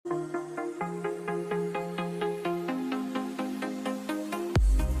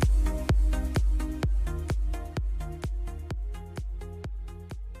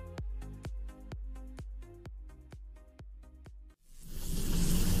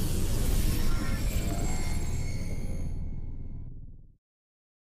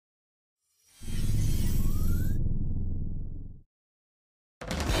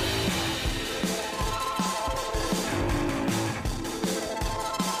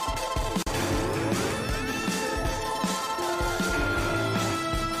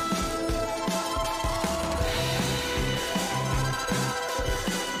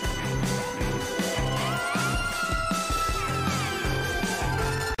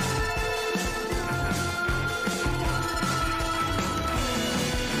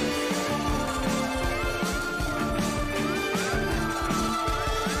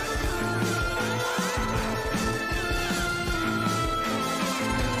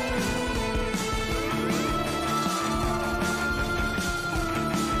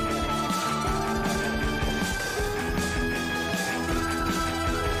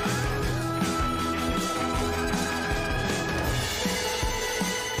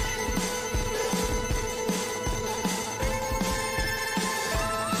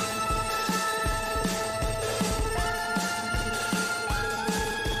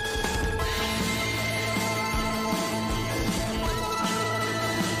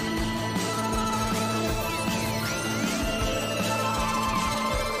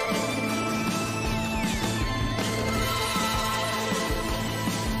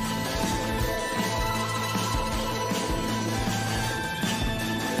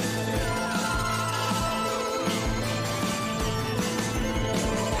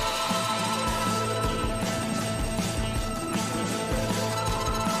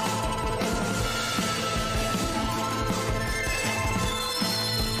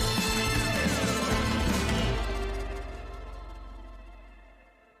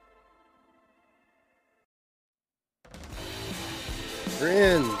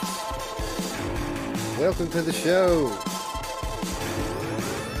Friends, welcome to the show.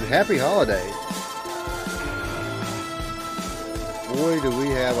 And happy holidays. Boy, do we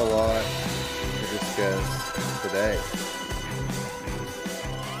have a lot to discuss today.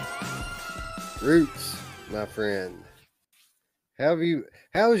 Roots, my friend.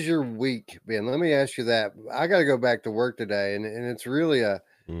 How's your week been? Let me ask you that. I got to go back to work today, and it's really a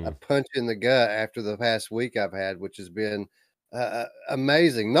punch in the gut after the past week I've had, which has been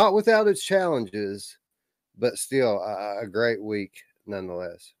amazing. Not without its challenges, but still a great week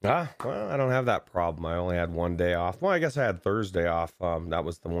nonetheless. Well, I don't have that problem. I only had one day off. Well, I guess I had Thursday off. That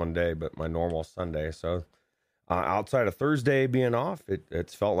was the one day, but my normal Sunday. So outside of Thursday being off,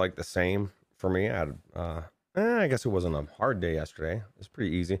 it's felt like the same for me. I had, I guess it wasn't a hard day yesterday. It was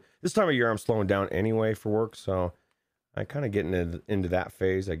pretty easy. This time of year, I'm slowing down anyway for work, so I kind of get into that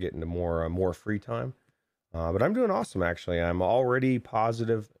phase. I get into more free time. But I'm doing awesome, actually. I'm already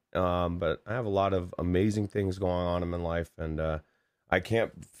positive, but I have a lot of amazing things going on in my life, and I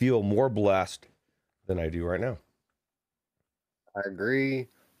can't feel more blessed than I do right now. I agree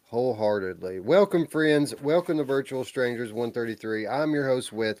wholeheartedly. Welcome, friends. Welcome to Virtual Strangers 133. I'm your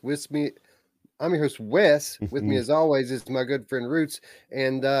host, I'm your host, Wes. With me, as always, is my good friend Roots.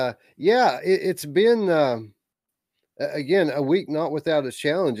 And it's been again a week not without its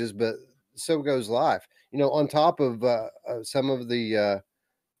challenges, but so goes life. You know, on top of some of the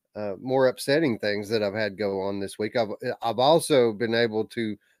more upsetting things that I've had go on this week, I've also been able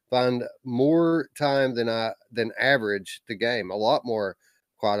to find more time than average to game, a lot more,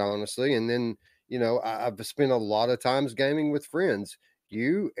 quite honestly. And then I've spent a lot of times gaming with friends.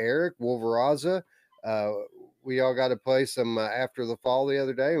 You, Eric, Wolveraza, we all got to play some After the Fall the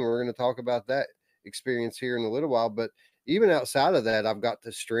other day, and we're going to talk about that experience here in a little while. But even outside of that, I've got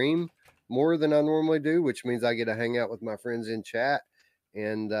to stream more than I normally do, which means I get to hang out with my friends in chat.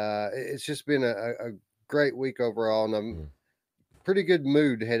 And it's just been a great week overall, and I'm pretty good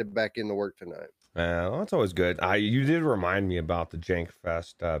mood headed back into work tonight. Well, that's always good. You did remind me about the Jank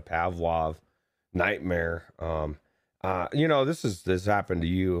Fest Pavlov nightmare. This happened to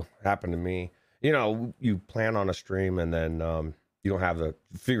you, happened to me. You know, you plan on a stream and then you don't have the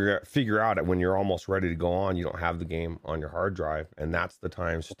figure out it when you're almost ready to go on. You don't have the game on your hard drive, and that's the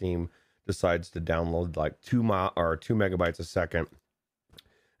time Steam decides to download like 2 megabytes a second.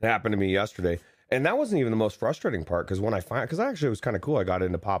 It happened to me yesterday, and that wasn't even the most frustrating part because actually it was kind of cool. I got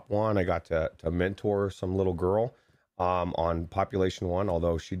into Pop 1. I got to mentor some little girl on Population 1,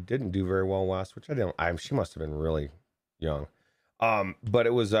 although she didn't do very well last, which she must have been really young. But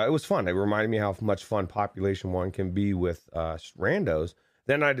it was fun. It reminded me how much fun Population 1 can be with randos.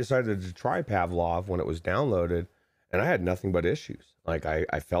 Then I decided to try Pavlov when it was downloaded, and I had nothing but issues. Like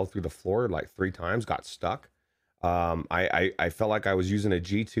I fell through the floor like 3 times, got stuck. I felt like I was using a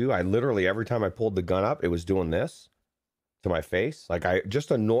G2. I literally, every time I pulled the gun up, it was doing this to my face. Like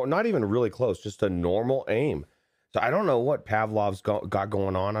not even really close, just a normal aim. So I don't know what Pavlov's got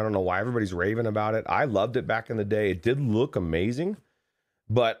going on. I don't know why everybody's raving about it. I loved it back in the day. It did look amazing,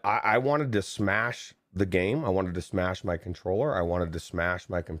 but I wanted to smash the game. I wanted to smash my controller. I wanted to smash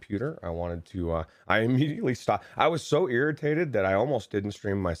my computer. I immediately stopped. I was so irritated that I almost didn't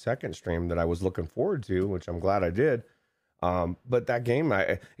stream my second stream that I was looking forward to, which I'm glad I did. But that game,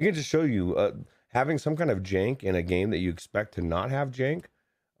 it can just show you having some kind of jank in a game that you expect to not have jank.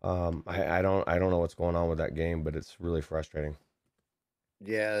 I don't know what's going on with that game, but it's really frustrating.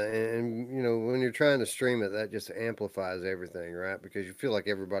 Yeah, and when you're trying to stream it, that just amplifies everything, right? Because you feel like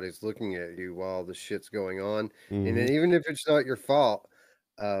everybody's looking at you while the shit's going on, and then even if it's not your fault,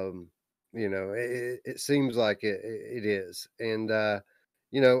 it seems like it is. And I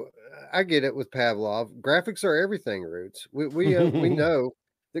get it with Pavlov. Graphics are everything, Roots. We know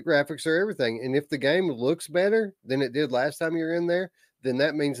that graphics are everything, and if the game looks better than it did last time you were in there, then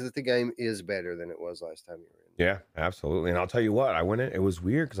that means that the game is better than it was last time you were in. Yeah, absolutely. And I'll tell you what, it was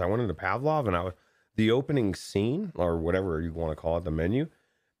weird because I went into Pavlov and the opening scene or whatever you want to call it, the menu,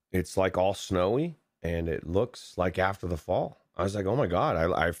 it's like all snowy and it looks like After the Fall. I was like, oh my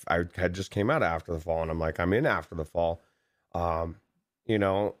God, I had just came out of After the Fall and I'm like, I'm in After the Fall. So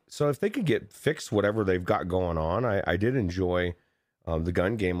if they could fix whatever they've got going on, I did enjoy the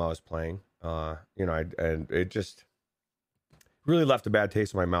gun game I was playing. And it just really left a bad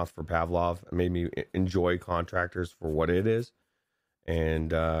taste in my mouth for Pavlov. It made me enjoy Contractors for what it is.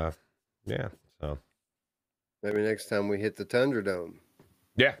 And so maybe next time we hit the Tundra Dome.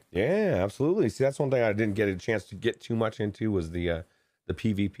 Yeah, absolutely. See, that's one thing I didn't get a chance to get too much into was the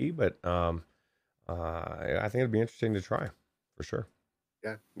PvP, but I think it'd be interesting to try for sure.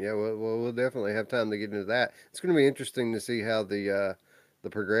 Yeah. We'll definitely have time to get into that. It's going to be interesting to see how the the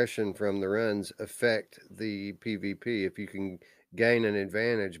progression from the runs affect the PvP. If you can gain an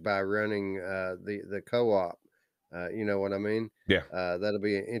advantage by running the co-op, you know what I mean? Yeah. That'll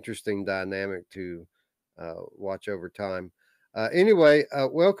be an interesting dynamic to watch over time. Anyway,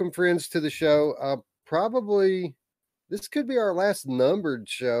 welcome friends to the show. Probably this could be our last numbered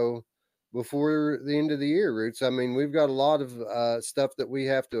show before the end of the year, Roots. I mean, we've got a lot of stuff that we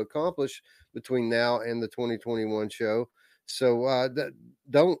have to accomplish between now and the 2021 show. So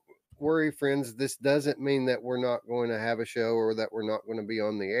don't worry, friends. This doesn't mean that we're not going to have a show or that we're not going to be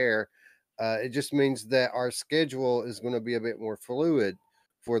on the air. It just means that our schedule is going to be a bit more fluid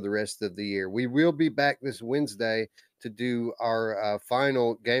for the rest of the year. We will be back this Wednesday to do our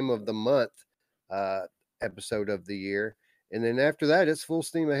final game of the month episode of the year. And then after that, it's full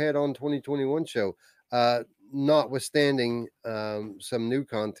steam ahead on 2021 show. Notwithstanding some new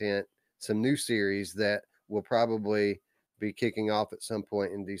content, some new series that will probably be kicking off at some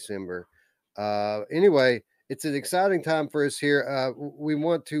point in December. Anyway, it's an exciting time for us here. We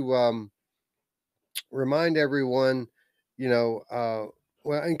want to remind everyone, well,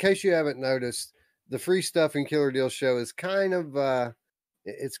 in case you haven't noticed, the Free Stuff and Killer Deal show is kind of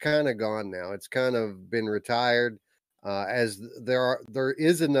it's kind of gone now. It's kind of been retired. As there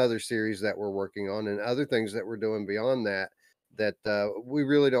is another series that we're working on and other things that we're doing beyond that we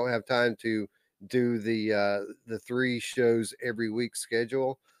really don't have time to do the 3 shows every week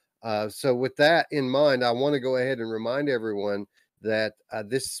schedule. So with that in mind, I want to go ahead and remind everyone that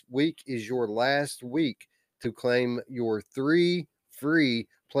this week is your last week to claim your 3 free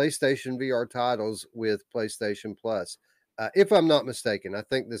PlayStation VR titles with PlayStation Plus. If I'm not mistaken, I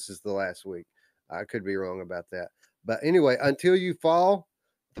think this is the last week. I could be wrong about that. But anyway, Until You Fall,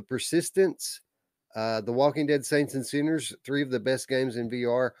 The Persistence, The Walking Dead Saints and Sinners, 3 of the best games in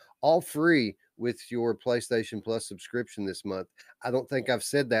VR, all free with your PlayStation Plus subscription this month. I don't think I've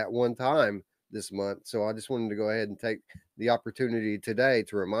said that one time this month. So I just wanted to go ahead and take the opportunity today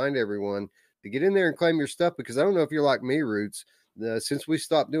to remind everyone to get in there and claim your stuff, because I don't know if you're like me, Roots. Since we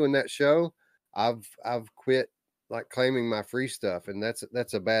stopped doing that show, I've quit like claiming my free stuff, and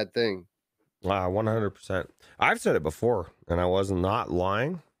that's a bad thing. 100%. I've said it before, and I was not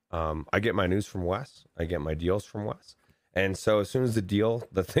lying. I get my news from Wes. I get my deals from Wes. And so as soon as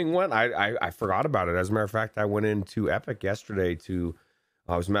the thing went, I forgot about it. As a matter of fact, I went into Epic yesterday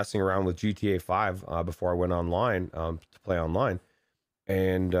I was messing around with GTA 5 before I went online to play online.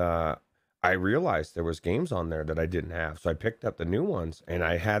 And I realized there was games on there that I didn't have. So I picked up the new ones, and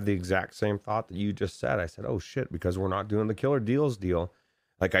I had the exact same thought that you just said. I said, oh shit, because we're not doing the Killer Deals deal.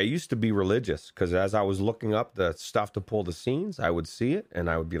 Like, I used to be religious, because as I was looking up the stuff to pull the scenes, I would see it and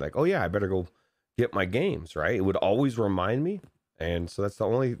I would be like, oh yeah, I better go get my games, right? It would always remind me. And so that's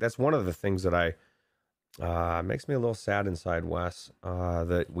one of the things that makes me a little sad inside, Wes,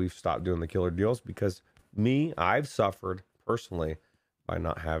 that we've stopped doing the Killer Deals, because I've suffered personally by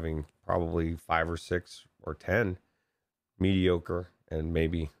not having probably 5 or 6 or 10 mediocre and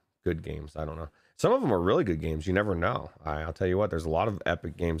maybe good games. I don't know. Some of them are really good games. You never know. I'll tell you what, there's a lot of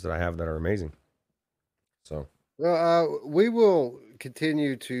epic games that I have that are amazing. So, well, we will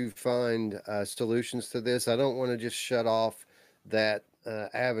continue to find solutions to this. I don't want to just shut off that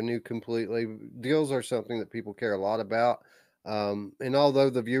avenue completely. Deals are something that people care a lot about. And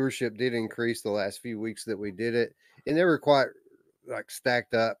although the viewership did increase the last few weeks that we did it, and they were quite like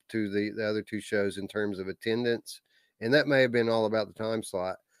stacked up to the other 2 shows in terms of attendance, and that may have been all about the time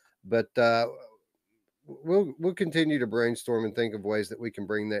slot. But we'll continue to brainstorm and think of ways that we can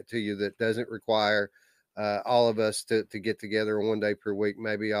bring that to you that doesn't require all of us to get together one day per week.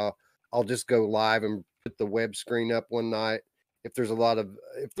 Maybe I'll just go live and put the web screen up one night. If there's a lot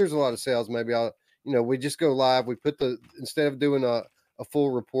of sales, maybe we just go live. We put instead of doing a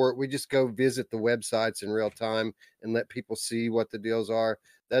full report, we just go visit the websites in real time and let people see what the deals are.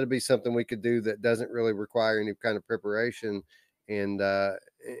 That'd be something we could do that doesn't really require any kind of preparation. And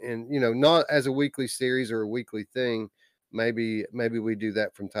not as a weekly series or a weekly thing. Maybe we do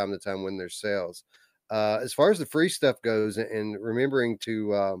that from time to time when there's sales. As far as the free stuff goes, and remembering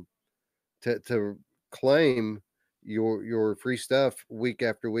to claim your free stuff week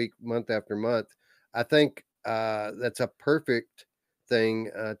after week, month after month, I think that's a perfect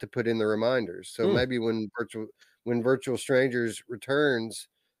thing to put in the reminders. So maybe when Virtual Strangers returns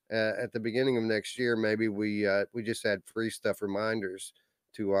at the beginning of next year, maybe we just add free stuff reminders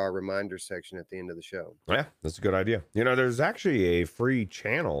to our reminder section at the end of the show. Yeah, that's a good idea. There's actually a free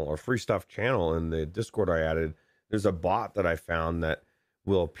channel or free stuff channel in the Discord I added. There's a bot that I found that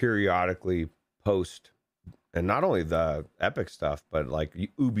will periodically post, and not only the Epic stuff, but like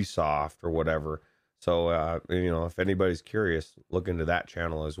Ubisoft or whatever. So, if anybody's curious, look into that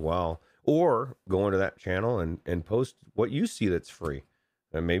channel as well, or go into that channel and post what you see that's free,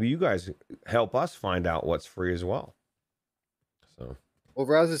 and maybe you guys help us find out what's free as well. So, Well,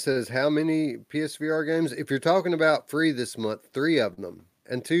 Raza says, how many PSVR games? If you're talking about free this month, 3 of them.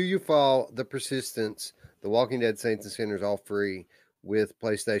 Until You Fall, The Persistence, The Walking Dead, Saints and Sinners, all free with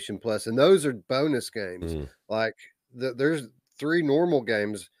PlayStation Plus, and those are bonus games. Like there's 3 normal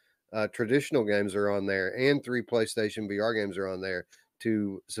games, traditional games are on there, and 3 PlayStation VR games are on there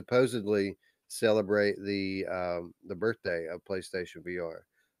to supposedly celebrate the birthday of PlayStation VR,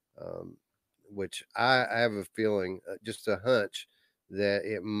 which I have a feeling, just a hunch, that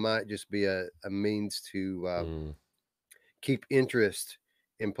it might just be a means to keep interest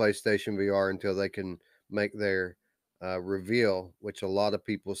in PlayStation VR until they can make their reveal, which a lot of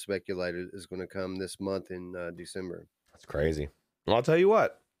people speculated is going to come this month in December. that's crazy. Well, I'll tell you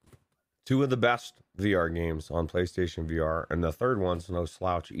what, 2 of the best VR games on PlayStation VR, and the third one's no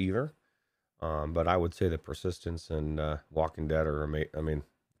slouch either. But I would say the Persistence and Walking Dead are I mean,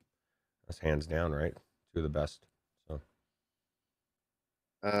 that's hands down, right? 2 of the best. So,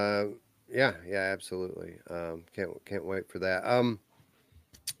 Yeah, absolutely. Can't wait for that.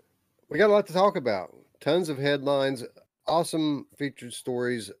 We got a lot to talk about. Tons of headlines, awesome featured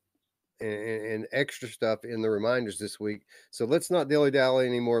stories, and extra stuff in the reminders this week. So let's not dilly-dally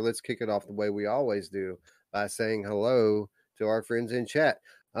anymore. Let's kick it off the way we always do by saying hello to our friends in chat.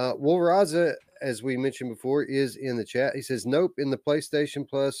 Will Raza, as we mentioned before, is in the chat. He says, nope, in the PlayStation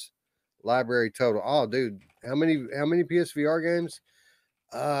Plus library total. Oh, dude, how many PSVR games?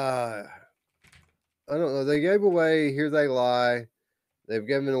 I don't know. They gave away Here They Lie. They've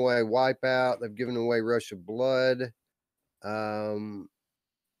given away Wipeout. They've given away Rush of Blood.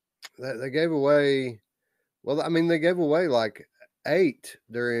 They gave away. Well, I mean, they gave away like 8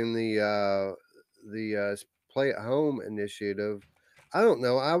 during the Play at Home initiative. I don't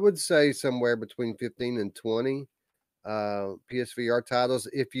know. I would say somewhere between 15 and 20 PSVR titles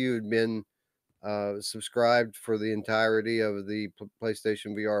if you had been subscribed for the entirety of the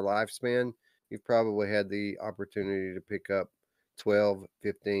PlayStation VR lifespan. You've probably had the opportunity to pick up 12,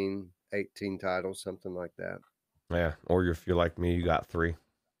 15, 18 titles, something like that. yeah. Or if you're like me, you got 3.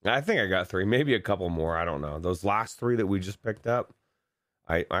 I think I got 3, maybe a couple more. I don't know. Those last 3 that we just picked up,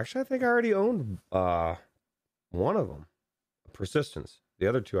 I think I already owned one of them, Persistence. The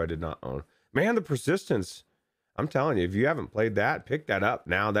other 2 I did not own. Man, the Persistence, I'm telling you, if you haven't played that, pick that up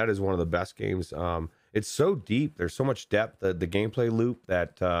now. That is one of the best games. It's so deep. There's so much depth. The gameplay loop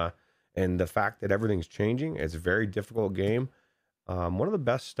that and the fact that everything's changing. It's a very difficult game. One of the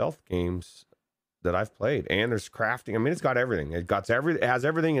best stealth games that I've played. And there's crafting. I mean, it's got everything. It has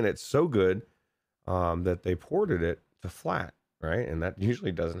everything, and it's so good that they ported it to flat, right? And that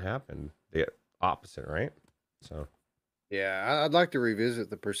usually doesn't happen. The opposite, right? So. Yeah, I'd like to revisit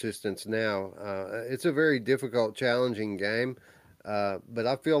the Persistence now. It's a very difficult, challenging game, but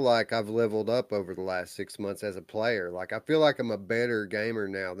I feel like I've leveled up over the last 6 months as a player. Like, I feel like I'm a better gamer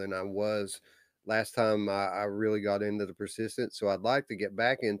now than I was last time I really got into the Persistence. So I'd like to get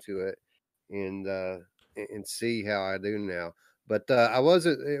back into it and see how I do now. But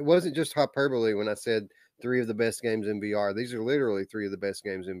it wasn't just hyperbole when I said 3 of the best games in VR. These are literally 3 of the best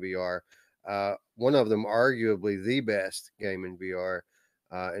games in VR. One of them arguably the best game in VR,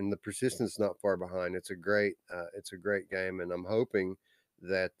 and the Persistence not far behind. It's a great game, and I'm hoping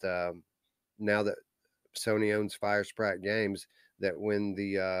that now that Sony owns Firesprite Games, that when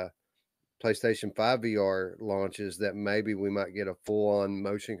the PlayStation 5 VR launches, that maybe we might get a full-on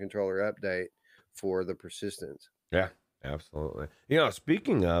motion controller update for the Persistence. Yeah, absolutely.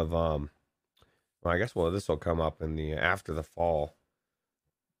 Speaking of, well, I guess this will come up in the after the fall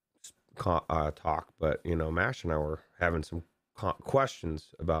talk, but Mash and I were having some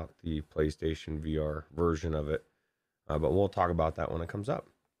questions about the PlayStation VR version of it, but we'll talk about that when it comes up.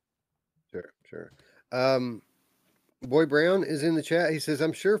 Sure. Boy Brown is in the chat. He says,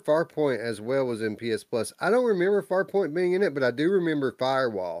 I'm sure Farpoint as well was in PS Plus. I don't remember Farpoint being in it, but I do remember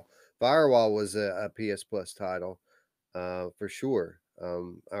Firewall. Firewall was a PS Plus title, for sure.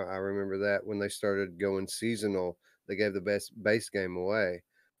 I remember that when they started going seasonal, they gave the best base game away.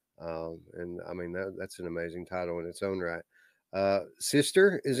 And I mean, that's an amazing title in its own right.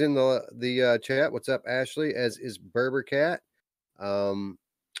 Sister is in the chat. What's up, Ashley? As is Berber Cat.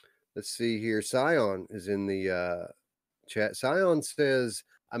 Let's see here. Scion is in the chat. Scion says,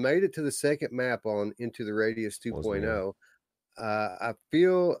 I made it to the second map on Into the Radius 2.0. I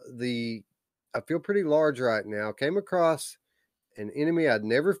feel pretty large right now. Came across an enemy I'd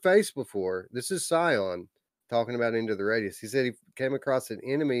never faced before. This is Scion talking about Into the Radius. He said he came across an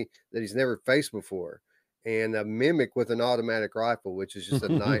enemy that he's never faced before, and a mimic with an automatic rifle, which is just a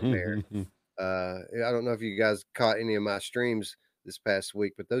nightmare. I don't know if you guys caught any of my streams this past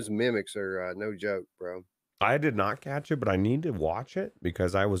week, but those mimics are no joke, bro. I did not catch it, but I need to watch it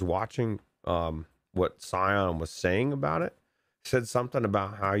because I was watching what Scion was saying about it. Said something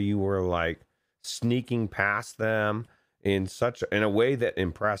about how you were like sneaking past them in a way that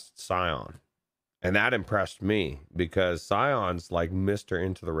impressed Scion. And that impressed me because Scion's like Mr.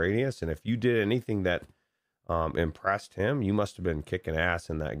 Into the Radius. And if you did anything that impressed him, you must have been kicking ass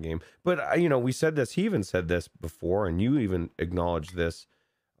in that game. But, we said this, he even said this before, and you even acknowledged this.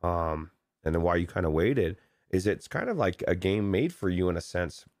 And then why you kind of waited is it's kind of like a game made for you in a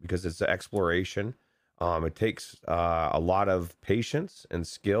sense because it's exploration. It takes a lot of patience and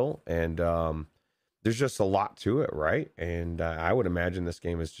skill, and there's just a lot to it, right? And I would imagine this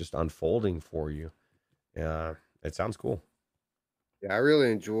game is just unfolding for you. It sounds cool. Yeah, I really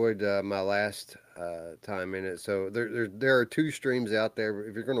enjoyed my last time in it. So there are 2 streams out there.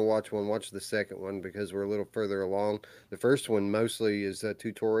 If you're going to watch one, watch the second one because we're a little further along. The first one mostly is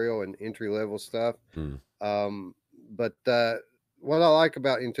tutorial and entry level stuff. But what I like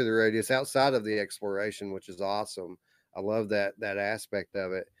about Into the Radius, outside of the exploration, which is awesome, I love that aspect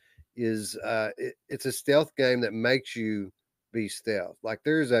of it, is it's a stealth game that makes you be stealth. Like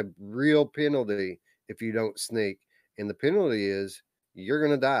there's a real penalty if you don't sneak, and the penalty is you're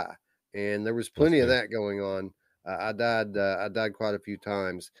gonna die. And there was plenty of that going on. I died quite a few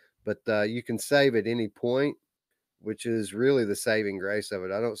times, but you can save at any point, which is really the saving grace of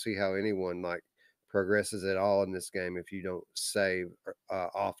it. I don't see how anyone like progresses at all in this game if you don't save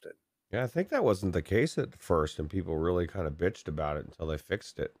often. Yeah, I think that wasn't the case at first, and people really kind of bitched about it until they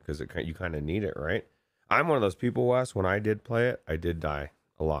fixed it because you kind of need it, right? I'm one of those people, Wes. When I did play it, I did die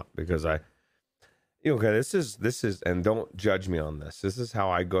a lot because okay, this is, and don't judge me on this. This is how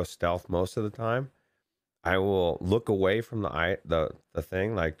I go stealth most of the time. I will look away from the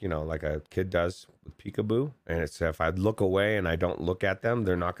thing like a kid does with peekaboo, and it's if I look away and I don't look at them,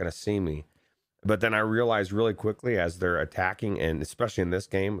 they're not going to see me. But then I realized really quickly as they're attacking, and especially in this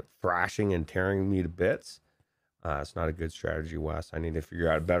game, thrashing and tearing me to bits, it's not a good strategy, Wes. I need to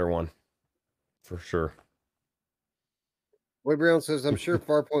figure out a better one for sure. Boy Brown says, I'm sure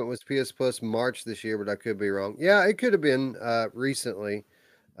Farpoint was PS Plus March this year, but I could be wrong. Yeah, it could have been recently.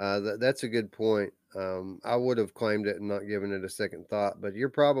 That's a good point. I would have claimed it and not given it a second thought, but you're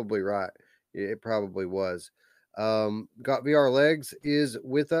probably right. It probably was. Got VR Legs is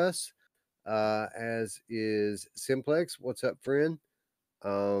with us, as is Simplex. What's up, friend?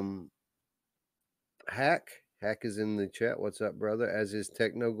 Hack is in the chat. What's up, brother? As is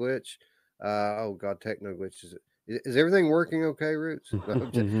Techno Glitch. Oh God, Techno Glitch is everything working okay, Roots? No,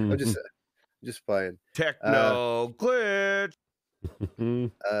 I'm just playing. Techno Glitch.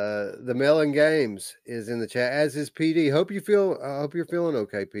 The Melon Games is in the chat, as is PD. Hope you're feeling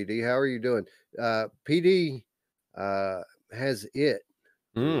okay, PD. How are you doing? PD has it.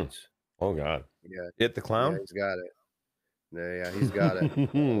 Oh God. Yeah. It the clown? Yeah, he's got it. No, yeah, he's got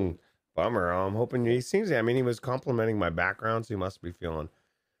it. Bummer. I'm hoping he seems. I mean, he was complimenting my background, so he must be feeling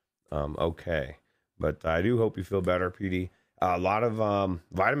okay. But I do hope you feel better, PD. A lot of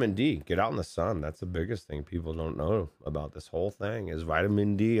vitamin D. Get out in the sun. That's the biggest thing people don't know about this whole thing is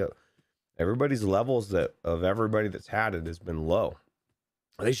vitamin D. Everybody's levels of everybody that's had it has been low.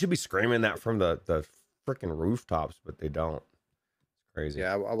 They should be screaming that from the freaking rooftops, but they don't. It's crazy.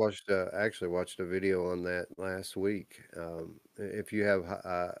 Yeah, I actually watched a video on that last week. If you have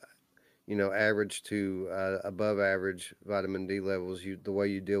average to above average vitamin D levels, the way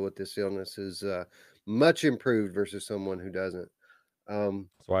you deal with this illness is much improved versus someone who doesn't.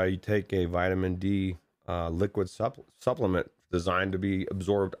 That's why you take a vitamin D liquid supplement designed to be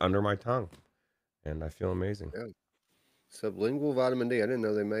absorbed under my tongue, and I feel amazing. Yeah. Sublingual vitamin D. I didn't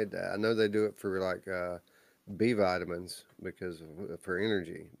know they made that. I know they do it for like B vitamins for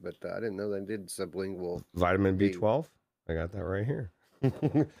energy, but I didn't know they did sublingual vitamin B12. I got that right here.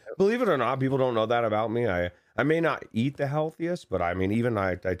 Believe it or not, people don't know that about me. I may not eat the healthiest, but I mean, even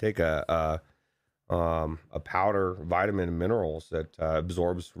I take a powder vitamin and minerals that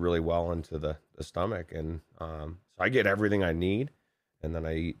absorbs really well into the stomach, and so I get everything I need, and then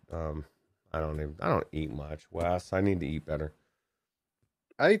I eat. I don't eat much, Wes. I need to eat better.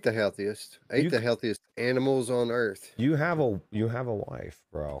 I eat the healthiest. I eat the healthiest animals on earth. You have a wife,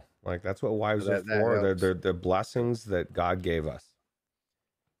 bro. Like that's what wives are for. They're the blessings that God gave us.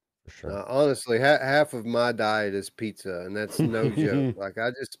 For sure. Honestly, half of my diet is pizza, and that's no joke. Like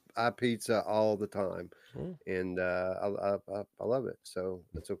I pizza all the time, and I love it. So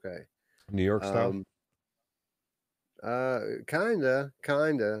that's okay. New York style. Kinda.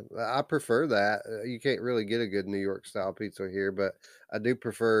 I prefer that. You can't really get a good New York style pizza here, but I do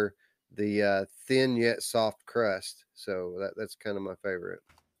prefer the thin yet soft crust. So that's kind of my favorite.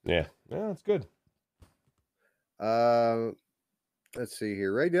 Yeah, that's good. Uh, let's see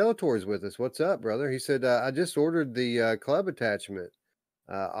here. Ray Delator is with us. What's up, brother? He said I just ordered the club attachment.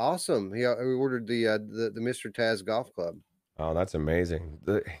 Awesome. He ordered the Mr. Taz Golf Club. Oh, that's amazing.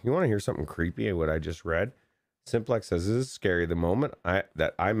 You want to hear something creepy? What I just read? Simplex says this is scary. The moment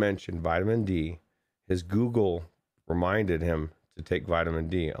I mentioned vitamin D, his Google reminded him to take vitamin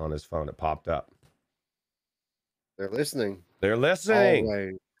D on his phone. It popped up. They're listening. They're listening.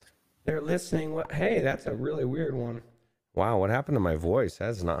 Always. They're listening. What? Hey, that's a really weird one. Wow, what happened to my voice?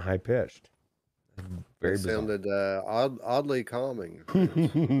 That's not high pitched. Very It sounded oddly calming.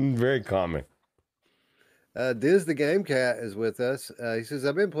 very calming. Diz the Game Cat is with us. He says,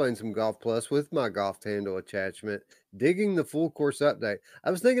 I've been playing some Golf Plus with my Golf Handle attachment, digging the full course update.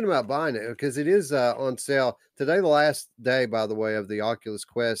 I was thinking about buying it because it is on sale today, the last day, by the way, of the Oculus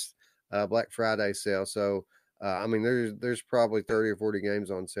Quest Black Friday sale. So, I mean, there's probably 30 or 40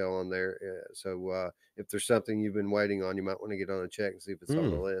 games on sale on there. So, if there's something you've been waiting on, you might want to get on a check and see if it's on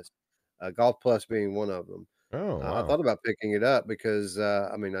the list. Golf Plus being one of them. Oh, wow. I thought about picking it up because,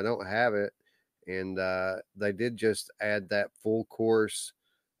 I mean, I don't have it. And they did just add that full course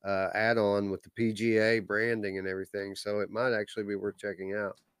add-on with the PGA branding and everything, so it might actually be worth checking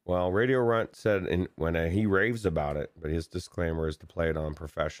out. Well, Radio Runt said when he raves about it, but his disclaimer is to play it on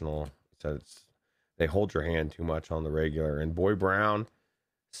professional. He said they hold your hand too much on the regular. And Boy Brown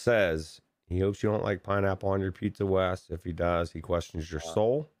says he hopes you don't like pineapple on your pizza, Wes. If he does, he questions your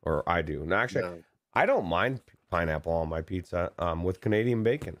soul, or I do. No, actually, no. I don't mind pineapple on my pizza with Canadian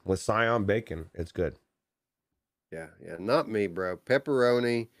bacon, with Scion bacon. It's good. Yeah, not me, bro.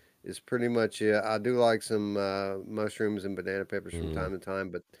 Pepperoni is pretty much it. I do like some mushrooms and banana peppers from time to time,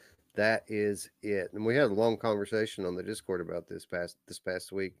 but that is it. And we had a long conversation on the Discord about this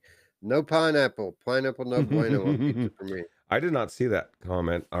past week. No pineapple no bueno on pizza for me. I did not see that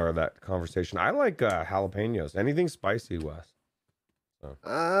comment or that conversation. I like jalapenos. Anything spicy, Wes. So.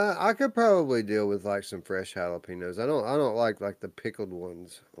 I could probably deal with like some fresh jalapenos. I don't like the pickled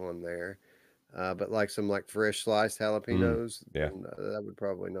ones on there, but like some like fresh sliced jalapenos. Yeah, that would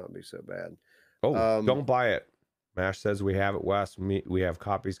probably not be so bad. Oh, don't buy it. Mash says we have it, Wes. We have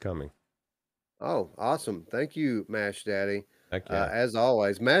copies coming. Oh, awesome! Thank you, Mash Daddy. As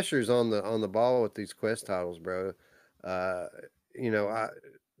always, Masher's on the ball with these quest titles, bro. You know,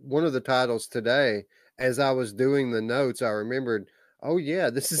 one of the titles today, as I was doing the notes, I remembered. Oh yeah,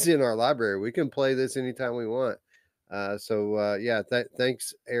 this is in our library. We can play this anytime we want. Yeah,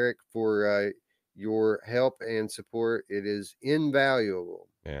 thanks Eric for your help and support. It is invaluable.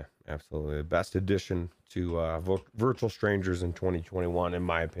 Yeah, absolutely. The best addition to Virtual Strangers in 2021, in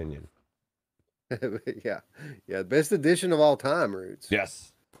my opinion. yeah, best addition of all time, Roots.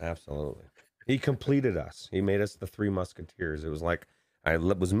 Yes, absolutely. He completed us. He made us the Three Musketeers. It was like I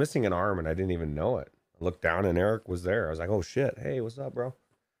was missing an arm and I didn't even know it. Looked down and Eric was there. I was like, oh shit. Hey, what's up, bro?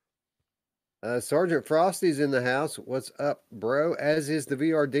 Sergeant Frosty's in the house. What's up, bro? As is the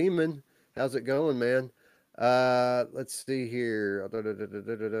VR Demon. How's it going, man? Let's see here.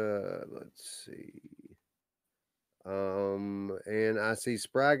 Let's see. And I see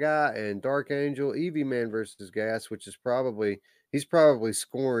Spry Guy and Dark Angel, Eevee Man versus Gas, which is he's probably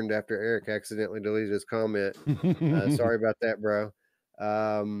scorned after Eric accidentally deleted his comment. Sorry about that, bro.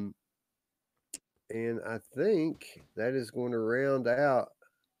 And I think that is going to round out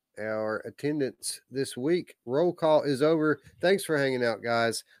our attendance this week. Roll call is over. Thanks for hanging out,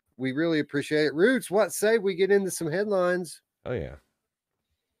 guys. We really appreciate it. Roots, what say we get into some headlines? Oh, yeah.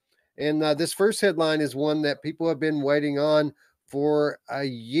 And this first headline is one that people have been waiting on for a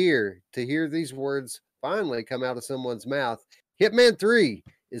year to hear these words finally come out of someone's mouth. Hitman 3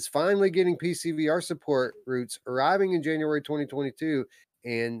 is finally getting PCVR support, Roots, arriving in January 2022.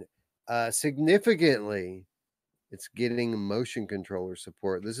 And significantly, it's getting motion controller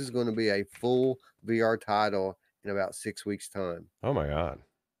support. This is going to be a full VR title in about 6 weeks' time. Oh my god!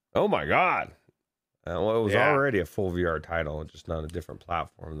 Well, it was already a full VR title, just not a different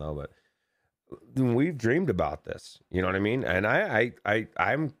platform though. But we've dreamed about this. You know what I mean? And I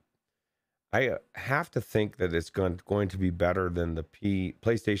have to think that it's going to be better than the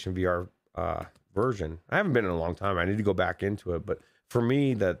PlayStation VR version. I haven't been in a long time. I need to go back into it, but for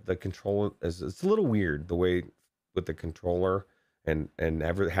me, that the control it's a little weird the way with the controller and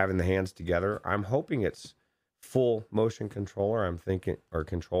having the hands together. I'm hoping it's full motion controller. I'm thinking, or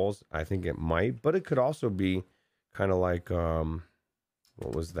controls. I think it might, but it could also be kind of like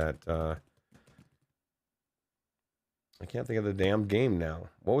what was that? I can't think of the damn game now.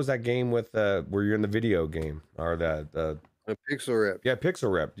 What was that game with where you're in the video game or the A Pixel Rip. yeah,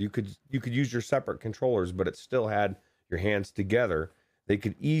 Pixel Rep. You could use your separate controllers, but it still had your hands together. They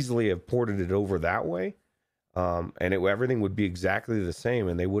could easily have ported it over that way, and everything would be exactly the same,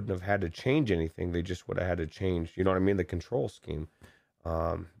 and they wouldn't have had to change anything. They just would have had to change, you know what I mean, the control scheme.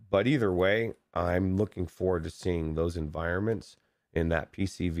 But either way, I'm looking forward to seeing those environments in that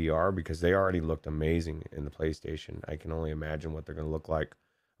PC VR because they already looked amazing in the PlayStation. I can only imagine what they're going to look like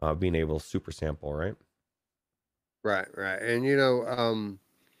being able to super sample, right? Right, right. And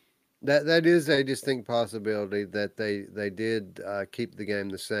that is a distinct possibility that they did keep the game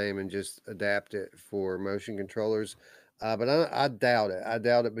the same and just adapt it for motion controllers. But I doubt it. I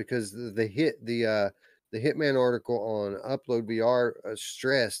doubt it because the Hitman article on Upload VR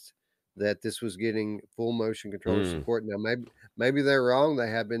stressed that this was getting full motion controller Mm. support. Now maybe they're wrong. They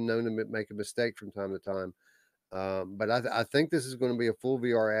have been known to make a mistake from time to time. But I think this is going to be a full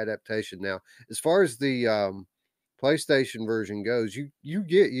VR adaptation. Now, as far as the PlayStation version goes, you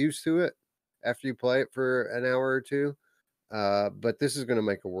get used to it after you play it for an hour or two. But this is going to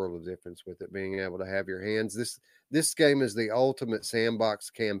make a world of difference with it being able to have your hands. This game is the ultimate sandbox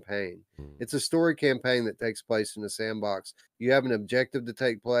campaign. Mm. It's a story campaign that takes place in a sandbox. You have an objective to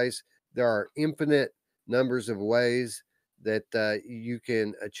take place. There are infinite numbers of ways that you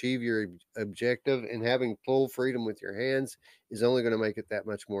can achieve your objective, and having full freedom with your hands is only going to make it that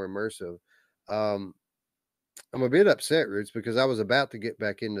much more immersive. Um, I'm a bit upset, Roots, because I was about to get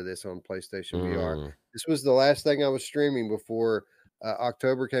back into this on PlayStation VR. Mm. This was the last thing I was streaming before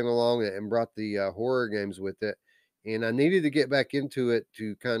October came along and brought the horror games with it. And I needed to get back into it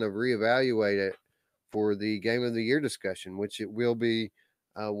to kind of reevaluate it for the Game of the Year discussion, which it will be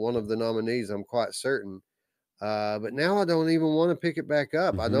one of the nominees, I'm quite certain. But now I don't even want to pick it back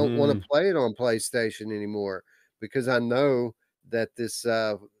up. I don't want Mhm. to play it on PlayStation anymore because I know that this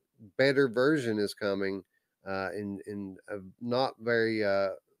better version is coming in not very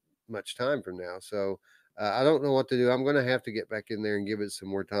much time from now. So I don't know what to do. I'm going to have to get back in there and give it some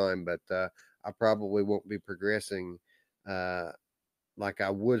more time, but I probably won't be progressing uh, like I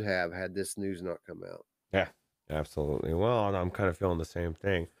would have had this news not come out. Yeah, absolutely. Well, and I'm kind of feeling the same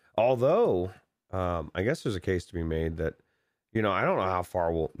thing. Although, I guess there's a case to be made that, I don't know how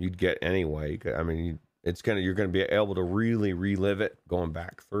far you'd get anyway. I mean, you're gonna be able to really relive it going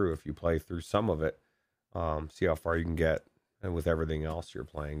back through if you play through some of it. See how far you can get and with everything else you're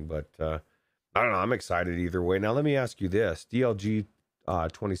playing. But I don't know. I'm excited either way. Now let me ask you this: DLG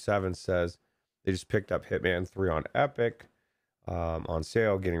 27 says they just picked up Hitman 3 on Epic on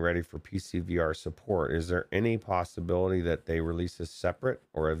sale, getting ready for PC VR support. Is there any possibility that they release this separate,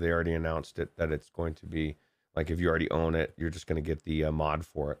 or have they already announced it that it's going to be like if you already own it, you're just going to get the mod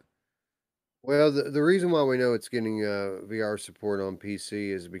for it? Well, the reason why we know it's getting VR support on PC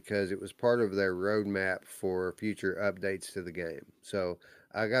is because it was part of their roadmap for future updates to the game. So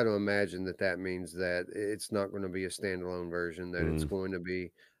I got to imagine that that means that it's not going to be a standalone version, that it's Mm. going to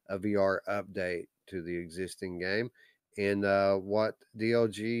be a VR update to the existing game. And what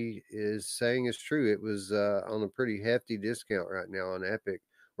DLG is saying is true. It was on a pretty hefty discount right now on Epic,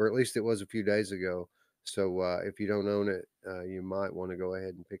 or at least it was a few days ago. So if you don't own it, you might want to go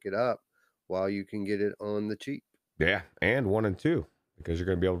ahead and pick it up while you can get it on the cheap. Yeah, and 1 and 2 because you're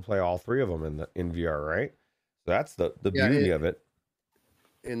going to be able to play all three of them in VR, right? So that's the Yeah, beauty of it.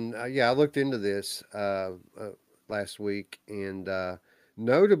 and yeah, I looked into this last week, and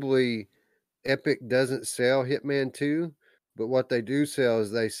notably, Epic doesn't sell Hitman 2, but what they do sell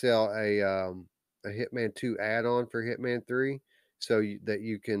is they sell a Hitman 2 add-on for Hitman 3, so that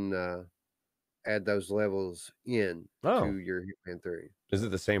you can add those levels in Oh, to your Hitman 3. is it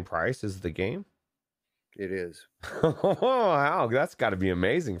the same price as the game? It is. Oh, wow, that's got to be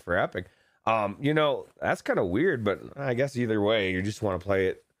amazing for Epic. That's kind of weird, but I guess either way, you just want to play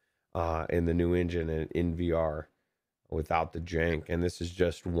it in the new engine and in VR without the jank. And this is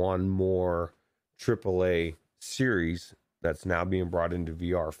just one more AAA series that's now being brought into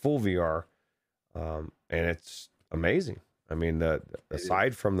VR, full VR, and it's amazing. I mean, It is.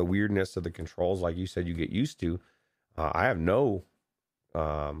 aside from the weirdness of the controls, like you said, you get used to. I have no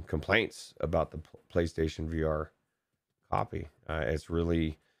complaints about the PlayStation VR copy. It's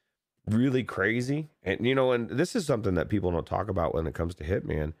really, really crazy, and this is something that people don't talk about when it comes to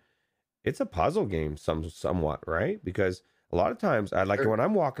Hitman. It's a puzzle game, somewhat, right? Because a lot of times, I like Sure. when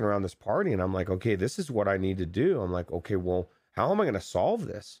I'm walking around this party and I'm like, okay, this is what I need to do. I'm like, okay, well, how am I going to solve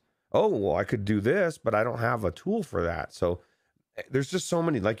this? Oh, well, I could do this, but I don't have a tool for that. So there's just so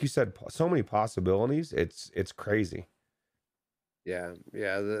many, like you said, so many possibilities. It's crazy. Yeah,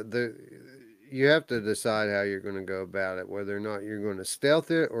 yeah. The you have to decide how you're going to go about it, whether or not you're going to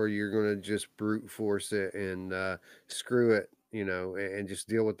stealth it or you're going to just brute force it and screw it, and just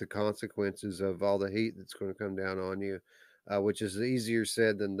deal with the consequences of all the heat that's going to come down on you, which is easier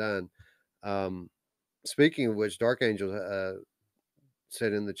said than done. Um, Speaking of which, Dark Angel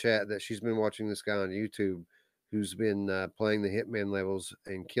said in the chat that she's been watching this guy on YouTube who's been playing the Hitman levels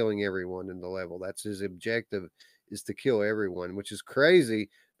and killing everyone in the level. That's his objective, is to kill everyone, which is crazy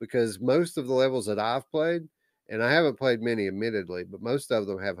because most of the levels that I've played, and I haven't played many, admittedly, but most of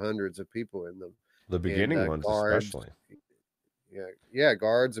them have hundreds of people in them. The And beginning ones, guards, especially. yeah,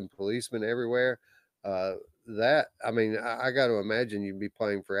 guards and policemen everywhere. That I mean, I got to imagine you'd be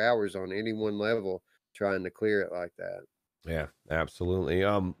playing for hours on any one level trying to clear it like that. Yeah, absolutely.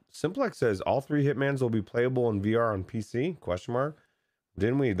 Simplex says all 3 Hitmans will be playable in VR on PC? Question mark.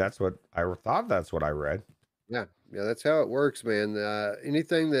 Didn't we? That's what I thought. That's what I read. Yeah, that's how it works, man.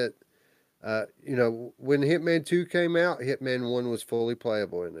 Anything that when Hitman 2 came out, Hitman 1 was fully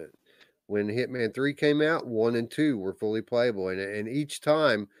playable in it. When Hitman 3 came out, 1 and 2 were fully playable in it. And each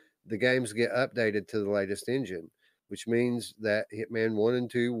time the games get updated to the latest engine, which means that Hitman 1 and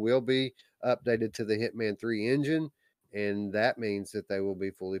 2 will be updated to the Hitman 3 engine. And that means that they will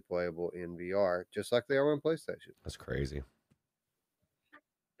be fully playable in VR, just like they are on PlayStation. That's crazy.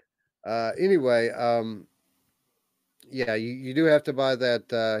 Anyway, yeah, you do have to buy that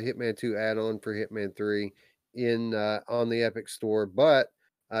Hitman 2 add-on for Hitman 3 in on the Epic Store. But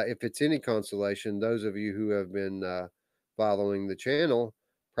if it's any consolation, those of you who have been following the channel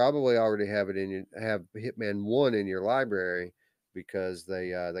probably already have have Hitman 1 in your library because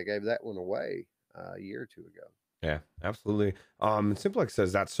they gave that one away a year or two ago. Yeah, absolutely. Simplex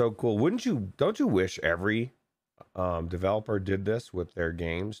says that's so cool. Don't you wish every developer did this with their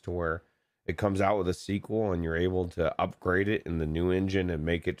games, to where it comes out with a sequel and you're able to upgrade it in the new engine and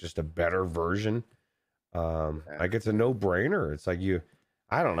make it just a better version? Like, it's a no-brainer. It's like,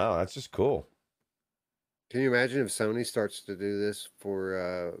 I don't know, that's just cool. Can you imagine if Sony starts to do this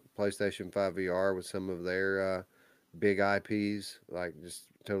for PlayStation 5 VR with some of their big IPs, like just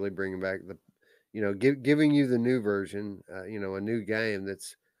totally bringing back giving you the new version, a new game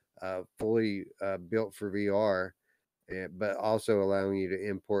that's fully built for VR, but also allowing you to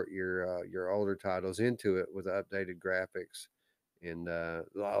import your older titles into it with updated graphics, and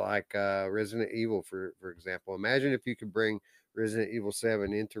like Resident Evil, for example. Imagine if you could bring Resident Evil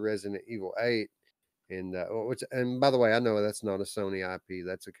 7 into Resident Evil 8, and by the way, I know that's not a Sony IP,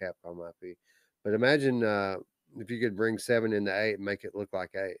 that's a Capcom IP, but imagine if you could bring 7 into 8 and make it look like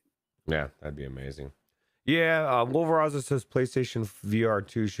 8. Yeah, that'd be amazing. Yeah, Wolveraza says PlayStation VR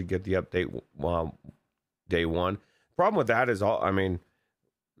 2 should get the update day one. Problem with that is, that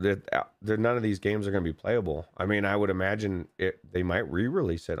none of these games are going to be playable. I mean, I would imagine they might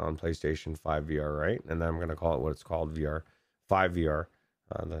re-release it on PlayStation 5 VR, right? And then I'm going to call it what it's called, VR 5 VR.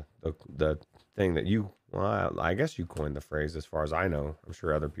 The thing that I guess you coined the phrase, as far as I know. I'm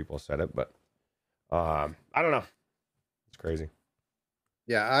sure other people said it, but I don't know. It's crazy.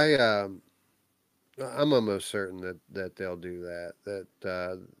 Yeah, I'm almost certain that they'll do that. That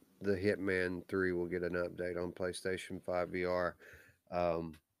the Hitman 3 will get an update on PlayStation 5 VR,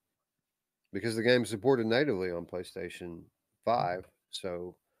 because the game's supported natively on PlayStation 5.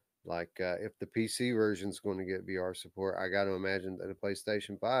 So, like, if the PC version is going to get VR support, I got to imagine that a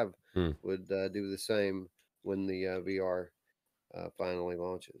PlayStation 5 would do the same when the VR finally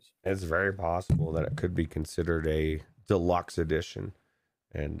launches. It's very possible that it could be considered a deluxe edition.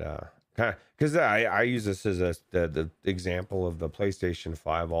 And because I use this as the example of the PlayStation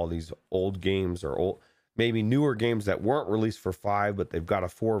 5. All these old games, or old, maybe newer games that weren't released for 5, but they've got a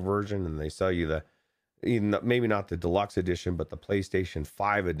 4 version, and they sell you maybe not the deluxe edition, but the PlayStation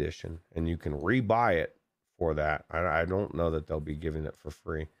 5 edition, and you can rebuy it for that. I don't know that they'll be giving it for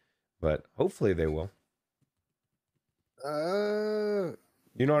free, but hopefully they will.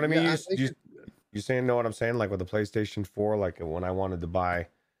 You know what I mean? Yeah, you saying, know what I'm saying? Like with the PlayStation 4, like when I wanted to buy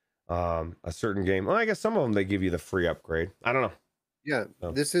a certain game, well, I guess some of them they give you the free upgrade. I don't know. Yeah,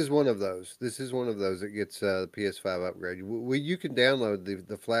 so. This is one of those. This is one of those that gets the PS5 upgrade. You can download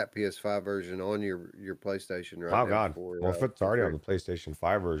the flat PS5 version on your PlayStation right now. Oh God! Well, if it's already on the PlayStation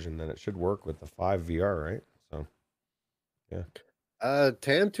 5 version, then it should work with the 5 VR, right? So, yeah.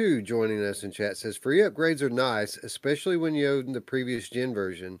 Tam2 joining us in chat says free upgrades are nice, especially when you own the previous gen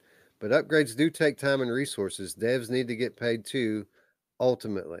version, but upgrades do take time and resources. Devs need to get paid too,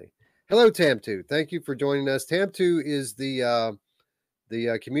 ultimately. Hello, Tam2. Thank you for joining us. Tam2 is the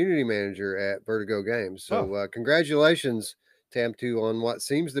community manager at Vertigo Games. So congratulations, Tam2, on what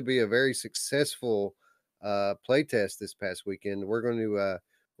seems to be a very successful playtest this past weekend. We're going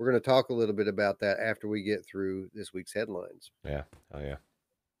we're going to talk a little bit about that after we get through this week's headlines. Yeah. Oh yeah.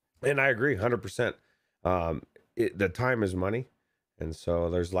 And I agree 100%. The time is money. And so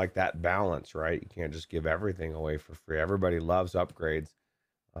there's like that balance, right? You can't just give everything away for free. Everybody loves upgrades.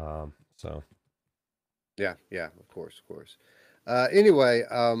 So Yeah, of course. Anyway,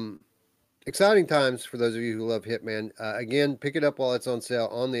 exciting times for those of you who love Hitman. Again, pick it up while it's on sale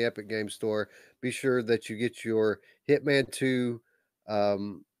on the Epic Games Store. Be sure that you get your Hitman 2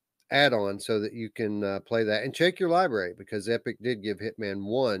 add-on so that you can play that, and check your library, because Epic did give Hitman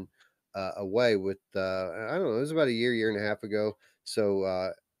 1 away with I don't know, it was about a year and a half ago.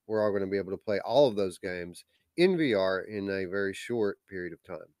 So we're all going to be able to play all of those games in VR in a very short period of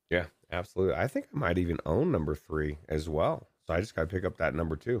time. yeah, absolutely. I think I might even own number 3 as well. So I just got to pick up that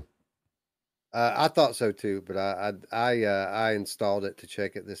number 2. I thought so too, but I installed it to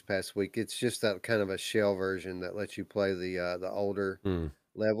check it this past week. It's just that kind of a shell version that lets you play the older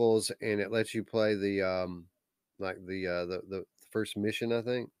levels, and it lets you play the like the first mission, I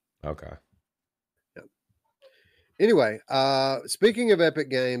think. Okay. Yeah. Anyway, speaking of Epic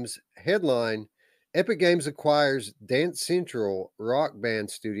Games, headline: Epic Games acquires Dance Central rock band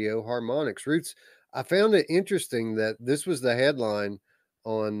studio Harmonix. Roots, I found it interesting that this was the headline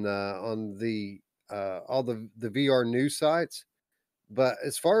on the all the VR news sites. But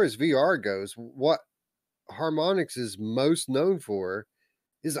as far as VR goes, what Harmonix is most known for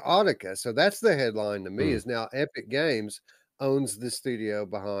is Audica. So that's the headline to me, is now Epic Games owns the studio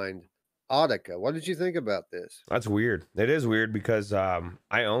behind Audica. What did you think about this? That's weird. It is weird because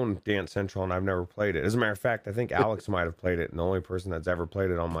I own Dance Central and I've never played it. As a matter of fact, I think Alex might have played it, and the only person that's ever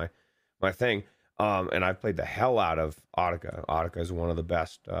played it on my thing. And I've played the hell out of Audica. Audica is one of the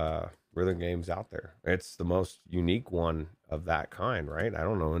best rhythm games out there. It's the most unique one of that kind, right? I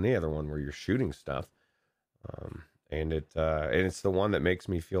don't know any other one where you're shooting stuff. And it's the one that makes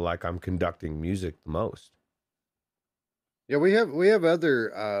me feel like I'm conducting music the most. Yeah, we have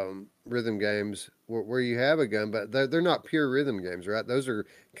other rhythm games where you have a gun, but they're not pure rhythm games, right? Those are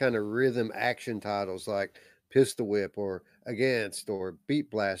kind of rhythm action titles like Pistol Whip or Against or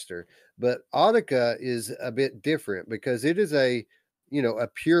Beat Blaster. But Audica is a bit different because it is a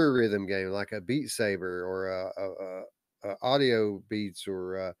pure rhythm game like a Beat Saber or a Audio Beats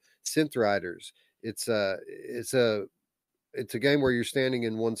or Synth Riders. It's a game where you're standing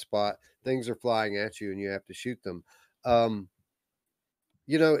in one spot, things are flying at you, and you have to shoot them.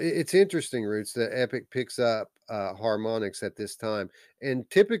 It's interesting, Roots, that Epic picks up Harmonix at this time. And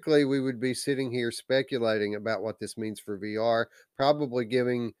typically we would be sitting here speculating about what this means for VR, probably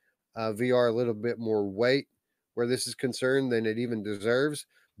giving VR a little bit more weight where this is concerned than it even deserves.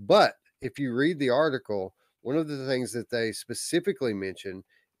 But if you read the article, one of the things that they specifically mention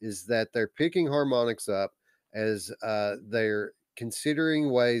is that they're picking Harmonix up as they're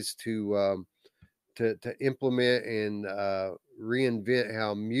considering ways to implement and reinvent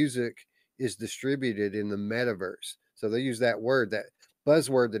how music is distributed in the metaverse. So they use that word, that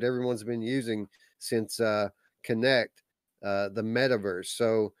buzzword that everyone's been using since Connect, the metaverse.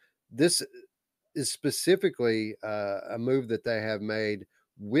 So this is specifically a move that they have made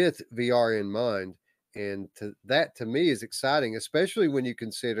with VR in mind. And to me is exciting, especially when you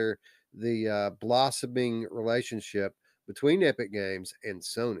consider the blossoming relationship between Epic Games and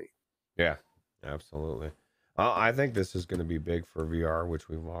Sony. Yeah, absolutely. I think this is going to be big for VR, which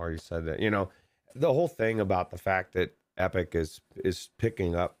we've already said that. The whole thing about the fact that Epic is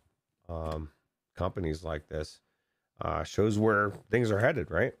picking up companies like this shows where things are headed,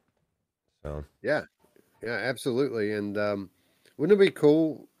 right? So yeah, absolutely. And wouldn't it be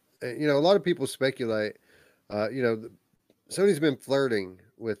cool? A lot of people speculate. Sony's been flirting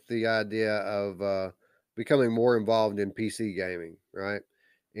with the idea of becoming more involved in PC gaming, right?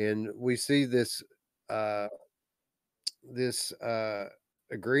 And we see this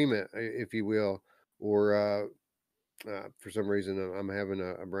agreement, if you will, or for some reason I'm having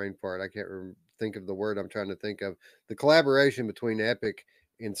a brain fart. I can't think of the word I'm trying to think of. The collaboration between Epic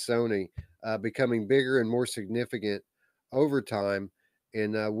and Sony becoming bigger and more significant over time.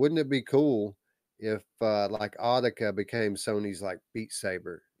 And wouldn't it be cool if like Audica became Sony's like Beat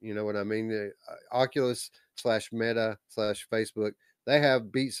Saber? You know what I mean? The Oculus / Meta / Facebook, they have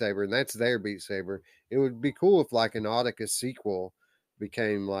Beat Saber, and that's their Beat Saber. It would be cool if like an Audica sequel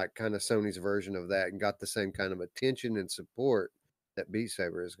became like kind of Sony's version of that and got the same kind of attention and support that Beat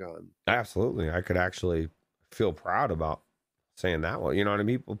Saber has gone. absolutely, I could actually feel proud about saying that one. You know what I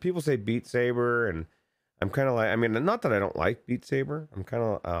mean? People say Beat Saber, and I'm kind of like, I mean, not that I don't like Beat Saber. I'm kind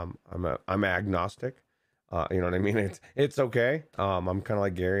of I'm agnostic. You know what I mean? It's okay. I'm kind of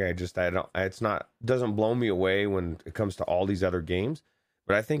like Gary. I don't. It's not, doesn't blow me away when it comes to all these other games.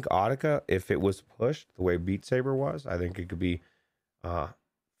 But I think Audica, if it was pushed the way Beat Saber was, I think it could be uh,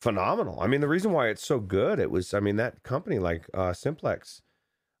 phenomenal. I mean, the reason why it's so good, it was, I mean, that company like Simplex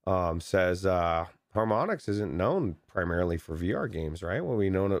says Harmonix isn't known primarily for VR games, right? Well, we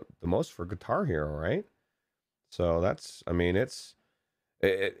know it the most for Guitar Hero, right? So that's, I mean, it's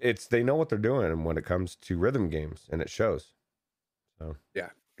they know what they're doing when it comes to rhythm games, and it shows. So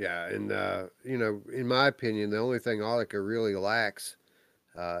Yeah, and you know, in my opinion, the only thing Audica really lacks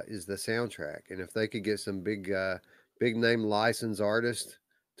is the soundtrack. And if they could get some big name licensed artist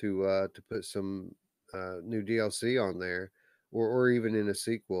to put some new DLC on there, or even in a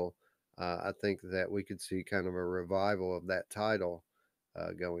sequel, I think that we could see kind of a revival of that title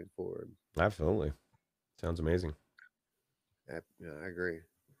going forward. absolutely, sounds amazing. Yeah, I agree.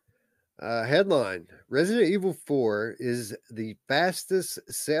 Headline: Resident Evil 4 is the fastest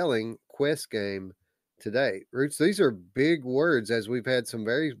selling Quest game to date. Roots, these are big words as we've had some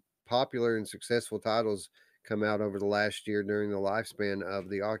very popular and successful titles come out over the last year during the lifespan of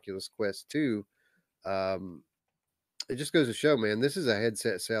the Oculus Quest 2. Um, it just goes to show, man, this is a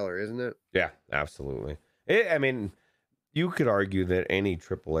headset seller, isn't it? Yeah, absolutely. I mean, you could argue that any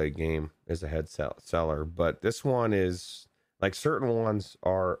AAA game is a seller, but this one is like certain ones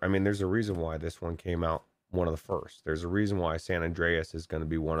are. I mean, there's a reason why this one came out one of the first. There's a reason why San Andreas is going to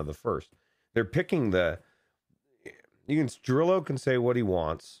be one of the first. They're picking the. Drillo can say what he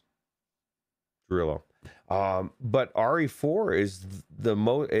wants. Drillo. But RE4 is the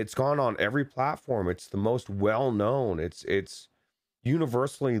most. It's gone on every platform. It's the most well known. It's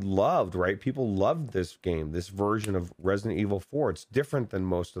universally loved, right? People loved this game, this version of Resident Evil 4. It's different than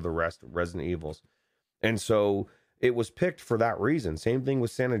most of the rest of Resident Evils. And so it was picked for that reason. Same thing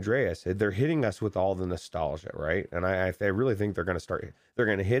with San Andreas. They're hitting us with all the nostalgia, right? And I really think they're going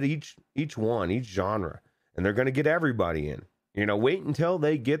to hit each one, each genre, and they're going to get everybody in. You know, wait until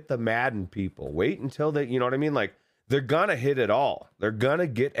they get the Madden people. Wait until they, you know what I mean? Like, they're going to hit it all. They're going to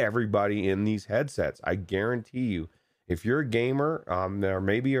get everybody in these headsets. I guarantee you. If you're a gamer, or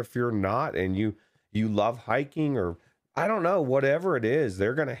maybe if you're not, and you love hiking, or I don't know, whatever it is,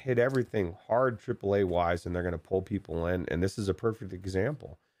 they're gonna hit everything hard AAA wise, and they're gonna pull people in. And this is a perfect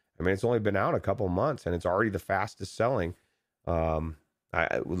example. I mean, it's only been out a couple months, and it's already the fastest selling.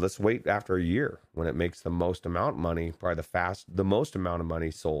 Let's wait after a year when it makes the most amount of money, probably the most amount of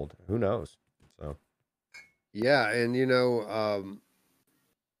money sold. Who knows? So Yeah, and you know,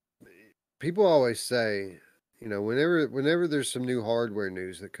 people always say, you know, whenever there's some new hardware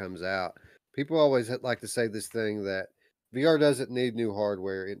news that comes out, people always like to say this thing that VR doesn't need new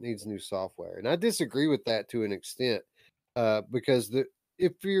hardware; it needs new software. And I disagree with that to an extent, because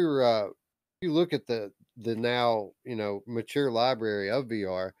if you look at the now mature library of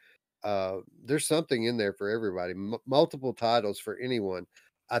VR, there's something in there for everybody, multiple titles for anyone.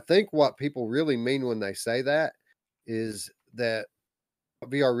 I think what people really mean when they say that is that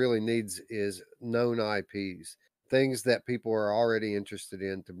what VR really needs is known IPs, things that people are already interested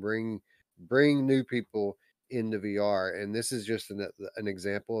in to bring new people into VR. And this is just an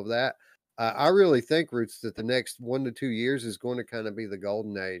example of that. I really think, Roots, that the next 1 to 2 years is going to kind of be the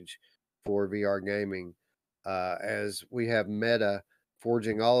golden age for VR gaming, as we have Meta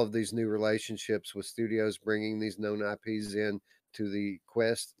forging all of these new relationships with studios, bringing these known IPs in to the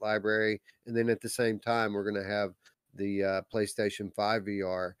Quest library, and then at the same time, we're going to have the PlayStation 5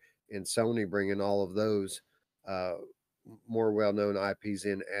 VR and Sony bringing all of those uh, more well-known IPs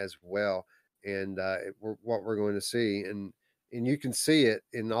in as well. And what we're going to see, and you can see it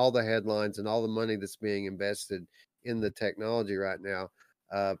in all the headlines and all the money that's being invested in the technology right now.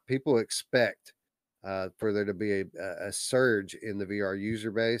 People expect for there to be a surge in the VR user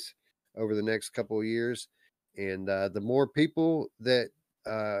base over the next couple of years, and the more people that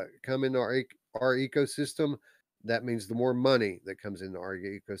come into our ecosystem, that means the more money that comes into our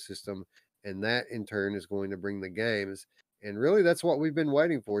ecosystem, and that in turn is going to bring the games. And really, that's what we've been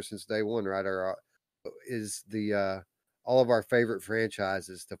waiting for since day one, right? Our is the all of our favorite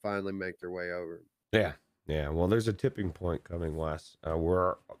franchises to finally make their way over. yeah. Well, there's a tipping point coming, Wes.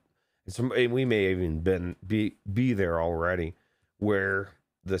 Where and we may even be there already, where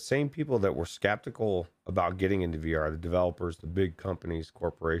the same people that were skeptical about getting into VR, the developers, the big companies,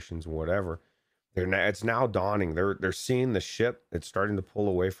 corporations, whatever, it's now dawning. They're seeing the ship. It's starting to pull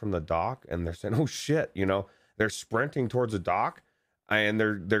away from the dock, and they're saying, "Oh shit!" You know, they're sprinting towards the dock, and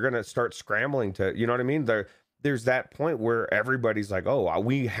they're gonna start scrambling to, you know what I mean? There's that point where everybody's like, "Oh,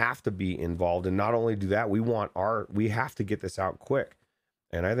 we have to be involved," and not only do that, we have to get this out quick.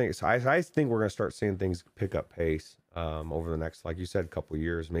 And I think I think we're gonna start seeing things pick up pace over the next, like you said, couple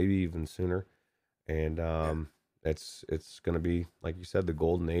years, maybe even sooner. And It's going to be, like you said, the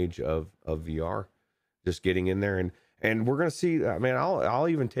golden age of VR. Just getting in there, and we're going to see. I mean, I'll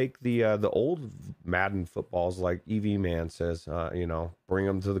even take the old Madden footballs, like EV Man says. Bring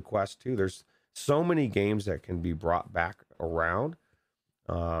them to the Quest too. There's so many games that can be brought back around,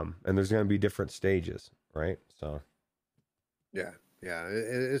 and there's going to be different stages, right? So Yeah, yeah,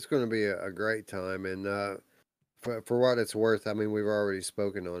 it's going to be a great time, and for what it's worth, I mean, we've already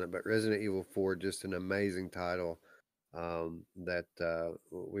spoken on it, but Resident Evil 4, just an amazing title that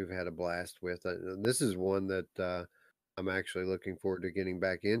we've had a blast with. This is one that I'm actually looking forward to getting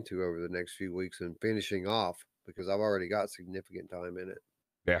back into over the next few weeks and finishing off because I've already got significant time in it.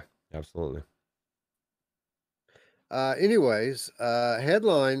 yeah, absolutely.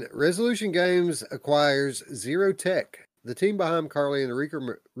 Headline: Resolution Games acquires Zero Tech, the team behind Carly and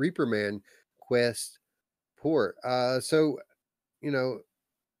the Reaper Man Quest port. You know,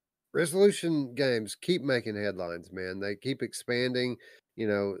 Resolution Games keep making headlines, man. They keep expanding.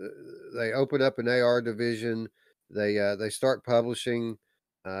 They open up an AR division. They start publishing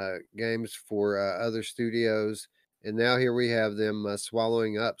games for other studios, and now here we have them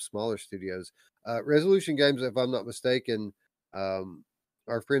swallowing up smaller studios. Resolution Games, if I'm not mistaken, um,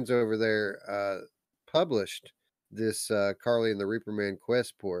 our friends over there published this Carly and the Reaper Man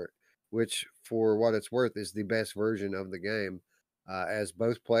Quest port, which, for what it's worth, is the best version of the game, as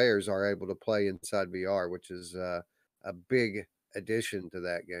both players are able to play inside VR, which is a big addition to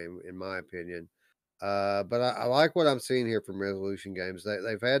that game, in my opinion. But I like what I'm seeing here from Resolution Games.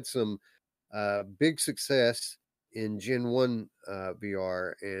 They've had some big success in Gen 1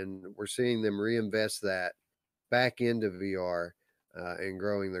 VR, and we're seeing them reinvest that back into VR and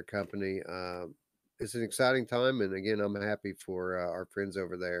growing their company. It's an exciting time, and again, I'm happy for our friends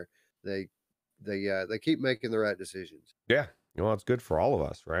over there. They they keep making the right decisions. Yeah, it's good for all of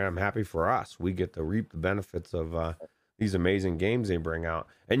us, right? I'm happy for us. We get to reap the benefits of these amazing games they bring out.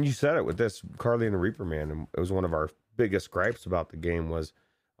 And you said it with this Carly and the Reaper Man, and it was one of our biggest gripes about the game was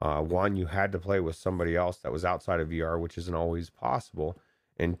one, you had to play with somebody else that was outside of VR, which isn't always possible.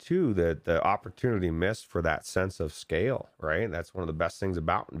 And two, that the opportunity missed for that sense of scale, right? That's one of the best things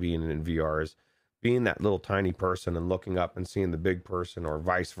about being in VR is being that little tiny person and looking up and seeing the big person, or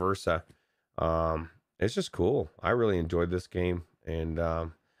vice versa. Um, it's just cool. I really enjoyed this game, and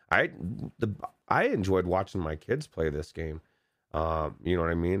I the I enjoyed watching my kids play this game. You know what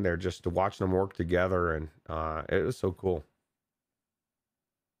I mean? They're just watching them work together, and it was so cool.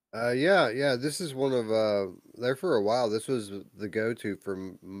 Yeah. This is one of there for a while. This was the go-to for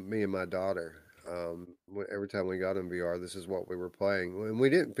me and my daughter. Every time we got in VR, this is what we were playing. When we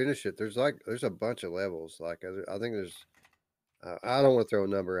didn't finish it, there's a bunch of levels. Like I think there's I don't want to throw a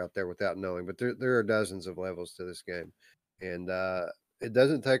number out there without knowing, but there are dozens of levels to this game, and it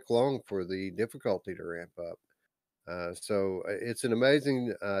doesn't take long for the difficulty to ramp up. It's an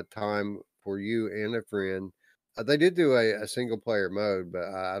amazing time for you and a friend. They did do a single player mode, but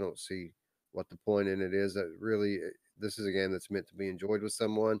I don't see what the point in it is. That really, this is a game that's meant to be enjoyed with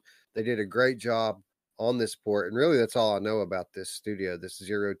someone. They did a great job on this port, and really, that's all I know about this studio. This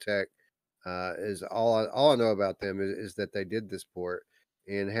Zero Tech is all I know about them is that they did this port,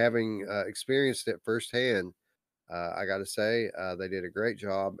 and having experienced it firsthand. I got to say, they did a great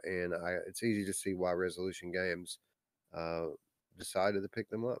job, and it's easy to see why Resolution Games uh, decided to pick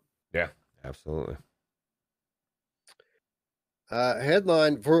them up. Yeah, absolutely.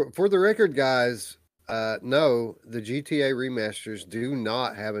 Headline for the record, guys. No, the GTA remasters do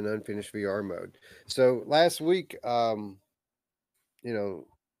not have an unfinished VR mode. So last week, you know,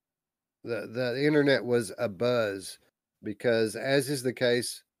 the internet was abuzz because, as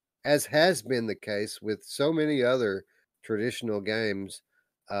has been the case with so many other traditional games,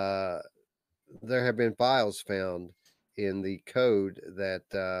 uh, there have been files found in the code that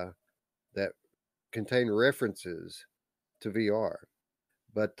contain references to VR.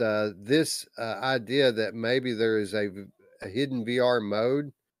 But this idea that maybe there is a hidden VR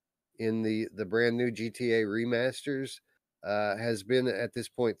mode in the brand new GTA remasters has been at this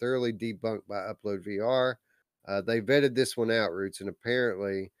point thoroughly debunked by Upload VR. They vetted this one out, Roots, and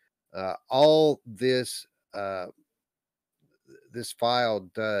apparently all uh, this file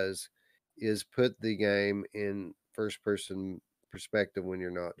does is put the game in first person perspective when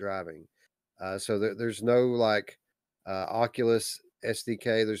you're not driving. There's no like Oculus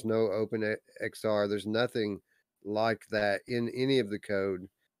SDK, there's no Open XR, there's nothing like that in any of the code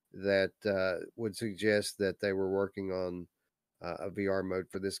that would suggest that they were working on a VR mode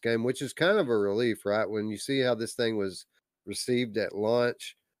for this game, which is kind of a relief, right? When you see how this thing was received at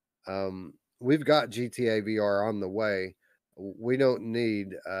launch, we've got GTA VR on the way. We don't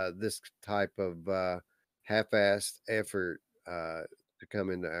need this type of half-assed effort to come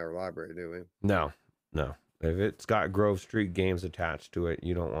into our library, do we? No, no. If it's got Grove Street games attached to it,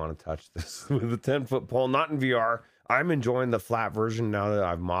 you don't want to touch this with a 10-foot pole. Not in VR. I'm enjoying the flat version now that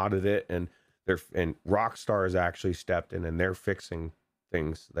I've modded it, and Rockstar has actually stepped in and they're fixing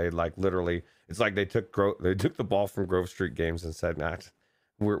things. They like literally, it's like they took the ball from Grove Street Games and said, "Nah,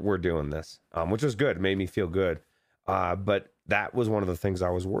 we're doing this," which was good. It made me feel good. But that was one of the things I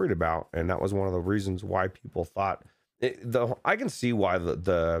was worried about, and that was one of the reasons why people thought I can see why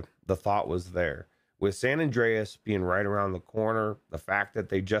the thought was there with San Andreas being right around the corner. The fact that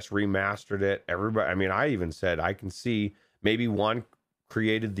they just remastered it, everybody. I mean, I even said I can see maybe one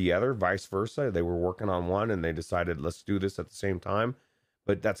created the other, vice versa. They were working on one and they decided let's do this at the same time,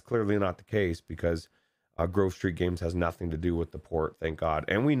 but that's clearly not the case because Grove Street Games has nothing to do with the port, thank God.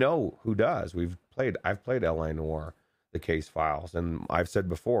 And we know who does. I've played L.A. Noire, the case files, and I've said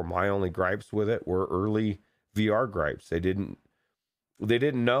before my only gripes with it were early VR gripes. They didn't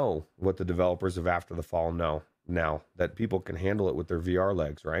know what the developers of After the Fall know now, that people can handle it with their VR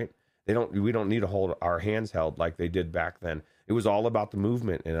legs, right? We don't need to hold our hands held like they did back then. It was all about the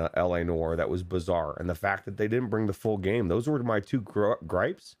movement in LA Noire that was bizarre, and the fact that they didn't bring the full game. Those were my two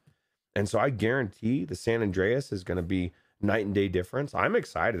gripes. And so I guarantee the San Andreas is going to be night and day difference. I'm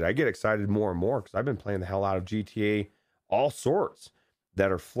excited. I get excited more and more because I've been playing the hell out of GTA, all sorts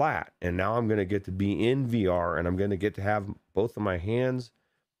that are flat. And now I'm going to get to be in VR, and I'm going to get to have both of my hands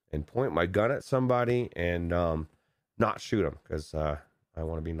and point my gun at somebody and not shoot them because I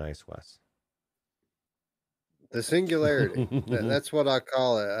want to be nice, Wes. The singularity. That's what I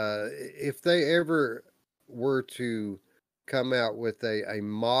call it. If they ever were to come out with a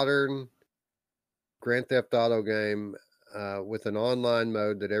modern Grand Theft Auto game with an online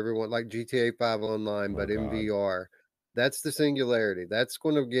mode that everyone, like GTA 5 online, but in VR, that's the singularity. That's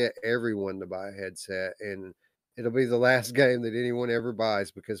going to get everyone to buy a headset, and it'll be the last game that anyone ever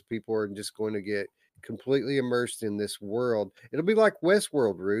buys because people are just going to get completely immersed in this world. It'll be like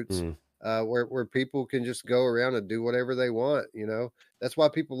Westworld Roots. Where people can just go around and do whatever they want, That's why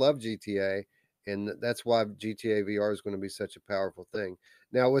people love GTA, and that's why GTA VR is going to be such a powerful thing.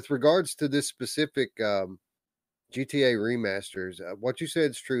 Now, with regards to this specific GTA remasters, what you said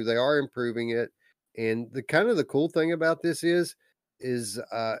is true. They are improving it, and the cool thing about this is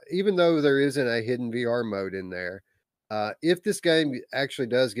even though there isn't a hidden VR mode in there, if this game actually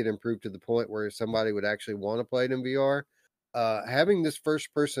does get improved to the point where somebody would actually want to play it in VR, having this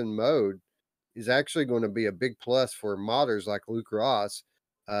first person mode is actually going to be a big plus for modders like Luke Ross.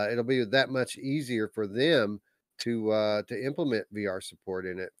 It'll be that much easier for them to implement VR support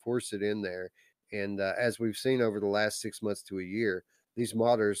in it, force it in there. And as we've seen over the last 6 months to a year, these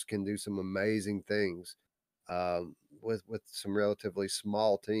modders can do some amazing things with some relatively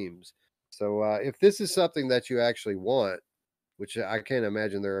small teams. So if this is something that you actually want, which I can't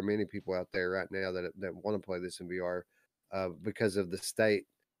imagine there are many people out there right now that want to play this in VR because of the state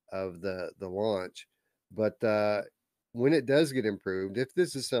of the launch. But when it does get improved, if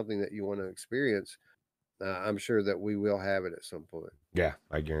this is something that you want to experience, I'm sure that we will have it at some point. Yeah,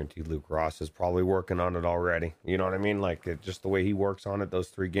 I guarantee Luke Ross is probably working on it already. You know what I mean? Like just the way he works on it, those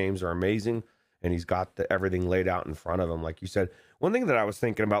 3 games are amazing, and he's got everything laid out in front of him. Like you said, one thing that I was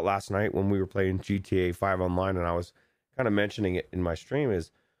thinking about last night when we were playing GTA 5 online, and I was kind of mentioning it in my stream,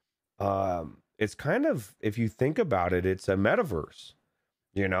 is it's kind of, if you think about it, it's a metaverse,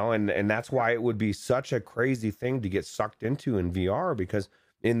 and that's why it would be such a crazy thing to get sucked into in VR, because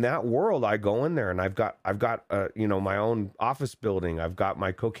in that world I go in there and I've got my own office building, I've got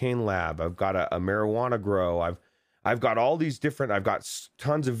my cocaine lab, I've got a marijuana grow, I've got all these different, I've got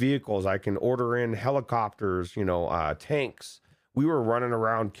tons of vehicles, I can order in helicopters, tanks. We were running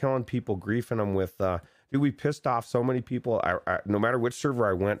around killing people, griefing them with we pissed off so many people. No matter which server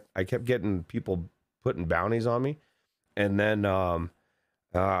I went, I kept getting people putting bounties on me. And then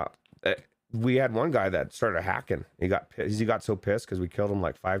we had one guy that started hacking. He got so pissed because we killed him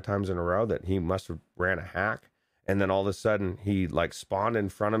like 5 times in a row that he must have ran a hack. And then all of a sudden he like spawned in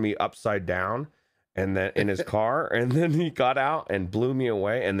front of me upside down, and then in his car, and then he got out and blew me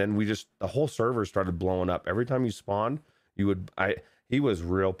away. And then the whole server started blowing up. Every time you spawned, he was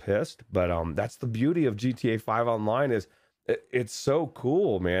real pissed. But that's the beauty of GTA 5 Online, is it's so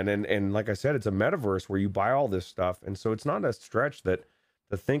cool, man. And like I said, it's a metaverse where you buy all this stuff. And so it's not a stretch to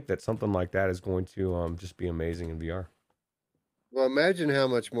think that something like that is going to just be amazing in VR. Well, imagine how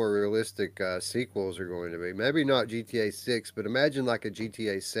much more realistic sequels are going to be. Maybe not GTA 6, but imagine like a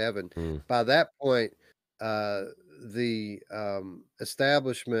GTA 7. By that point, the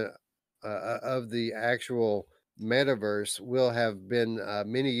establishment of the actual metaverse will have been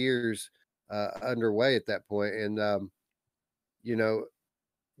many years underway at that point. And you know,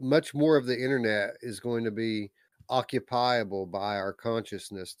 much more of the internet is going to be occupiable by our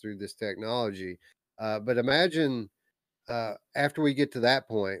consciousness through this technology. But imagine after we get to that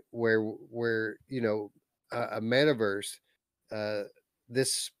point where a metaverse, uh,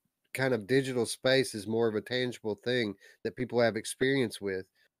 this kind of digital space is more of a tangible thing that people have experience with.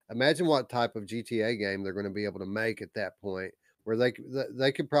 Imagine what type of GTA game they're going to be able to make at that point, where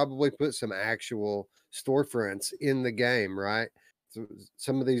they could probably put some actual storefronts in the game, right? So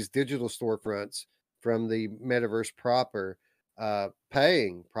some of these digital storefronts from the metaverse proper,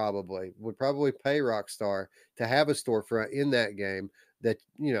 paying probably would probably pay Rockstar to have a storefront in that game that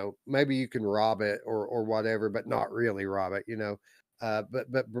maybe you can rob it or whatever, but not really rob it,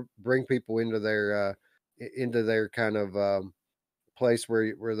 but bring people into their kind of place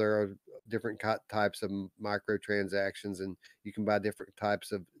where there are different types of microtransactions, and you can buy different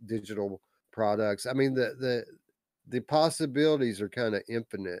types of digital products. I mean, the possibilities are kind of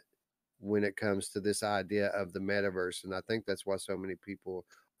infinite when it comes to this idea of the metaverse, and I think that's why so many people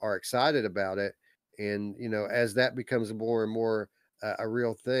are excited about it. And as that becomes more and more a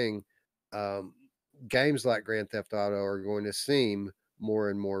real thing, um, games like Grand Theft Auto are going to seem more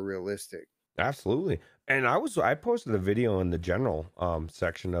and more realistic. Absolutely. And I posted a video in the general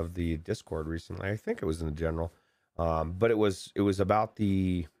section of the Discord recently. I think it was in the general. But it was about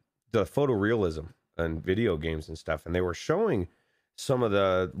the photorealism and video games and stuff, and they were showing some of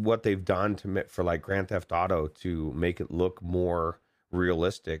the what they've done for like Grand Theft Auto to make it look more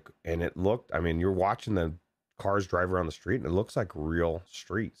realistic. And it looked, I mean, you're watching the cars drive around the street and it looks like real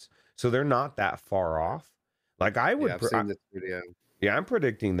streets. So they're not that far off. Like I would Yeah, I've seen this video. yeah, I'm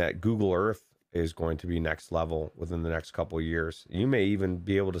predicting that Google Earth is going to be next level within the next couple of years. You may even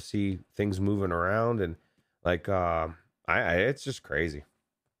be able to see things moving around, and like it's just crazy.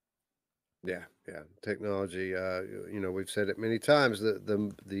 Yeah, yeah. Technology, we've said it many times that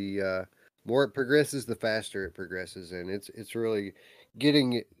the more it progresses, the faster it progresses, and it's really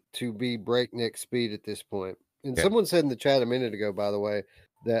getting it to be breakneck speed at this point. And Yeah. someone said in the chat a minute ago, by the way,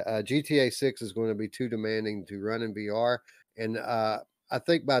 that GTA 6 is going to be too demanding to run in VR, and I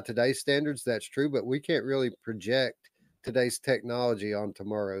think by today's standards that's true, but we can't really project today's technology on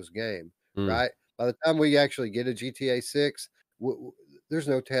tomorrow's game, Mm. right? By the time we actually get a GTA 6, there's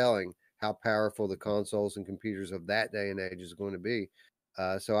no telling how powerful the consoles and computers of that day and age is going to be.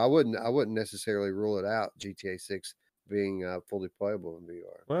 So I wouldn't necessarily rule it out, GTA 6 being fully playable in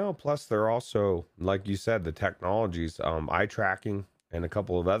VR. Well, plus they're also, like you said, the technologies, eye tracking, and a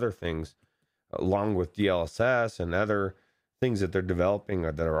couple of other things, along with DLSS and other things that they're developing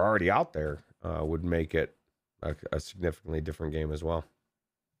or that are already out there, would make it a significantly different game as well.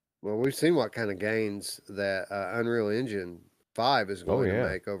 Well, we've seen what kind of gains that Unreal Engine 5 is Oh going to yeah.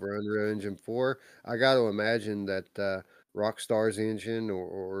 make over Unreal Engine 4. I got to imagine that Rockstar's engine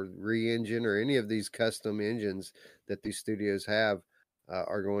or Re-Engine or any of these custom engines that these studios have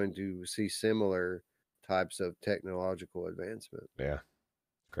are going to see similar types of technological advancement. Yeah.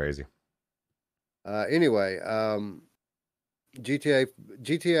 Crazy. Anyway,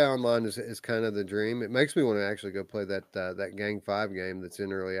 GTA Online is kind of the dream. It makes me want to actually go play that Gang 5 game that's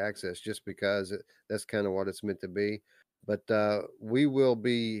in early access, just because that's kind of what it's meant to be. But we will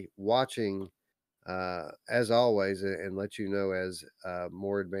be watching as always, and let you know as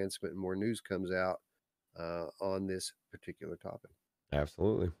more advancement and more news comes out on this particular topic.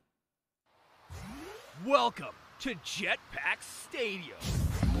 Absolutely. Welcome to Jetpack Stadium.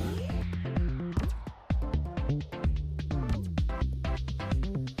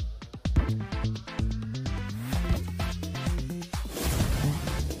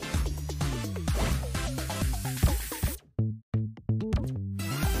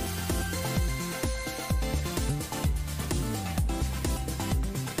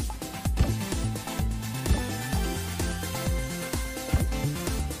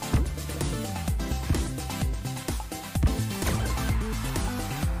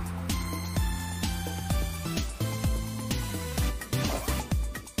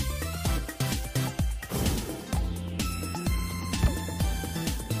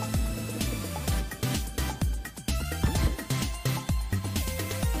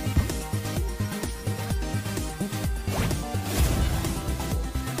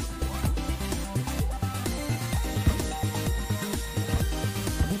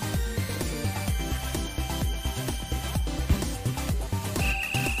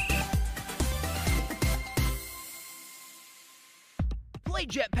 Play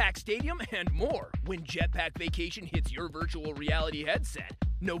Jetpack Stadium and more when Jetpack Vacation hits your virtual reality headset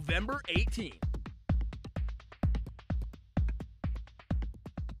November 18th.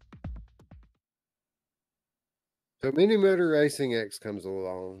 So Mini Motor Racing X comes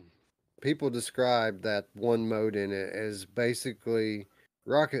along. People describe that one mode in it as basically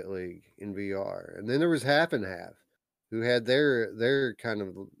Rocket League in VR. And then there was Half and Half, who had their kind of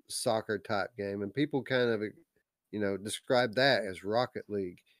soccer type game, and people kind of describe that as Rocket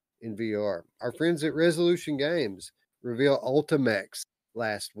League in VR. Our friends at Resolution Games revealed Ultimex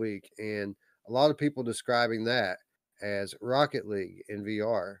last week, and a lot of people describing that as Rocket League in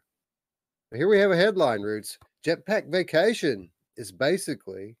VR. Here we have a headline, Roots. Jetpack Vacation is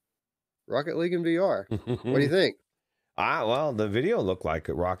basically Rocket League in VR. What do you think? Well, the video looked like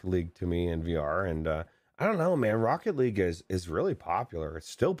a Rocket League to me in VR, and I don't know, man. Rocket League is really popular. It's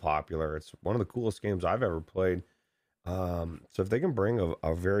still popular. It's one of the coolest games I've ever played. So if they can bring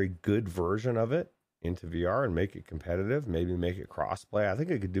a very good version of it into VR and make it competitive, maybe make it crossplay, I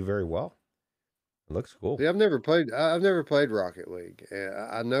think it could do very well. It looks cool. See, I've never played Rocket League.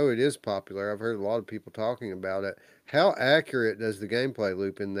 I know it is popular. I've heard a lot of people talking about it. How accurate does the gameplay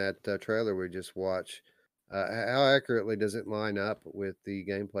loop in that trailer we just watched? How accurately does it line up with the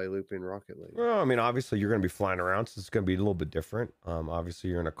gameplay loop in Rocket League? Well, I mean, obviously you're going to be flying around, so it's going to be a little bit different.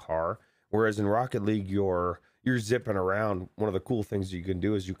 Obviously you're in a car, whereas in Rocket League you're zipping around. One of the cool things you can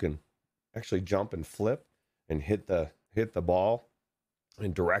do is you can actually jump and flip and hit the ball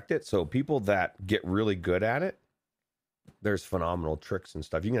and direct it. So people that get really good at it, there's phenomenal tricks and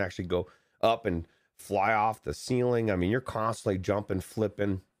stuff. You can actually go up and fly off the ceiling. I mean, you're constantly jumping,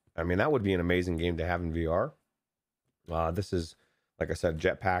 flipping. I mean, that would be an amazing game to have in VR. This is, like I said,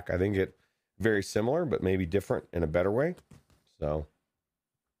 Jetpack. I think it very similar, but maybe different in a better way. So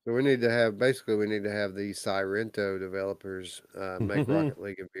we need to have the Sirento developers make Rocket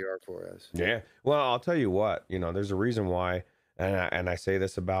League in VR for us. Yeah. Well, I'll tell you what. There's a reason why, and I say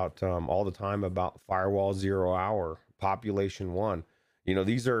this about all the time about Firewall 0 Hour, Population 1.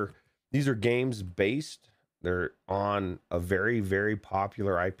 These are games based. They're on a very, very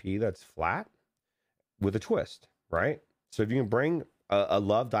popular IP that's flat with a twist, right? So if you can bring a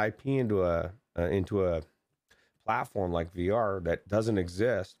loved IP into a platform like VR that doesn't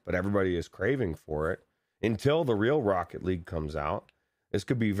exist, but everybody is craving for it until the real Rocket League comes out, this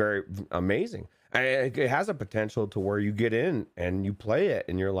could be very amazing. It has a potential to where you get in and you play it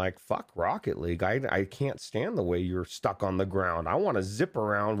and you're like, fuck Rocket League. I can't stand the way you're stuck on the ground. I want to zip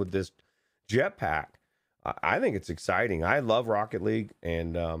around with this jetpack. I think it's exciting. I love Rocket League,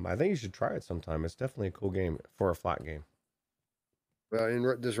 and I think you should try it sometime. It's definitely a cool game for a flat game.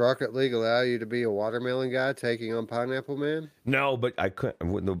 Well, does Rocket League allow you to be a watermelon guy taking on Pineapple Man? No, but I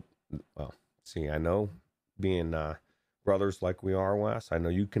couldn't. Well, see, I know being brothers like we are, Wes, I know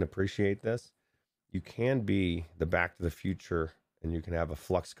you can appreciate this. You can be the Back to the Future, and you can have a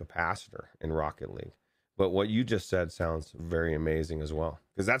flux capacitor in Rocket League. But what you just said sounds very amazing as well,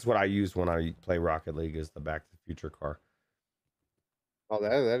 because that's what I use when I play Rocket League is the Back to the Future car. Oh,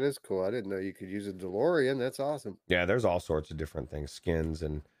 that is cool. I didn't know you could use a DeLorean. That's awesome. Yeah, there's all sorts of different things, skins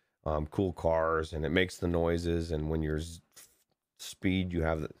and cool cars, and it makes the noises. And when you're speed, you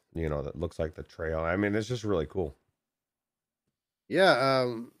have that looks like the trail. I mean, it's just really cool.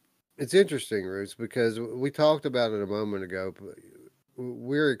 Yeah, it's interesting, Roots, because we talked about it a moment ago. But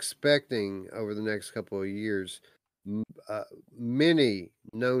we're expecting over the next couple of years many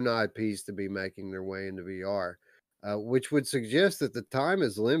known IPs to be making their way into VR, which would suggest that the time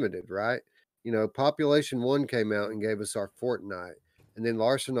is limited, right? Population 1 came out and gave us our Fortnite, and then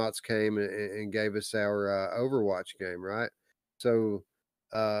Larcenauts came and gave us our Overwatch game, right? So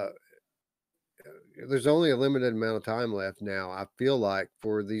there's only a limited amount of time left now, I feel like,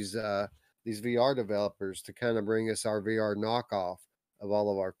 for these VR developers to kind of bring us our VR knockoff of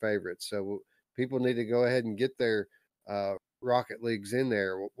all of our favorites. So people need to go ahead and get their Rocket Leagues in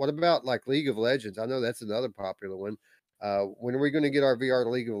there. What about like League of Legends? I know that's another popular one. When are we going to get our VR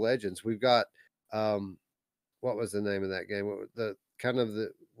League of Legends? We've got what was the name of that game?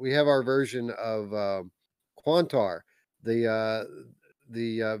 We have our version of Quantar, the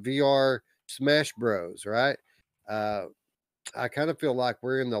VR Smash Bros, right? I kind of feel like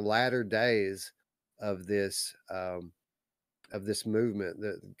we're in the latter days of this movement,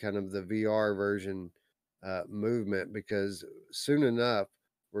 the kind of the VR version movement, because soon enough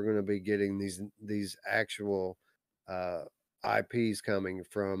we're going to be getting these actual IPs coming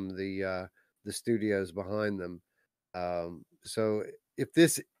from the studios behind them. So if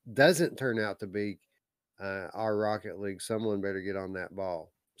this doesn't turn out to be our Rocket League, someone better get on that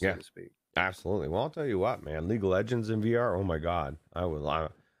ball, so to speak. Absolutely. Well, I'll tell you what, man. League of Legends in VR. Oh my God,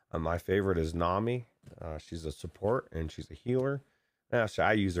 my favorite is Nami. She's a support and she's a healer. Actually,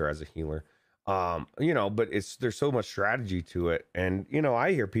 I use her as a healer. But there's so much strategy to it. And,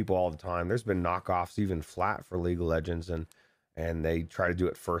 I hear people all the time, there's been knockoffs even flat for League of Legends, and they try to do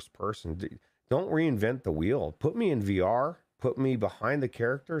it first person. Don't reinvent the wheel. Put me in VR, put me behind the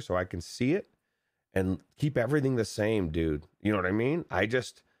character so I can see it and keep everything the same, dude. You know what I mean?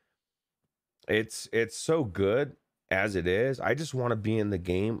 It's so good as it is. I just want to be in the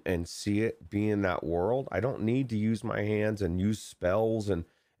game and see it, be in that world. I don't need to use my hands and use spells and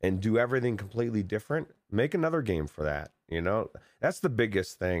do everything completely different. Make another game for that. That's the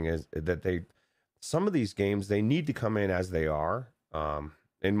biggest thing, is that some of these games, they need to come in as they are,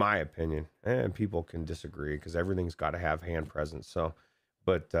 in my opinion, and people can disagree because everything's got to have hand presence. So,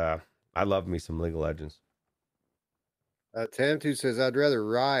 but I love me some League of Legends. Tam2 says, I'd rather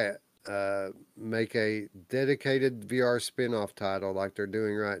Riot make a dedicated VR spin-off title like they're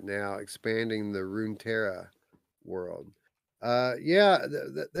doing right now, expanding the Runeterra world.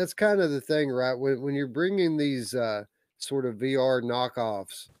 That's kind of the thing, right? When you're bringing these sort of VR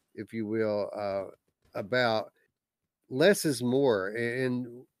knockoffs, if you will, about less is more,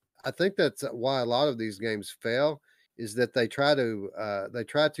 and I think that's why a lot of these games fail, is that they try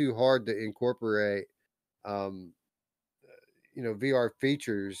too hard to incorporate VR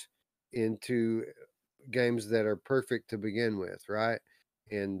features into games that are perfect to begin with, right?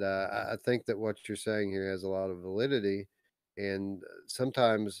 And I think that what you're saying here has a lot of validity, and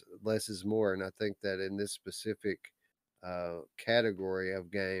sometimes less is more. And I think that in this specific category of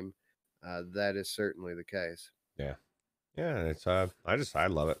game, that is certainly the case. Yeah, it's I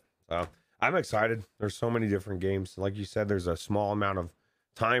love it. I'm excited. There's so many different games. Like you said, there's a small amount of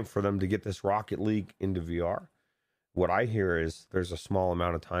time for them to get this Rocket League into VR. What I hear is there's a small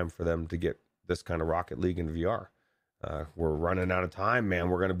amount of time for them to get this kind of Rocket League into VR. We're running out of time, man.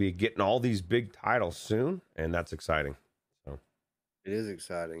 We're going to be getting all these big titles soon, and that's exciting. So it is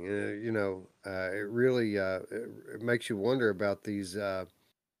exciting. It really it makes you wonder about these.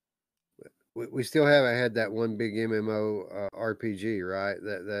 We still haven't had that one big MMO RPG, right?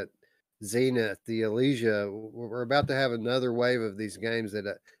 That Zenith, the Elysia. We're about to have another wave of these games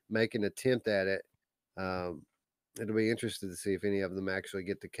that make an attempt at it. It'll be interesting to see if any of them actually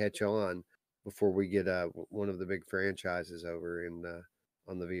get to catch on before we get one of the big franchises over in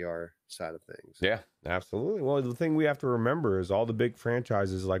on the VR side of things. Yeah, absolutely. Well, the thing we have to remember is all the big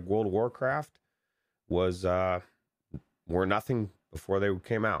franchises like World of Warcraft were nothing before they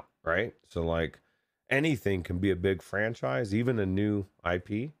came out, right? So like anything can be a big franchise, even a new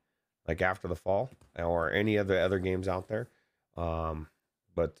IP like After the Fall or any of the other games out there.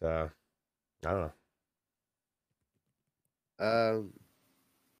 But I don't know.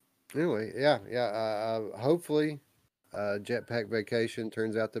 Anyway, hopefully Jetpack Vacation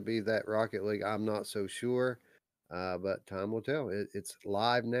turns out to be that Rocket League. I'm not so sure, but time will tell. It's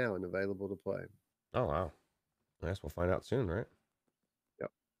live now and available to play. Oh, wow. I guess we'll find out soon, right?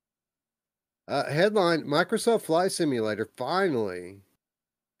 Yep. Headline, Microsoft Flight Simulator finally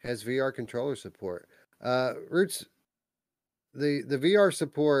has VR controller support. Roots, the VR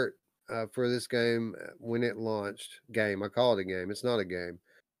support for this game when it launched, I call it a game. It's not a game.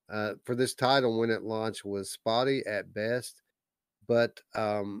 For this title when it launched was spotty at best, but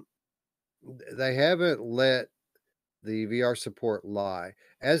they haven't let the VR support lie.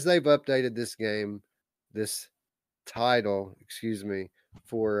 As they've updated this title,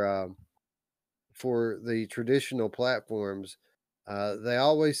 for the traditional platforms, they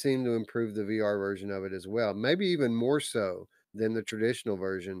always seem to improve the VR version of it as well, maybe even more so than the traditional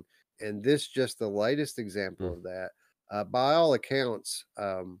version. And this just the latest example of that. By all accounts,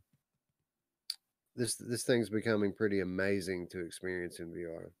 this thing's becoming pretty amazing to experience in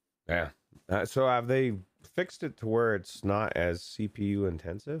VR. Yeah. So have they fixed it to where it's not as CPU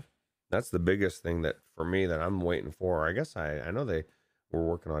intensive? That's the biggest thing that for me that I'm waiting for. I guess I know they were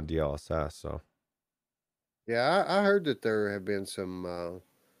working on DLSS. So yeah, I heard that there have been some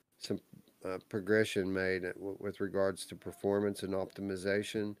progression made with regards to performance and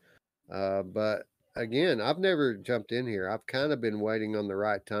optimization. But again, I've never jumped in here. I've kind of been waiting on the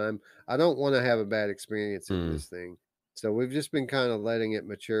right time. I don't want to have a bad experience in this thing. So we've just been kind of letting it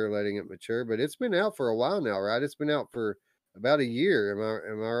mature, but it's been out for a while now, right? It's been out for about a year. Am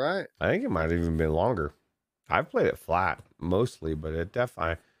I right? I think it might have even been longer. I've played it flat mostly, but it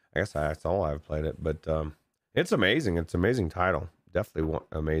definitely, I guess that's all I've played it, but it's amazing. It's an amazing title. Definitely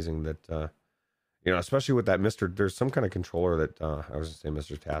amazing that, especially with that there's some kind of controller that, I was going to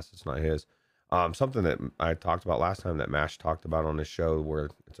say Mr. Tass, it's not his. Something that I talked about last time that MASH talked about on his show where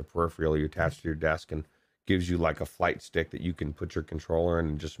it's a peripheral you attach to your desk and gives you like a flight stick that you can put your controller in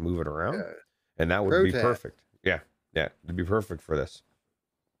and just move it around. And that would be perfect. Yeah. It'd be perfect for this.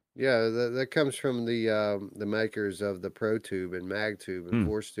 Yeah, that comes from the makers of the ProTube and MagTube and Hmm.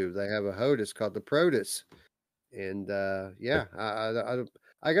 ForceTube. They have a HOTAS called the Protus, and yeah,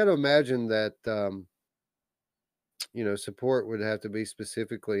 I got to imagine that support would have to be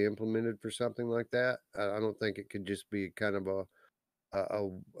specifically implemented for something like that. I don't think it could just be kind of a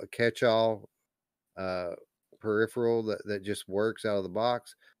catch-all uh, peripheral that just works out of the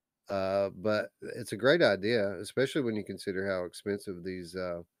box. But it's a great idea, especially when you consider how expensive these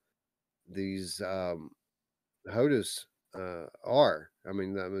HOTAS are. I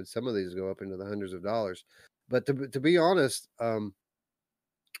mean, some of these go up into the hundreds of dollars. But to be honest,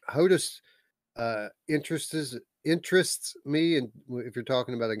 HOTAS interests me, and if you're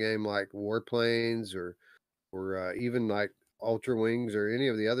talking about a game like Warplanes or even like Ultra Wings or any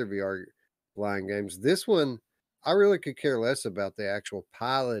of the other VR flying games, this one I really could care less about the actual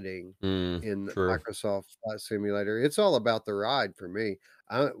piloting in True. Microsoft Flight Simulator. It's all about the ride for me.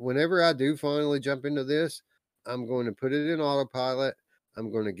 Whenever I do finally jump into this, I'm going to put it in autopilot.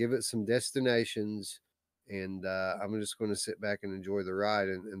 I'm going to give it some destinations, and I'm just going to sit back and enjoy the ride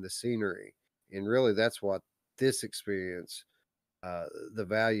and the scenery. And really, that's what this experience, the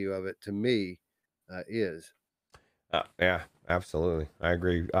value of it to me, is. Yeah, absolutely. I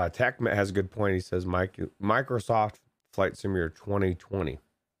agree. Tech has a good point. He says Microsoft Flight Simulator 2020.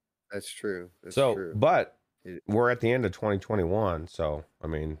 That's true. That's So, true. but It- we're at the end of 2021. So, I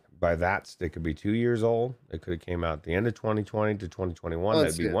mean, by that, it could be 2 years old. It could have came out at the end of 2020 to 2021.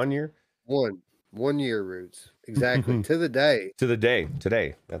 That'd be Nonsense. 1 year. One year roots. Exactly. To the day. To the day,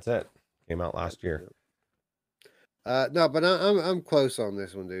 today. That's it. Came out last year. No, but I'm close on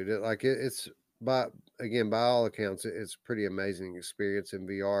this one, dude. It's by all accounts, it's a pretty amazing experience in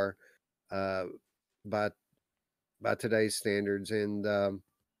VR, uh, by today's standards. And I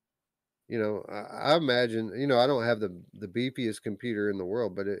imagine, I don't have the beefiest computer in the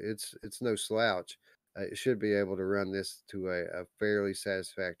world, but it's no slouch. It should be able to run this to a fairly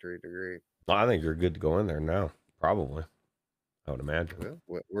satisfactory degree. Well, I think you're good to go in there now. Probably, I would imagine.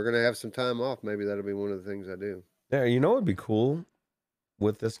 Well, we're gonna have some time off. Maybe that'll be one of the things I do. Yeah, you know what would be cool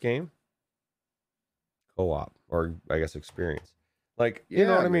with this game? Co-op, or I guess experience. Like, you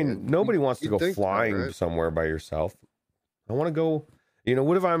know Yeah, what I mean? man. Nobody wants to You'd go think so, flying right? somewhere by yourself. I want to go,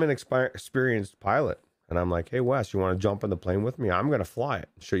 what if I'm an experienced pilot and I'm like, hey, Wes, you want to jump in the plane with me? I'm going to fly it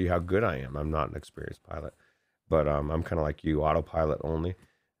and show you how good I am. I'm not an experienced pilot, but I'm kind of like you, autopilot only.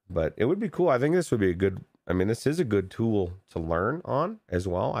 But it would be cool. I think this would be this is a good tool to learn on as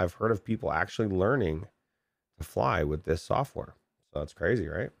well. I've heard of people actually learning to fly with this software. So that's crazy,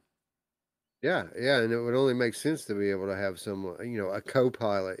 right? Yeah, and it would only make sense to be able to have some, a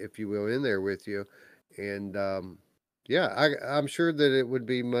co-pilot, if you will, in there with you. And yeah, I'm sure that it would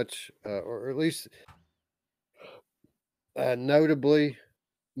be much, or at least notably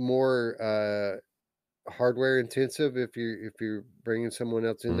more hardware intensive if you're bringing someone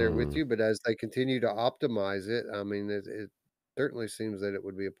else in there with Mm. you. But as they continue to optimize it, I mean, it certainly seems that it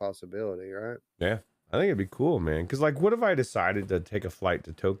would be a possibility, right? Yeah, I think it'd be cool, man. Because, like, what if I decided to take a flight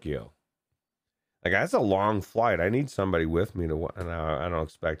to Tokyo? Like, that's a long flight. I need somebody with me and I don't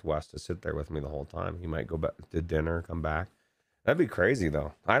expect Wes to sit there with me the whole time. He might go back to dinner, come back. That'd be crazy,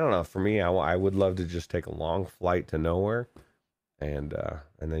 though. I don't know. For me, I would love to just take a long flight to nowhere, and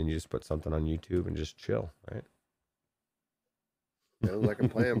then you just put something on YouTube and just chill, right? Sounds like a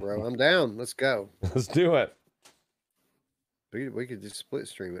plan, bro. I'm down. Let's go. Let's do it. We could just split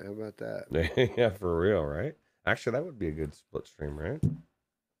stream it. How about that? Yeah, for real, right? Actually, that would be a good split stream, right?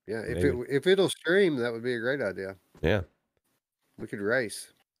 Yeah, Maybe. if it'll stream, that would be a great idea. Yeah, We could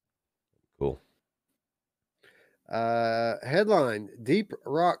race. cool. Headline: Deep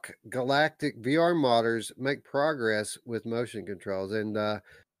Rock Galactic VR modders make progress with motion controls. And there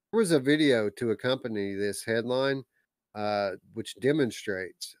was a video to accompany this headline, which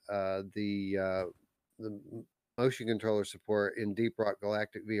demonstrates the motion controller support in Deep Rock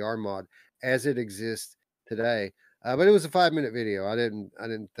Galactic VR mod as it exists today. But it was a 5-minute video. I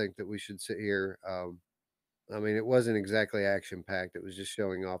didn't think that we should sit here. I mean, it wasn't exactly action packed. It was just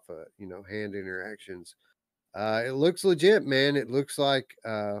showing off, hand interactions. It looks legit, man. It looks like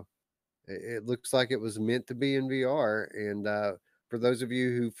it was meant to be in VR. And for those of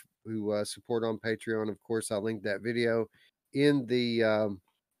you who support on Patreon, of course, I'll link that video in the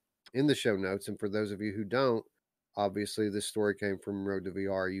show notes. And for those of you who don't, obviously this story came from Road to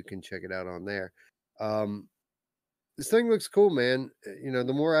VR. You can check it out on there. This thing looks cool, man.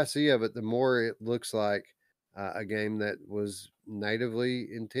 The more I see of it, the more it looks like a game that was natively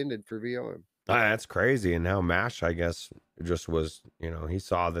intended for VR. That's crazy. And now Mash, I guess, just was, he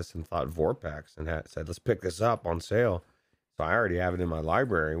saw this and thought Vorpax and said, let's pick this up on sale. So I already have it in my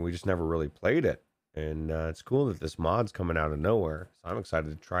library, and we just never really played it. And it's cool that this mod's coming out of nowhere. So I'm excited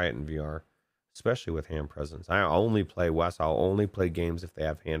to try it in VR, especially with hand presence. I'll only play games if they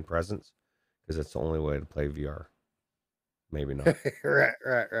have hand presence because it's the only way to play VR. Maybe not. Right.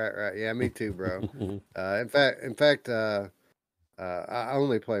 Yeah, me too, bro. In fact, I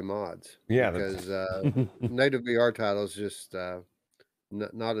only play mods Yeah, because native VR titles just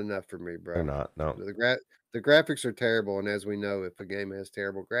not enough for me, they're bro. not. No. The graphics are terrible, and as we know, if a game has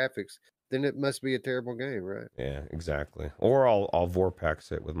terrible graphics, then it must be a terrible game, right? Yeah, exactly. Or I'll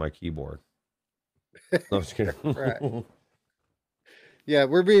Vorpex it with my keyboard. No, I'm just kidding. Right. Yeah,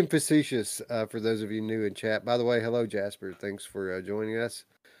 we're being facetious for those of you new in chat. By the way, hello Jasper. Thanks for joining us.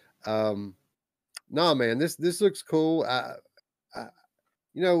 Nah, man, this looks cool. I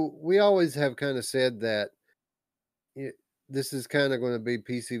we always have kind of said that it, this is kind of going to be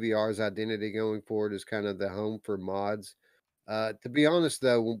PCVR's identity going forward as kind of the home for mods. To be honest,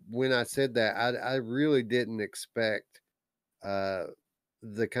 though, when I said that, I really didn't expect uh,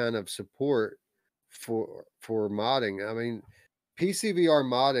 the kind of support for modding. I mean, PCVR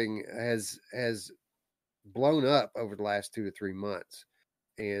modding has blown up over the last 2 to 3 months,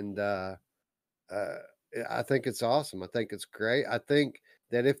 and uh, I think it's awesome. I think it's great. I think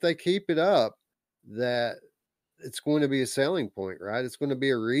that if they keep it up, that it's going to be a selling point, right? It's going to be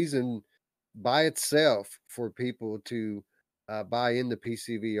a reason by itself for people to buy into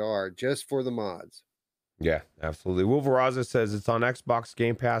PCVR just for the mods. Yeah, absolutely. Wolveraza says it's on Xbox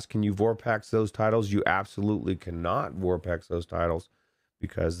Game Pass. Can you Vorpex those titles? You absolutely cannot Vorpex those titles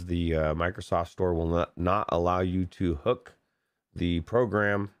because the Microsoft Store will not allow you to hook the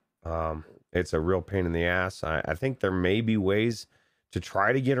program. It's a real pain in the ass. I think there may be ways to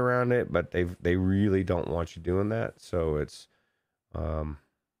try to get around it, but they really don't want you doing that. So it's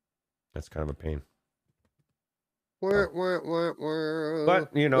that's kind of a pain. But Well,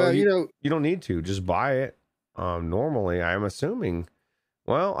 you don't need to just buy it. Normally, I'm assuming.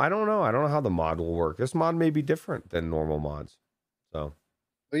 Well, I don't know. I don't know how the mod will work. This mod may be different than normal mods. So,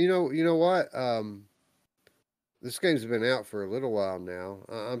 you know what? This game's been out for a little while now.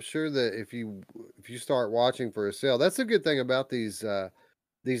 I'm sure that if you start watching for a sale, that's a good thing about these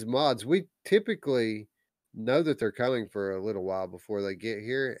mods. We typically know that they're coming for a little while before they get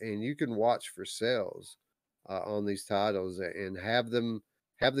here, and you can watch for sales on these titles and have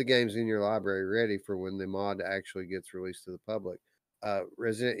the games in your library ready for when the mod actually gets released to the public.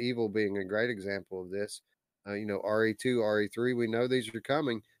 Resident Evil being a great example of this. RE2, RE3, we know these are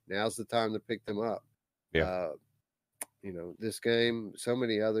coming. Now's the time to pick them up. yeah. This game, so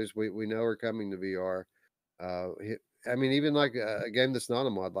many others we know are coming to VR. I mean, even like a game that's not a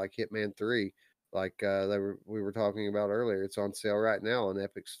mod, like Hitman 3, like we were talking about earlier. It's on sale right now on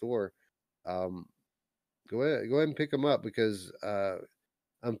Epic Store. Go ahead and pick them up because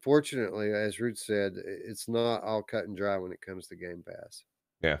unfortunately, as Root said, it's not all cut and dry when it comes to Game Pass.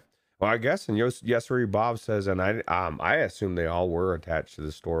 Yeah. Well, I guess, and Yesuri Bob says, and I assume they all were attached to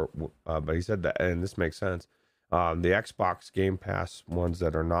the store, but he said that, and this makes sense. The Xbox Game Pass ones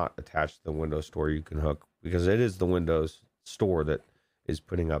that are not attached to the Windows Store, you can hook because it is the Windows Store that is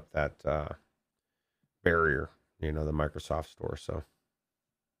putting up that barrier, the Microsoft Store. So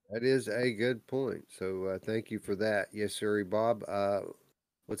That is a good point. So thank you for that. Yes, sir, Bob.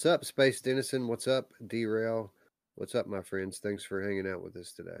 What's up, Space Dennison? What's up, Derail? What's up, my friends? Thanks for hanging out with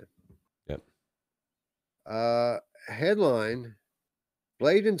us today. Yep. Headline: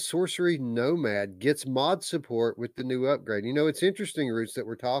 Blade and Sorcery Nomad gets mod support with the new upgrade. It's interesting, Roots, that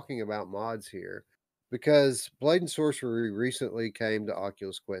we're talking about mods here because Blade and Sorcery recently came to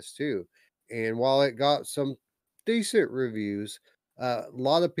Oculus Quest 2. And while it got some decent reviews, a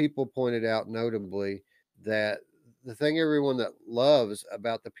lot of people pointed out notably that the thing everyone that loves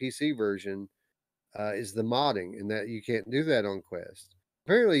about the PC version is the modding, and that you can't do that on Quest.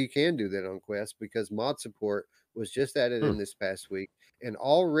 Apparently, you can do that on Quest because mod support was just added in this past week, and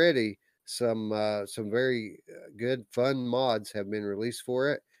already some very good fun mods have been released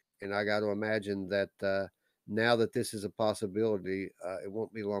for it. And I got to imagine that now that this is a possibility, it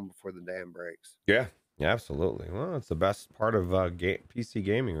won't be long before the dam breaks. Yeah, absolutely. Well, it's the best part of PC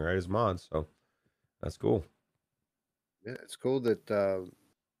gaming, right? Is mods, so that's cool. Yeah, it's cool that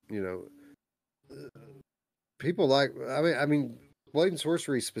people like. I mean, Blade and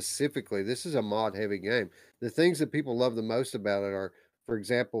Sorcery specifically. This is a mod heavy game. The things that people love the most about it are, for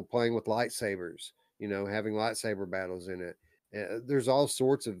example, playing with lightsabers. Having lightsaber battles in it. There's all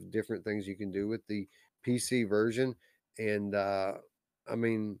sorts of different things you can do with the PC version, and I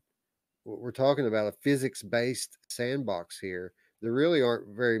mean, we're talking about a physics-based sandbox here. There really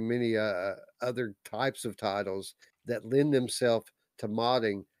aren't very many other types of titles that lend themselves to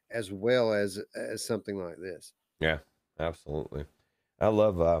modding as well as something like this. Yeah, absolutely. I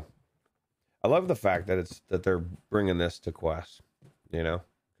love the fact that they're bringing this to Quest,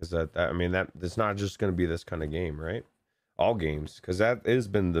 because I mean that it's not just going to be this kind of game, right? All games, because that has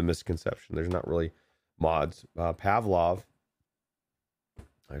been the misconception. There's not really mods. Pavlov.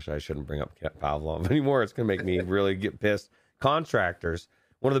 Actually, I shouldn't bring up Pavlov anymore. It's going to make me really get pissed. Contractors.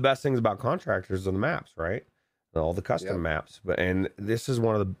 One of the best things about contractors are the maps, right? All the custom maps. And this is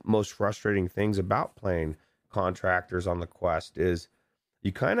one of the most frustrating things about playing contractors on the Quest is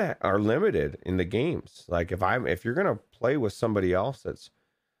you kind of are limited in the games. Like if you're going to play with somebody else that's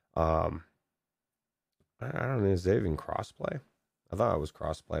I don't know, is it even crossplay? I thought it was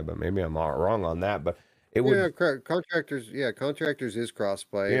crossplay, but maybe I'm all wrong on that. But it would contractors is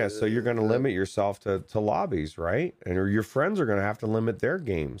crossplay. Yeah, so you're going to limit yourself to lobbies, right? And or your friends are going to have to limit their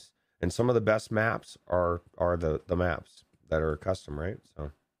games. And some of the best maps are the maps that are custom, right?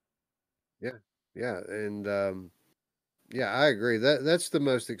 So and I agree. That's the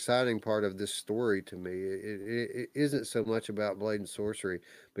most exciting part of this story to me. It isn't so much about Blade and Sorcery,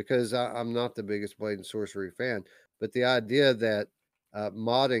 because I'm not the biggest Blade and Sorcery fan, but the idea that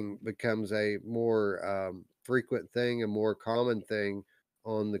modding becomes a more frequent thing, a more common thing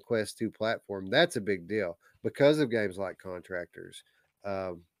on the Quest 2 platform, that's a big deal because of games like Contractors.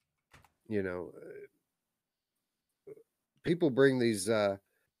 You know, people bring these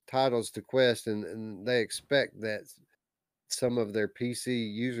titles to Quest, and they expect that some of their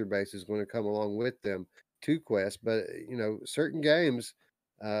PC user base is going to come along with them to Quest. But certain games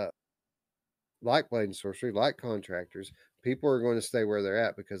like Blade and Sorcery, like Contractors, people are going to stay where they're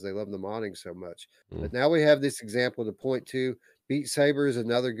at because they love the modding so much. But now we have this example to point to. Beat Saber is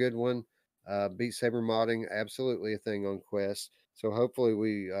another good one. Beat Saber modding, absolutely a thing on Quest. So hopefully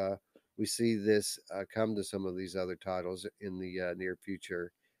we see this come to some of these other titles in the near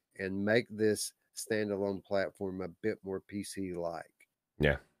future and make this standalone platform a bit more PC like.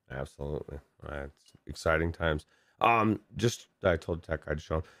 Yeah, absolutely. It's exciting times. Just I told Tech I'd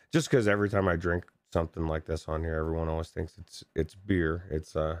show him, just because every time I drink something like this on here, everyone always thinks it's beer.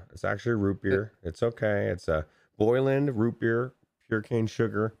 It's actually root beer. It's okay. It's a Boyland root beer, pure cane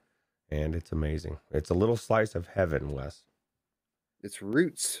sugar, and it's amazing. It's a little slice of heaven, Wes. It's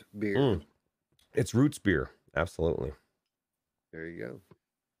Roots beer. It's Roots beer. Absolutely. There you go.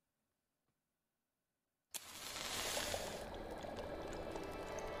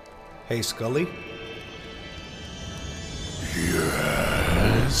 Hey, Scully?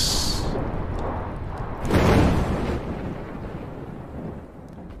 Yes.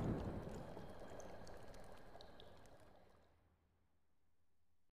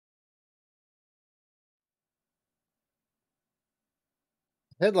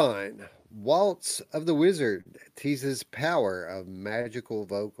 Headline: Waltz of the Wizard teases power of magical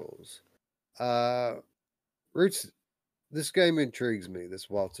vocals. Roots, this game intrigues me,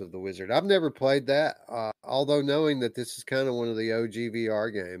 this Waltz of the Wizard. I've never played that, although knowing that this is kind of one of the OG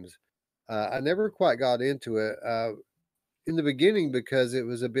VR games. I never quite got into it in the beginning because it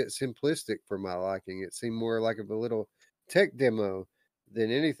was a bit simplistic for my liking. It seemed more like a little tech demo than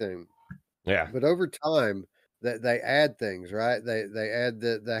anything. Yeah. But over time, that they add things, right? They add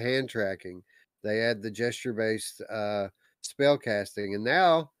the hand tracking, they add the gesture based spell casting, and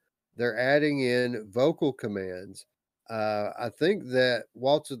now they're adding in vocal commands. I think that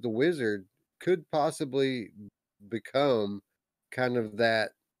Waltz of the Wizard could possibly become kind of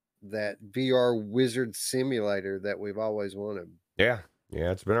that VR wizard simulator that we've always wanted. Yeah.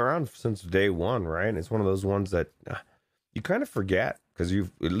 It's been around since day one, right? It's one of those ones that you kind of forget because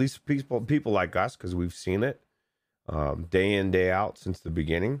you've at least people like us, because we've seen it day in, day out since the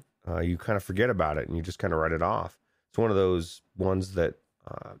beginning. You kind of forget about it and you just kind of write it off. It's one of those ones that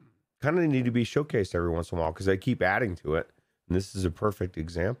kind of need to be showcased every once in a while because they keep adding to it. And this is a perfect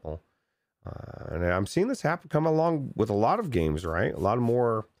example. And I'm seeing this come along with a lot of games, right? A lot of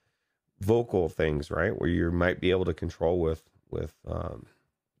more vocal things, right? Where you might be able to control with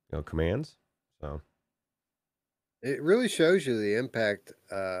commands. So it really shows you the impact.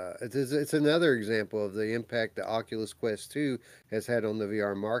 It's another example of the impact that Oculus Quest 2 has had on the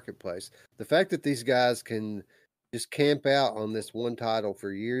VR marketplace. The fact that these guys can just camp out on this one title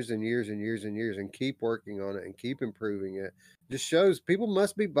for years and years and years and years and keep working on it and keep improving it just shows people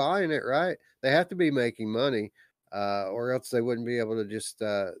must be buying it, right? They have to be making money, or else they wouldn't be able to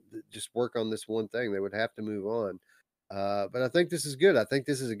just work on this one thing. They would have to move on. But I think this is good. I think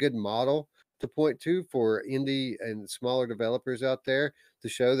this is a good model to point to for indie and smaller developers out there to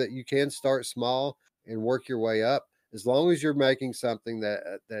show that you can start small and work your way up as long as you're making something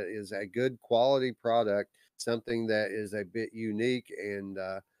that is a good quality product, something that is a bit unique and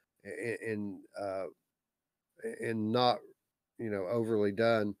and uh, and not overly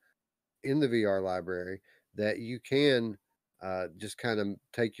done in the VR library, that you can just kind of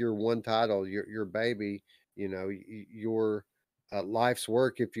take your one title, your baby, your life's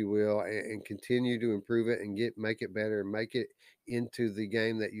work, if you will, and continue to improve it and make it better and make it into the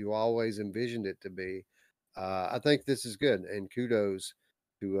game that you always envisioned it to be. I think this is good, and kudos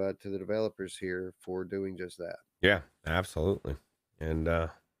to the developers here for doing just that. Yeah, absolutely. And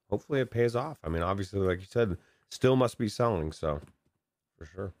hopefully it pays off. I mean, obviously, like you said, still must be selling, so for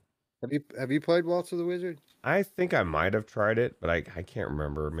sure. Have you played Waltz of the Wizard? I think I might have tried it, but I can't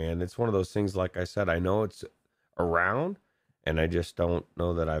remember, man. It's one of those things, like I said, I know it's around, and I just don't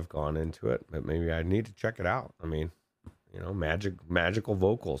know that I've gone into it, but maybe I need to check it out. I mean, magical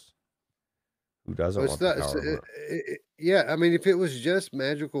vocals. Who doesn't Well, want it's the not. power of that? Yeah, I mean, if it was just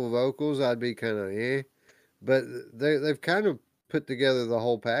magical vocals, I'd be kind of But they've kind of put together the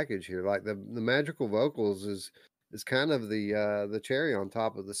whole package here. Like the magical vocals is kind of the cherry on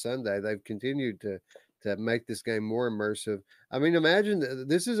top of the sundae. They've continued to make this game more immersive. I mean, imagine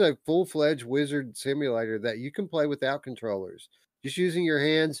this is a full-fledged wizard simulator that you can play without controllers, just using your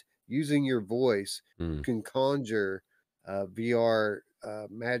hands, using your voice. You can conjure VR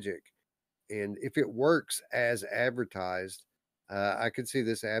magic, and if it works as advertised, I could see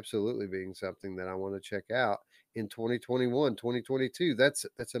this absolutely being something that I want to check out in 2021, 2022. That's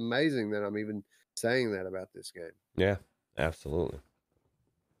amazing that I'm even saying that about this game. Yeah, absolutely.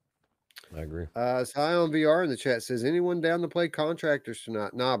 I agree. High on VR in the chat says, anyone down to play Contractors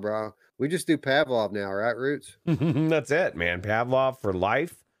tonight? Nah, bro. We just do Pavlov now, right, Roots? That's it, man. Pavlov for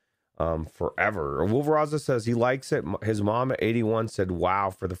life, forever. Wolveraza says he likes it. His mom at 81 said, wow,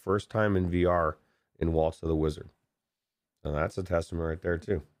 for the first time in VR in Waltz of the Wizard. So that's a testament right there,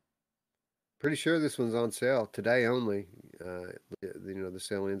 too. Pretty sure this one's on sale today only. The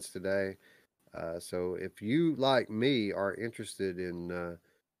sale ends today. So if you, like me, are interested in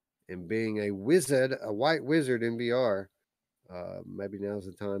being a wizard, a white wizard in VR, maybe now's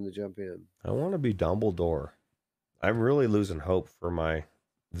the time to jump in. I want to be Dumbledore. I'm really losing hope for my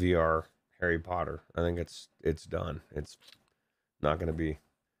VR Harry Potter. I think it's done. It's not going to be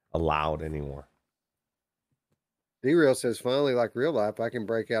allowed anymore. D-Real says, finally, like real life, I can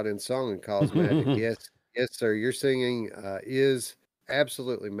break out in song and cause magic. Yes, sir. Your singing is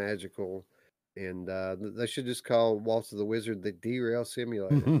absolutely magical. And they should just call Waltz of the Wizard the D-Rail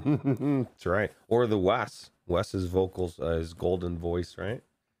Simulator. That's right. Or the Wes's vocals, his golden voice, right?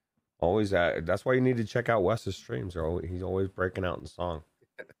 Always that's why you need to check out Wes's streams. He's always breaking out in song.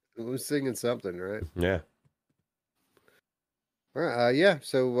 Who's singing something, right? Yeah. All right. Yeah.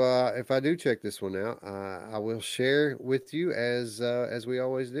 So if I do check this one out, I will share with you as we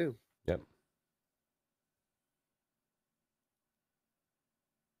always do. Yep.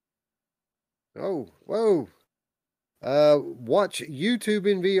 Oh, whoa. Watch YouTube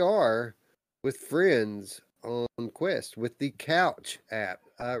in VR with friends on Quest with the Couch app.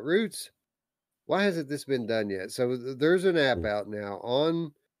 Roots, why hasn't this been done yet? So there's an app out now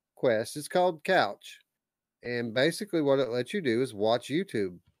on Quest. It's called Couch. And basically what it lets you do is watch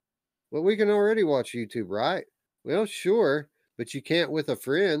YouTube. Well, we can already watch YouTube, right? Well, sure, but you can't with a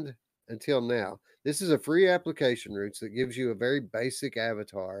friend until now. This is a free application, Roots, that gives you a very basic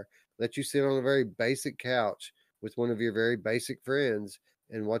avatar, let you sit on a very basic couch with one of your very basic friends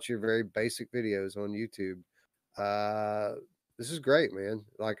and watch your very basic videos on YouTube. This is great, man.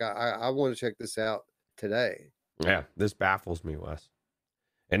 Like I want to check this out today. Yeah, this baffles me, Wes.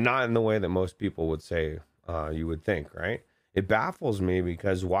 And not in the way that most people would say you would think, right? It baffles me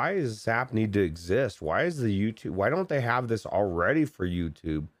because why does this app need to exist? Why don't they have this already for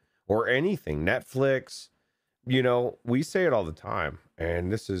YouTube or anything? Netflix, we say it all the time.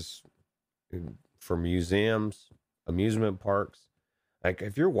 And this is for museums, amusement parks. Like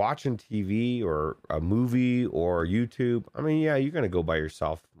if you're watching TV or a movie or YouTube, I mean, yeah, you're going to go by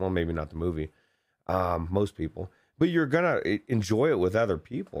yourself. Well, maybe not the movie, most people, but you're going to enjoy it with other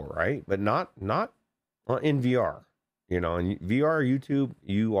people, right? But not in VR. In VR, YouTube,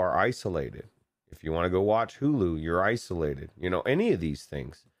 you are isolated. If you want to go watch Hulu, you're isolated. Any of these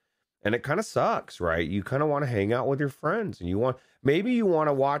things. And it kind of sucks, right? You kind of want to hang out with your friends and maybe you want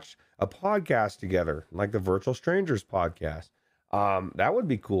to watch a podcast together, like the Virtual Strangers podcast. That would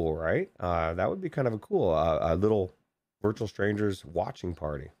be cool, right? That would be kind of a little Virtual Strangers watching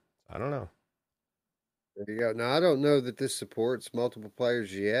party. I don't know. There you go. Now, I don't know that this supports multiple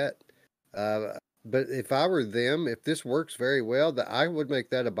players yet. But if I were them, if this works very well, that I would make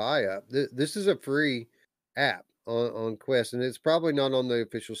that a buy up. This is a free app. on Quest, and it's probably not on the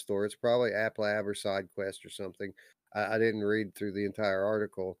official store. It's probably App Lab or SideQuest or something. I didn't read through the entire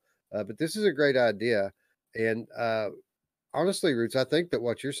article, but this is a great idea. And honestly, Roots, I think that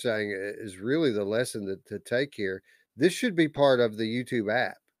what you're saying is really the lesson to take here. This should be part of the YouTube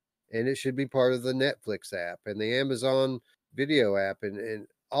app, and it should be part of the Netflix app and the Amazon Video app and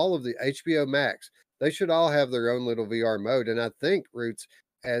all of the HBO Max. They should all have their own little VR mode. And I think, Roots,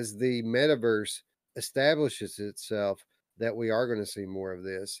 as the metaverse establishes itself, that we are going to see more of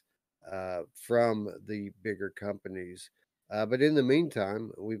this from the bigger companies. But in the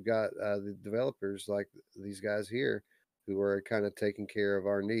meantime, we've got the developers like these guys here who are kind of taking care of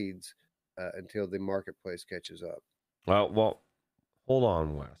our needs until the marketplace catches up. Well, hold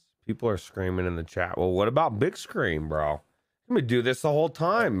on, Wes. People are screaming in the chat. Well, what about big screen, bro? Let me do this the whole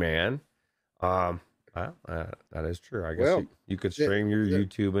time, man. That is true. I guess you could stream your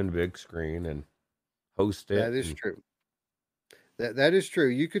YouTube in big screen and host it. That is true. That is true.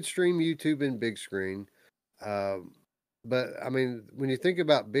 You could stream YouTube in big screen. But I mean, when you think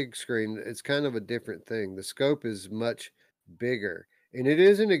about big screen, it's kind of a different thing. The scope is much bigger, and it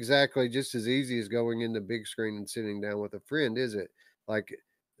isn't exactly just as easy as going into big screen and sitting down with a friend, is it? Like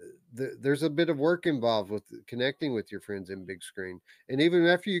there's a bit of work involved with connecting with your friends in big screen. And even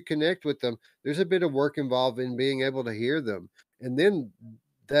after you connect with them, there's a bit of work involved in being able to hear them. And then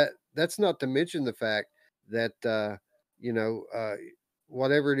that's not to mention the fact that,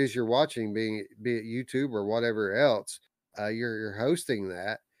 whatever it is you're watching, be it YouTube or whatever else, you're hosting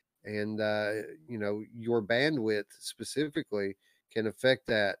that. And, your bandwidth specifically can affect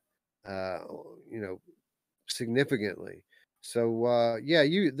that, significantly. So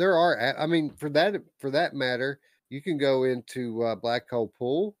there are. I mean, for that matter, you can go into Black Hole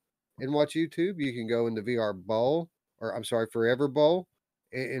Pool and watch YouTube. You can go into VR Bowl, or I'm sorry, Forever Bowl,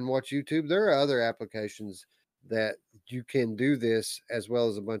 and watch YouTube. There are other applications that you can do this as well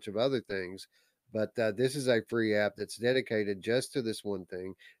as a bunch of other things. But this is a free app that's dedicated just to this one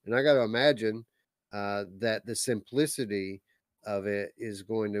thing, and I got to imagine that the simplicity of it is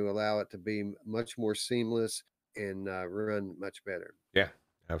going to allow it to be much more seamless and run much better. Yeah,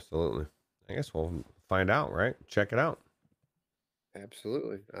 absolutely. I guess we'll find out, right? Check it out.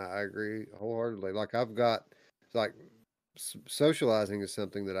 Absolutely. I agree wholeheartedly. Like socializing is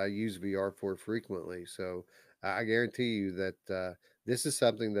something that I use VR for frequently. So I guarantee you that this is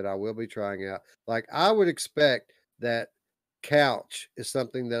something that I will be trying out. Like I would expect that couch is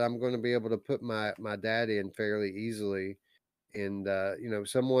something that I'm going to be able to put my dad in fairly easily. And,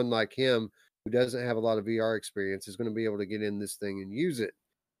 someone like him who doesn't have a lot of VR experience is going to be able to get in this thing and use it,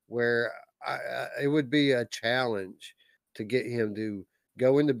 where it would be a challenge to get him to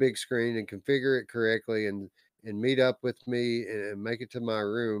go into big screen and configure it correctly and meet up with me and make it to my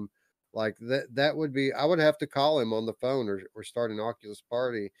room. Like that would be, I would have to call him on the phone or start an Oculus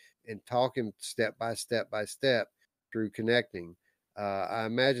party and talk him step by step through connecting. I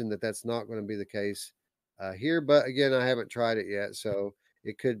imagine that that's not going to be the case here, but again, I haven't tried it yet. So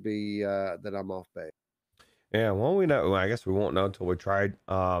it could be that I'm off base. Yeah, well, we know. I guess we won't know until we tried.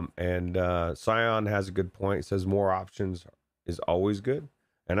 And Scion has a good point. He says more options is always good,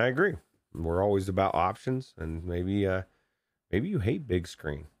 and I agree. We're always about options, and maybe you hate big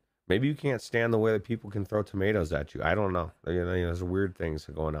screen. Maybe you can't stand the way that people can throw tomatoes at you. I don't know. There's weird things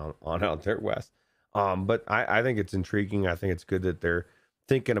going on out there west. But I think it's intriguing. I think it's good that they're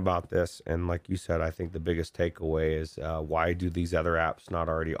thinking about this. And like you said, I think the biggest takeaway is why do these other apps not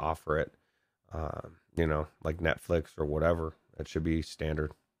already offer it? Like Netflix or whatever. That should be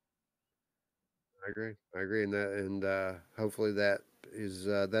standard. I agree in that, and hopefully that is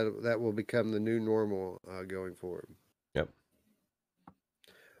that will become the new normal going forward. Yep.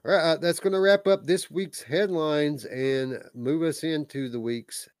 All right, that's going to wrap up this week's headlines and move us into the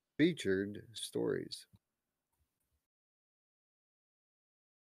week's featured stories.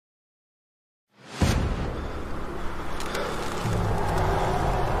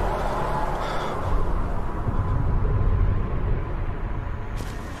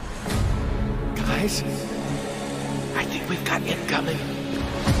 Guys, I think we've got incoming.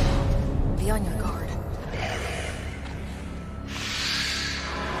 Be on your guard.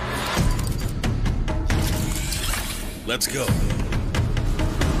 Let's go.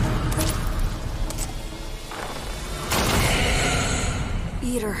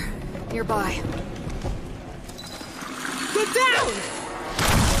 Eater, nearby. Get down!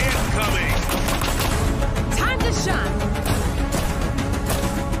 Incoming! Time to shine!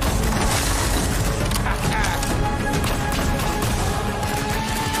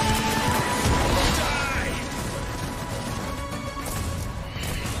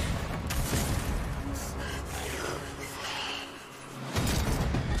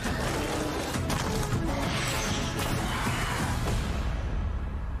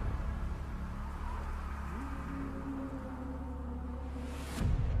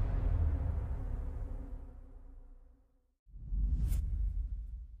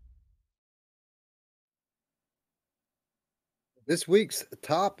 This week's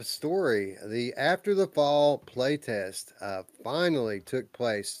top story, the After the Fall playtest, finally took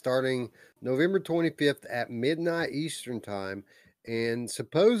place starting November 25th at midnight Eastern time and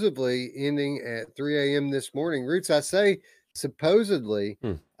supposedly ending at 3 a.m. this morning. Roots, I say supposedly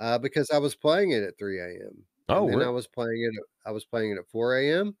Hmm. because I was playing it at 3 a.m. Oh, and then we're I was playing it at 4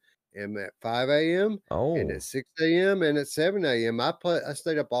 a.m. and at 5 a.m. and oh, at 6 a.m. and at 7 a.m. I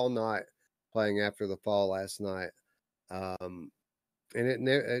stayed up all night playing After the Fall last night. Um, and it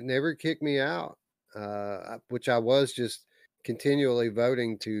never kicked me out, which I was just continually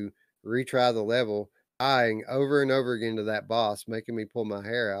voting to retry the level, dying over and over again to that boss, making me pull my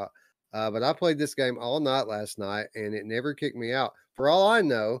hair out. But I played this game all night last night, and it never kicked me out. For all I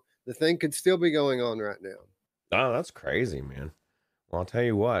know, the thing could still be going on right now. oh, that's crazy, man. Well, I'll tell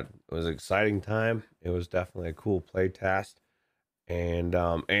you what, it was an exciting time. It was definitely a cool play test. And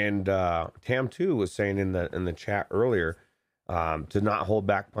Tam too was saying in the chat earlier to not hold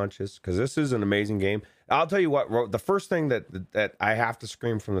back punches because this is an amazing game. I'll tell you what, the first thing that I have to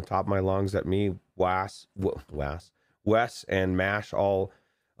scream from the top of my lungs that me, Wes, and Mash all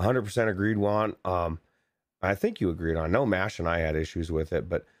 100% agreed on. I think you agreed on. No, Mash and I had issues with it,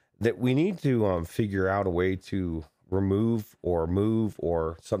 but that we need to figure out a way to remove or move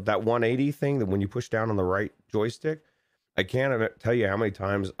or some that 180 thing that when you push down on the right joystick. I can't tell you how many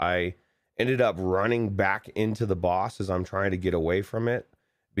times I ended up running back into the boss as I'm trying to get away from it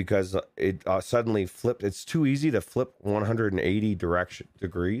because it suddenly flipped. It's too easy to flip 180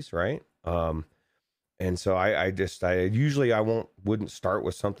 degrees, right? And so I usually wouldn't start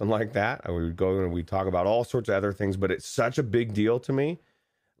with something like that. I would go and we talk about all sorts of other things, but it's such a big deal to me.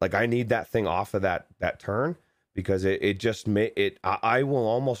 Like I need that thing off of that turn because it just I will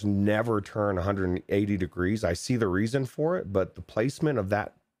almost never turn 180 degrees. I see the reason for it, but the placement of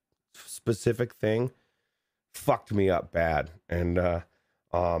that specific thing fucked me up bad. And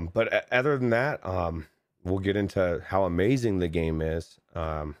but other than that, we'll get into how amazing the game is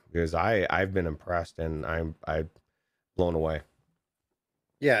because I've been impressed and I'm blown away.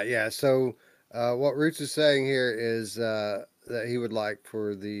 Yeah. So, what Roots is saying here is that he would like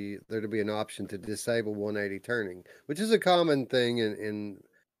for there to be an option to disable 180 turning, which is a common thing in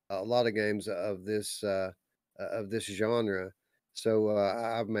a lot of games of this genre. So,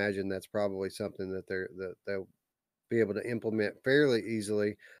 I imagine that's probably something that they'll be able to implement fairly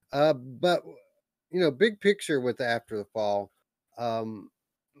easily. But big picture with After the Fall, um,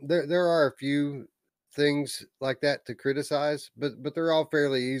 there are a few things like that to criticize, but they're all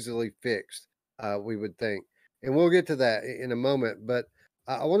fairly easily fixed. We would think, and we'll get to that in a moment. But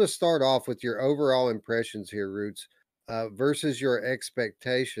I want to start off with your overall impressions here, Roots, versus your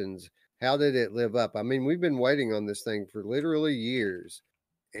expectations. How did it live up? I mean, we've been waiting on this thing for literally years,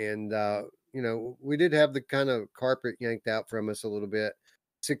 and we did have the kind of carpet yanked out from us a little bit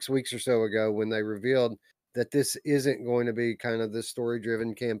 6 weeks or so ago when they revealed that this isn't going to be kind of the story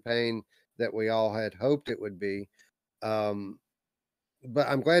driven campaign that we all had hoped it would be. Um, but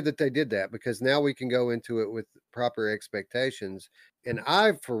I'm glad that they did that because now we can go into it with proper expectations. And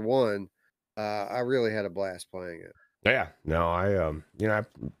I, for one, I really had a blast playing it. Yeah, no,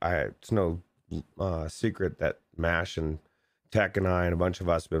 it's no secret that Mash and Tech and I and a bunch of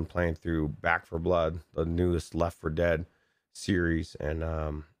us have been playing through Back for Blood, the newest Left 4 Dead series, and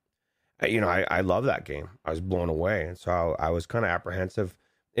I love that game. I was blown away, and so I was kind of apprehensive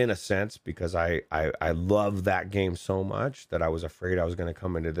in a sense because I love that game so much that I was afraid I was going to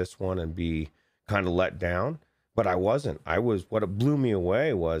come into this one and be kind of let down, but I wasn't. What it blew me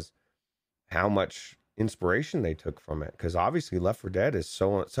away was how much inspiration they took from it because obviously Left 4 Dead is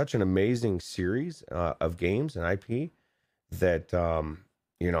such an amazing series of games and IP that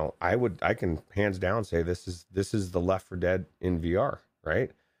I can hands down say this is the Left 4 Dead in VR,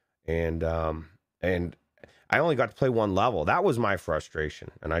 right? And I only got to play one level. That was my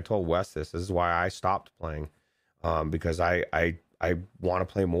frustration, and I told Wes this is why I stopped playing because I want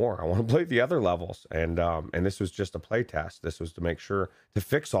to play more. I want to play the other levels, and this was just a play test. This was to make sure to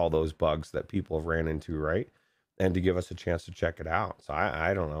fix all those bugs that people have ran into, right? And to give us a chance to check it out. So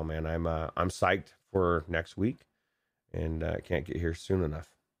I don't know, man. I'm psyched for next week, and I can't get here soon enough.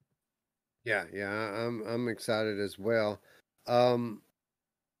 Yeah, I'm excited as well.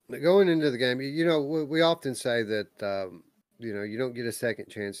 Going into the game, we often say that you don't get a second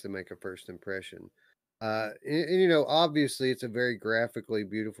chance to make a first impression. Obviously, it's a very graphically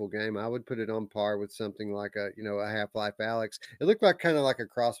beautiful game. I would put it on par with something like a Half-Life Alyx. It looked like kind of like a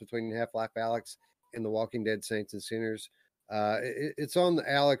cross between Half-Life Alyx and The Walking Dead Saints and Sinners. It's on the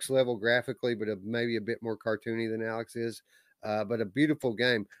Alyx level graphically, but maybe a bit more cartoony than Alyx is. But a beautiful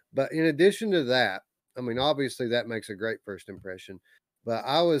game. But in addition to that, I mean, obviously that makes a great first impression, but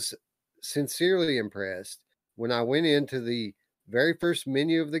I was sincerely impressed when I went into the very first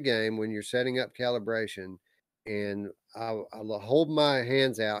menu of the game when you're setting up calibration, and I hold my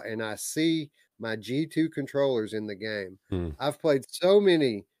hands out and I see my G2 controllers in the game. Hmm. I've played so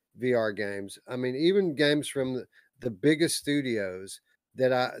many VR games. I mean, even games from the biggest studios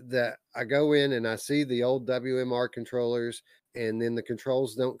that I go in and I see the old WMR controllers, and then the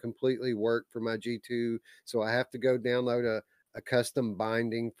controls don't completely work for my G2, so I have to go download a custom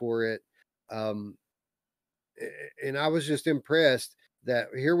binding for it. Um, and I was just impressed that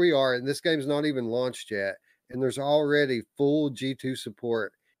here we are, and this game's not even launched yet, and there's already full G2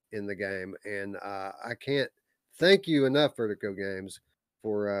 support in the game. And I can't thank you enough, Vertigo Games,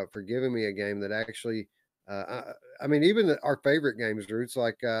 for giving me a game that actually, I mean, even our favorite games, Roots,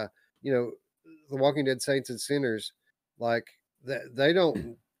 like you know, The Walking Dead Saints and Sinners, like that they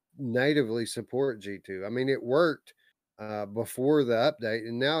don't natively support G2. I mean, it worked before the update,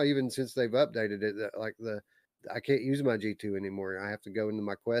 and now even since they've updated it, like I can't use my G2 anymore. I have to go into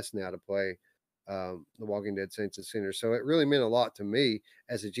my Quest now to play The Walking Dead Saints and Sinners. So it really meant a lot to me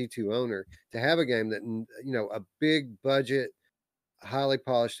as a G2 owner to have a game that, a big budget, highly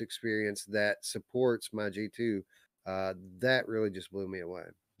polished experience that supports my G2. That really just blew me away.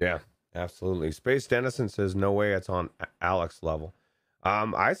 Yeah, absolutely. Space Dennison says no way it's on Alex level.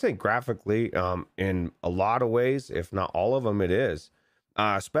 I think graphically, in a lot of ways, if not all of them, it is.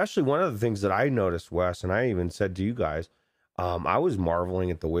 Especially one of the things that I noticed, Wes, and I even said to you guys, I was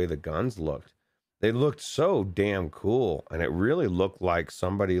marveling at the way the guns looked. They looked so damn cool, and it really looked like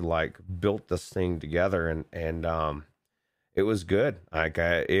somebody like built this thing together, and it was good. Like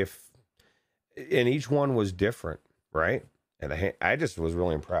and each one was different, right? And I just was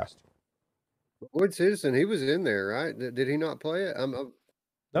really impressed. Wood Citizen, he was in there, right? Did he not play it?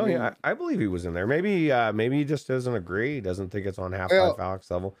 Oh yeah, I believe he was in there. Maybe he just doesn't agree. He doesn't think it's on Half-Life Alyx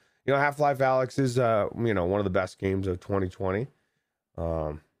level. Half-Life Alyx is one of the best games of 2020.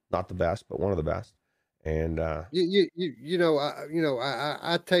 Not the best, but one of the best. And I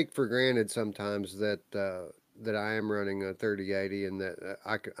take for granted sometimes that I am running a 3080 and that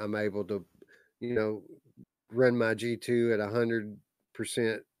I'm able to, run my G2 at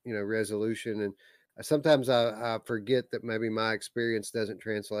 100%, resolution. And sometimes I forget that maybe my experience doesn't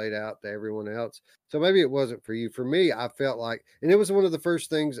translate out to everyone else. So maybe it wasn't for you. For me, I felt like, and it was one of the first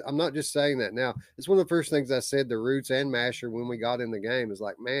things, I'm not just saying that now, it's one of the first things I said to Roots and Masher when we got in the game is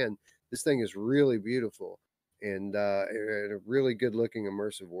like, man, this thing is really beautiful and a really good looking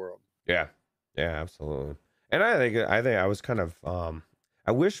immersive world. Yeah, absolutely. And I think I was kind of,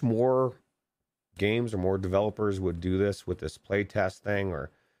 I wish more games or more developers would do this with this playtest thing, or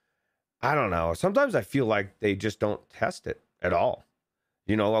I don't know. Sometimes I feel like they just don't test it at all.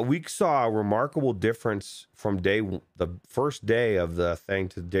 We saw a remarkable difference from the first day of the thing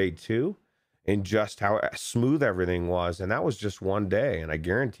to day 2 in just how smooth everything was. And that was just one day. And I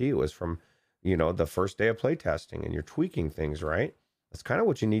guarantee it was from, the first day of playtesting, and you're tweaking things, right? That's kind of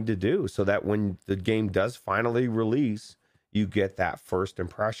what you need to do so that when the game does finally release, you get that first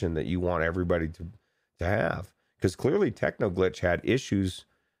impression that you want everybody to have. Because clearly Technoglitch had issues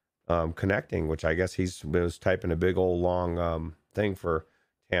connecting, which I guess he was typing a big old long thing for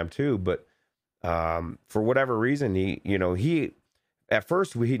TAM2, but for whatever reason, he at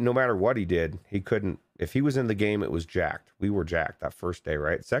first, no matter what he did, he couldn't, if he was in the game, it was jacked. We were jacked that first day,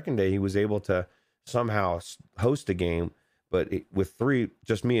 right? Second day, he was able to somehow host a game, but with 3,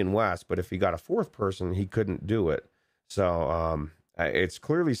 just me and Wes, but if he got a 4th person, he couldn't do it. So it's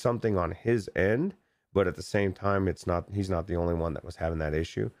clearly something on his end, but at the same time, he's not the only one that was having that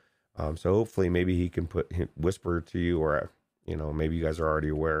issue. So hopefully maybe he can whisper to you, or, maybe you guys are already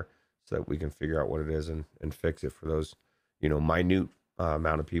aware, so that we can figure out what it is and fix it for those, minute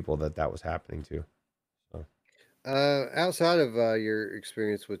amount of people that was happening to. So. Outside of your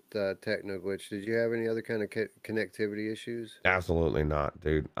experience with Technoglitch, did you have any other kind of connectivity issues? Absolutely not,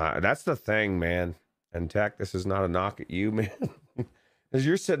 dude. That's the thing, man. And Tech, this is not a knock at you, man. Because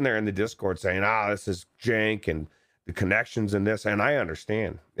you're sitting there in the Discord saying, this is jank and the connections and this, and I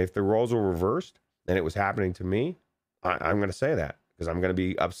understand. If the roles were reversed and it was happening to me, I'm going to say that because I'm going to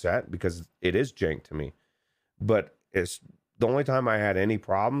be upset because it is jank to me. But it's the only time I had any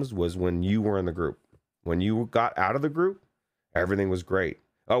problems was when you were in the group. When you got out of the group, everything was great.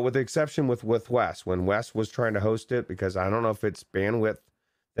 Oh, with the exception with Wes, when Wes was trying to host it, because I don't know if it's bandwidth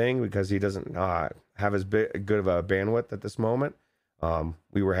thing, because he doesn't have as good of a bandwidth at this moment.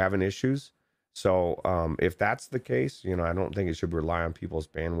 We were having issues. So if that's the case, I don't think it should rely on people's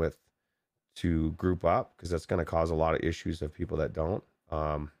bandwidth to group up, because that's going to cause a lot of issues of people that don't.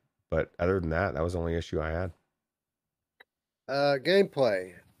 But other than that, that was the only issue I had.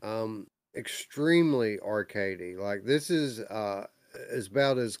 Gameplay, extremely arcadey. Like this is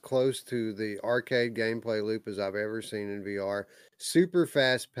about as close to the arcade gameplay loop as I've ever seen in VR. Super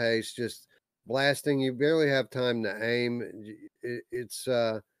fast paced, just blasting. You barely have time to aim.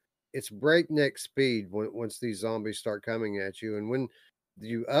 It's breakneck speed once these zombies start coming at you, and when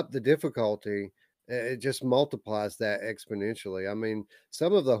you up the difficulty, it just multiplies that exponentially. I mean,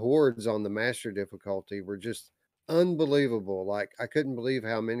 some of the hordes on the master difficulty were just unbelievable. Like I couldn't believe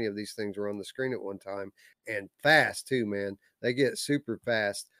how many of these things were on the screen at one time, and fast too, man. They get super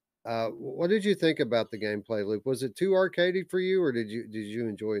fast. What did you think about the gameplay loop? Was it too arcadey for you, or did you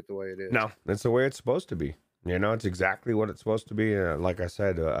enjoy it the way it is? No, that's the way it's supposed to be. You know, it's exactly what it's supposed to be. Like I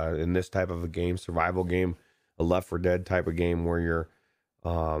said, in this type of a game, survival game, a Left 4 Dead type of game where you're,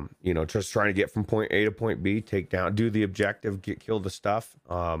 you know, just trying to get from point A to point B, take down, do the objective, kill the stuff,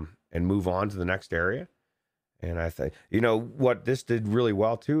 and move on to the next area. And I think, you know, what this did really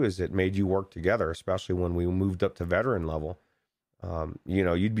well too is it made you work together, especially when we moved up to veteran level. You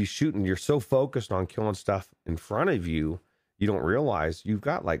know, you'd be shooting, you're so focused on killing stuff in front of you, you don't realize you've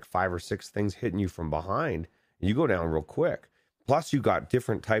got like 5 or 6 things hitting you from behind, and you go down real quick. Plus, you got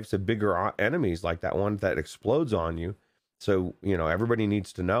different types of bigger enemies, like that one that explodes on you. So, you know, everybody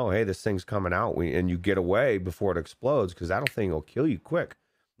needs to know, hey, this thing's coming out, and you get away before it explodes, because that thing will kill you quick.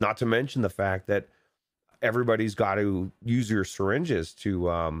 Not to mention the fact that everybody's got to use your syringes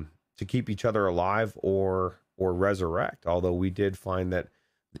to keep each other alive or resurrect. Although we did find that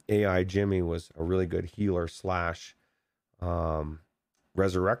AI Jimmy was a really good healer slash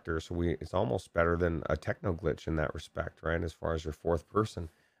resurrector, so it's almost better than a techno glitch in that respect, right? As far as your fourth person.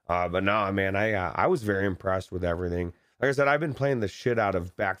 But no, man, I was very impressed with everything. Like I said, I've been playing the shit out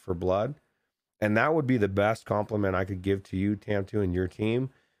of Back 4 Blood, and that would be the best compliment I could give to you, Tam2, and your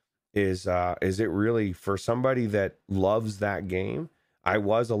team. Is it really, for somebody that loves that game? I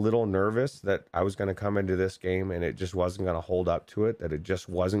was a little nervous that I was going to come into this game and it just wasn't going to hold up to it, that it just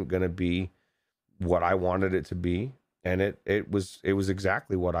wasn't going to be what I wanted it to be. And it was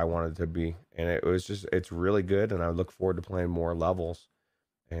exactly what I wanted it to be. And it's really good. And I look forward to playing more levels.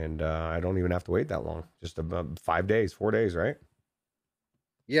 And I don't even have to wait that long. Just about 4 days, right?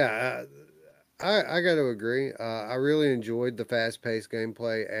 Yeah, I got to agree. I really enjoyed the fast-paced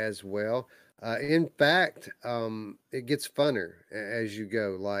gameplay as well. In fact, it gets funner as you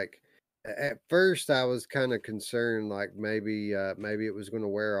go. Like at first, I was kind of concerned, like maybe it was going to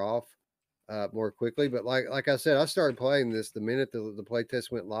wear off more quickly. But like I said, I started playing this the minute the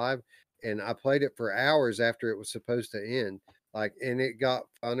playtest went live, and I played it for hours after it was supposed to end. Like, and it got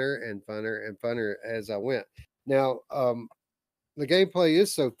funner and funner and funner as I went. Now, the gameplay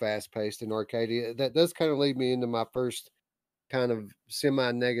is so fast-paced and arcadey that does kind of lead me into my first kind of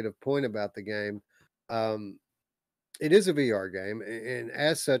semi-negative point about the game. It is a VR game, and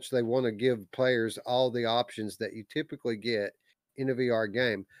as such, they want to give players all the options that you typically get in a VR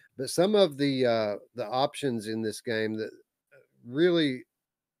game. But some of the options in this game that really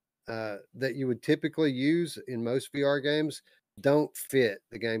that you would typically use in most VR games don't fit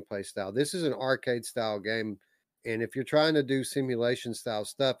the gameplay style. This is an arcade style game, and if you're trying to do simulation style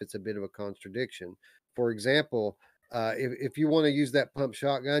stuff, it's a bit of a contradiction. For example, if you want to use that pump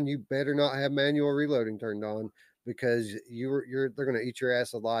shotgun, you better not have manual reloading turned on, because they're going to eat your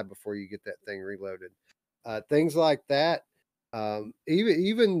ass alive before you get that thing reloaded. Things like that.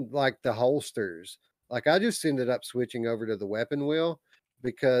 Even like the holsters. Like I just ended up switching over to the weapon wheel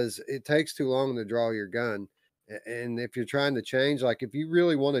because it takes too long to draw your gun. And if you're trying to change, like if you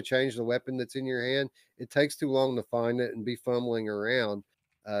really want to change the weapon that's in your hand, it takes too long to find it and be fumbling around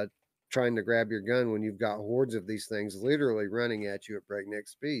trying to grab your gun when you've got hordes of these things literally running at you at breakneck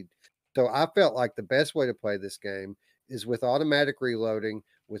speed. So I felt like the best way to play this game is with automatic reloading,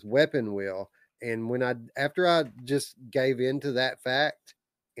 with weapon wheel. And after I just gave into that fact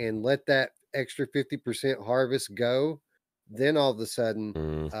and let that extra 50% harvest go, then all of a sudden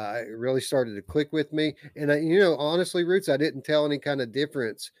it really started to click with me. And honestly, Roots, I didn't tell any kind of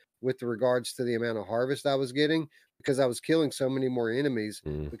difference with regards to the amount of harvest I was getting, because I was killing so many more enemies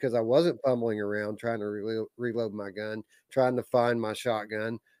because I wasn't fumbling around trying to reload my gun, trying to find my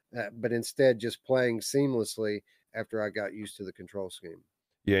shotgun, but instead just playing seamlessly after I got used to the control scheme.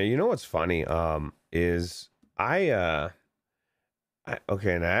 Yeah, you know what's funny is I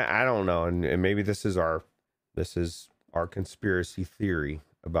don't know, and maybe this is our conspiracy theory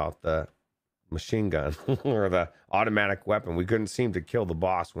about the machine gun or the automatic weapon. We couldn't seem to kill the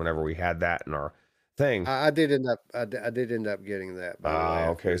boss whenever we had that in our thing. I did end up getting that.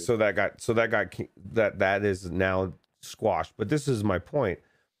 Okay, so that is now squashed. But this is my point.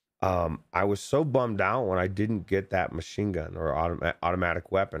 I was so bummed out when I didn't get that machine gun or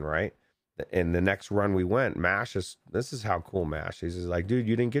automatic weapon, right? And the next run we went, this is how cool Mash is. He's like, dude,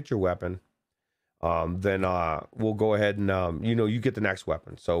 you didn't get your weapon. Then we'll go ahead and you get the next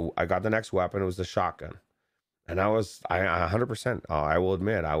weapon. So I got the next weapon. It was the shotgun, and I 100%. I will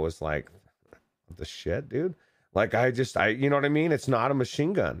admit, I was like, the shit, dude. Like you know what I mean? It's not a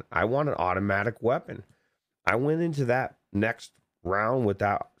machine gun. I want an automatic weapon. I went into that next round with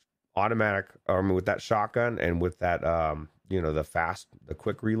that with that shotgun and with that the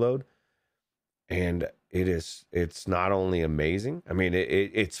quick reload, and it's not only amazing. I mean,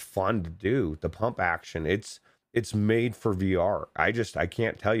 it's fun to do. The pump action, it's made for VR. I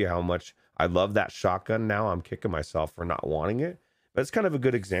can't tell you how much I love that shotgun. Now I'm kicking myself for not wanting it, but it's kind of a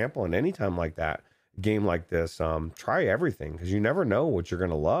good example. And anytime like that, game like this, try everything, because you never know what you're going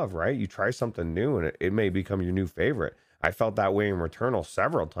to love, right? You try something new and it may become your new favorite. I felt that way in Returnal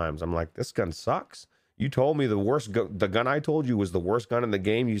several times. I'm like, this gun sucks. You told me the gun I told you was the worst gun in the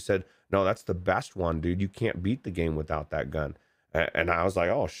game. You said, no, that's the best one, dude. You can't beat the game without that gun. And I was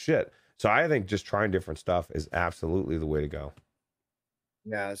like, oh shit. So I think just trying different stuff is absolutely the way to go.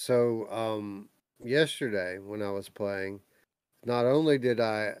 Yeah. So yesterday when I was playing, not only did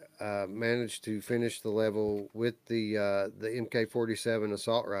I manage to finish the level with the MK47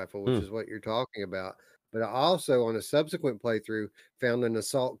 assault rifle, which is what you're talking about, but I also, on a subsequent playthrough, found an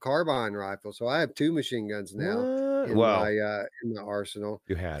assault carbine rifle. So I have 2 machine guns now in my arsenal.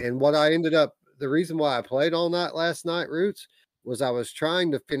 You had. And the reason why I played all night last night, Roots, was I was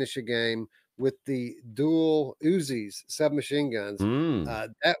trying to finish a game with the dual Uzis submachine guns.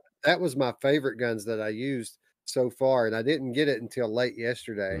 That was my favorite guns that I used so far, and I didn't get it until late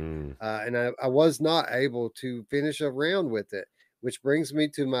yesterday. And I was not able to finish a round with it. Which brings me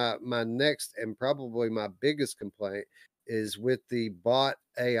to my next and probably my biggest complaint is with the bot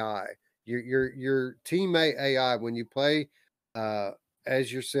AI. Your teammate AI, when you play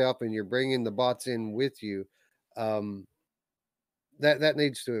as yourself and you're bringing the bots in with you, that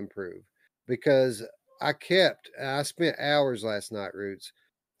needs to improve, because I spent hours last night, Roots,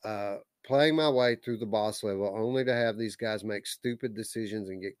 playing my way through the boss level, only to have these guys make stupid decisions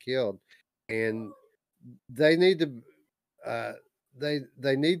and get killed. And they need to they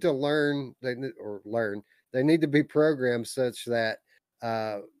need to learn. They need to be programmed such that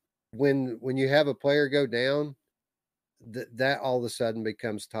when you have a player go down, that all of a sudden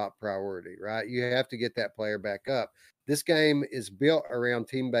becomes top priority, right? You have to get that player back up. This game is built around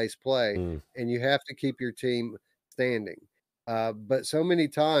team-based play, and you have to keep your team standing. But so many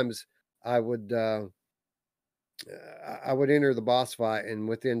times I would enter the boss fight, and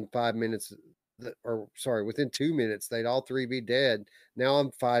within 5 minutes, within 2 minutes, they'd all 3 be dead. Now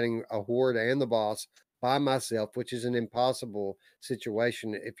I'm fighting a horde and the boss by myself, which is an impossible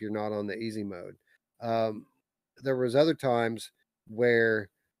situation if you're not on the easy mode. There was other times where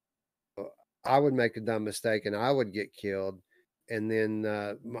I would make a dumb mistake and I would get killed, and then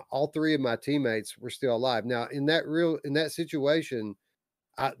all 3 of my teammates were still alive. Now in that situation,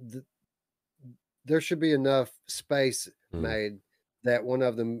 there should be enough space made that one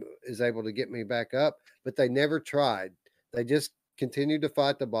of them is able to get me back up, but they never tried. They just continued to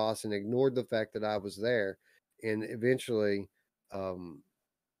fight the boss and ignored the fact that I was there. And eventually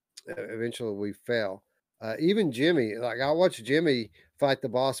we fell. Even Jimmy, like I watched Jimmy fight the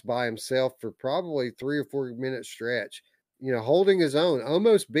boss by himself for probably 3 or 4 minute stretch, holding his own,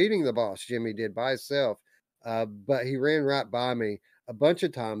 almost beating the boss. Jimmy did by himself. But he ran right by me a bunch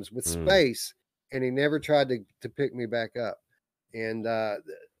of times with space, and he never tried to pick me back up. And I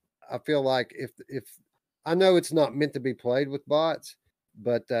feel like if I know it's not meant to be played with bots,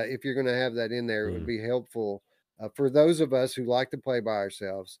 but if you're going to have that in there, it would be helpful for those of us who like to play by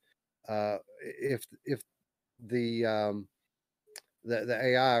ourselves. If the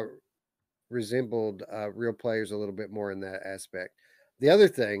AI resembled real players a little bit more in that aspect.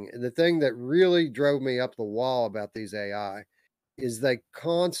 The thing that really drove me up the wall about these AI is they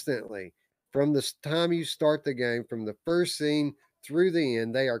constantly, from the time you start the game, from the first scene through the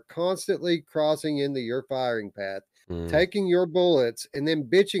end, they are constantly crossing into your firing path, taking your bullets, and then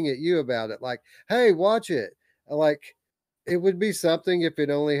bitching at you about it. Like, hey, watch it. Like, it would be something if it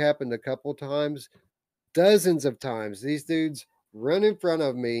only happened a couple times. Dozens of times, these dudes run in front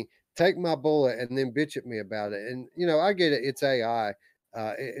of me, take my bullet, and then bitch at me about it. And, I get it. It's AI.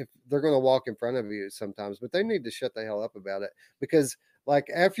 If they're going to walk in front of you sometimes, but they need to shut the hell up about it, because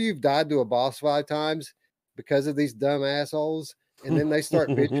like after you've died to a boss 5 times because of these dumb assholes, and then they start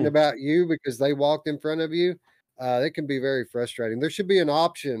bitching about you because they walked in front of you, it can be very frustrating. There should be an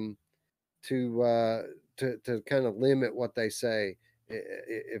option to kind of limit what they say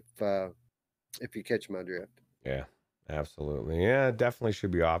if you catch my drift. Yeah, absolutely. Yeah, it definitely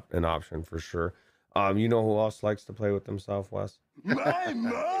should be an option for sure. You know who else likes to play with themselves, Wes? My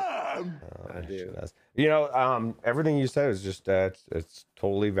mom! I do. She does. You know, everything you said is just it's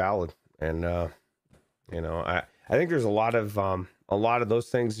totally valid, and you know, I think there's a lot of those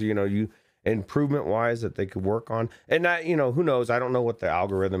things, you know, you improvement wise that they could work on, and that, you know, who knows? I don't know what the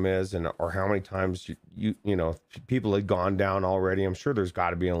algorithm is, and or how many times you know people had gone down already. I'm sure there's got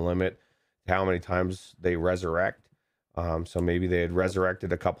to be a limit to how many times they resurrect. So maybe they had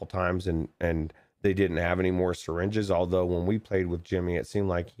resurrected a couple times and they didn't have any more syringes. Although when we played with Jimmy, it seemed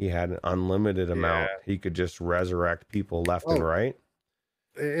like he had an unlimited amount. He could just resurrect people left and right.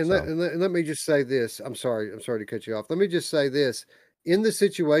 And, So. let me just say this. I'm sorry to cut you off. Let me just say this. In the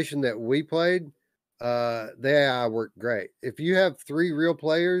situation that we played, the AI worked great. If you have 3 real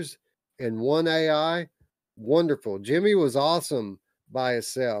players and 1 AI, wonderful. Jimmy was awesome by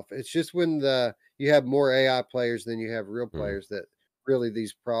himself. It's just when you have more AI players than you have real players that really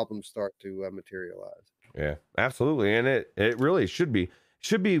these problems start to materialize. Yeah, absolutely. And it really should be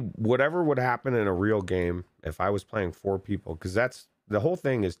whatever would happen in a real game if I was playing 4 people, because that's the whole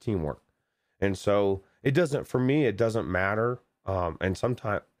thing is teamwork. And so it doesn't matter. And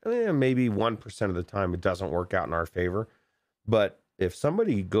sometimes maybe 1% of the time it doesn't work out in our favor. But if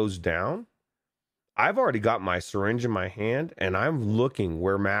somebody goes down, I've already got my syringe in my hand and I'm looking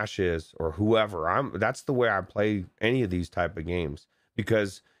where MASH is or whoever. That's the way I play any of these type of games,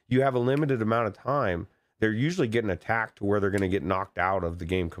 because you have a limited amount of time. They're usually getting attacked to where they're going to get knocked out of the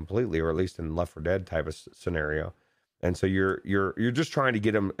game completely, or at least in Left 4 Dead type of scenario. And so you're just trying to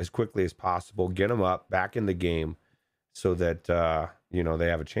get them as quickly as possible, get them up back in the game so that you know, they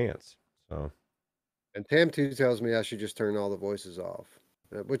have a chance. So, and Tam2 tells me I should just turn all the voices off.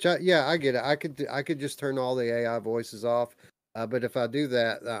 Which I get it. I could just turn all the AI voices off, but if I do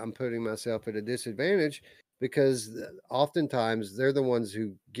that, I'm putting myself at a disadvantage, because oftentimes they're the ones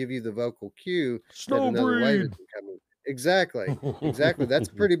who give you the vocal cue that another way is coming. Exactly. That's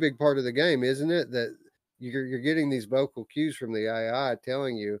a pretty big part of the game, isn't it? That you're getting these vocal cues from the AI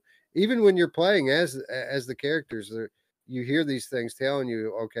telling you, even when you're playing as the characters, you hear these things telling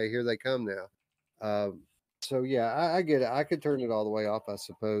you, okay, here they come now. So yeah, I get it. I could turn it all the way off, I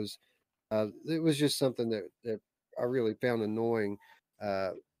suppose. It was just something that I really found annoying,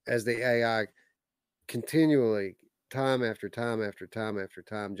 as the AI continually, time after time after time after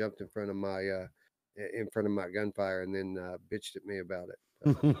time, jumped in front of my gunfire and then bitched at me about it.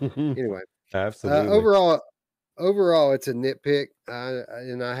 Anyway, absolutely. overall, it's a nitpick,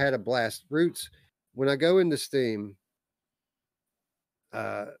 and I had a blast. Roots, when I go into Steam,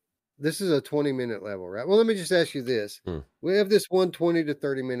 this is a 20-minute level, right? Well, let me just ask you this. We have this 20 to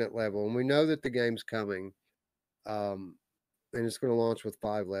 30-minute level, and we know that the game's coming. And it's going to launch with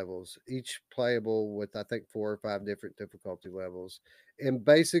 5 levels, each playable with, I think, 4 or 5 different difficulty levels. And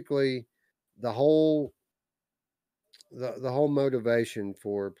basically, the whole motivation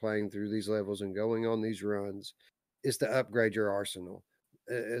for playing through these levels and going on these runs is to upgrade your arsenal.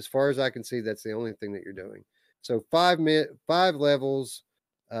 As far as I can see, that's the only thing that you're doing. So 5 levels,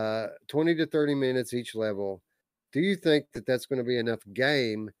 20 to 30 minutes each level. Do you think that that's going to be enough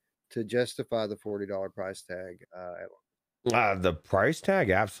game to justify the $40 price tag? The price tag,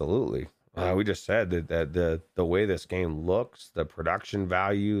 absolutely. We just said that the way this game looks, the production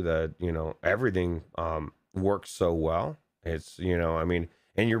value, you know, everything works so well. It's, you know, I mean,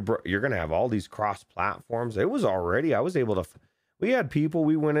 and you're gonna have all these cross platforms. It was already, I was able to. We had people.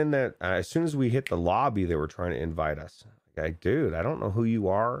 We went in that as soon as we hit the lobby, they were trying to invite us. Like, dude, I don't know who you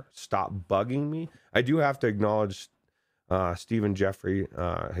are. Stop bugging me. I do have to acknowledge Stephen Jeffrey,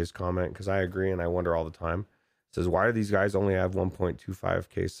 his comment, because I agree and I wonder all the time. Says, why do these guys only have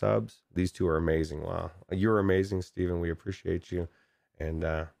 1.25K subs? These two are amazing. Wow. You're amazing, Steven. We appreciate you. And,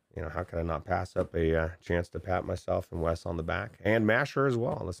 you know, how can I not pass up a chance to pat myself and Wes on the back? And Masher as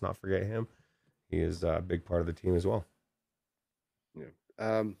well. Let's not forget him. He is a big part of the team as well. Yeah.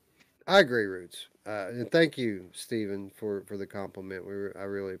 I agree, Roots. And thank you, Steven, for the compliment. I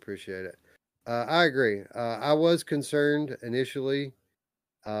really appreciate it. I agree. I was concerned initially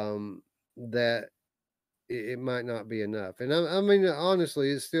that it might not be enough. And I mean,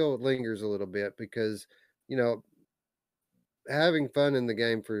 honestly, it still lingers a little bit, because, you know, having fun in the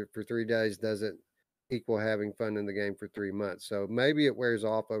game for 3 days doesn't equal having fun in the game for 3 months. So maybe it wears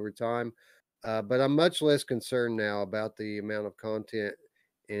off over time. But I'm much less concerned now about the amount of content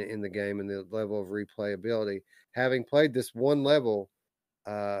in the game and the level of replayability. Having played this one level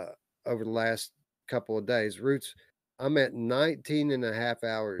over the last couple of days, Roots, I'm at 19 and a half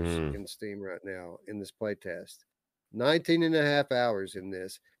hours in Steam right now in this playtest. 19 and a half hours in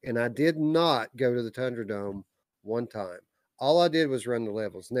this, and I did not go to the Tundra Dome one time. All I did was run the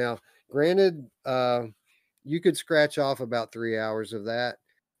levels. Now, granted, you could scratch off about 3 hours of that.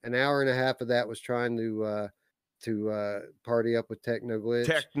 An hour and a half of that was trying to party up with Techno Glitch.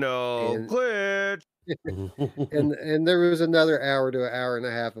 Techno And- Glitch. and there was another hour to an hour and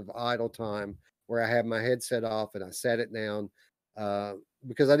a half of idle time where I had my headset off and I sat it down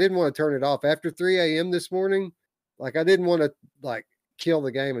because I didn't want to turn it off after 3 a.m. this morning. Like I didn't want to like kill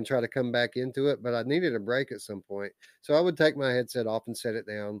the game and try to come back into it, but I needed a break at some point. So I would take my headset off and set it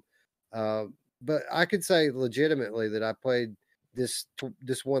down. But I could say legitimately that I played this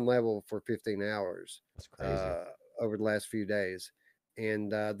one level for 15 hours. That's crazy. Over the last few days.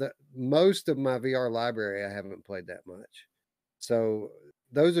 And most of my VR library, I haven't played that much. So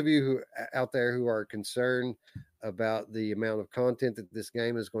those of you who out there who are concerned about the amount of content that this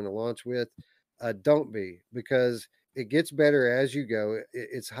game is going to launch with, don't be, because it gets better as you go.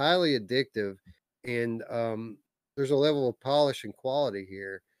 It's highly addictive, and there's a level of polish and quality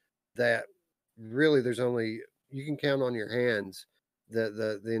here that really you can count on your hands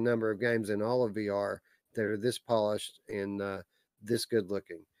the number of games in all of VR that are this polished and this good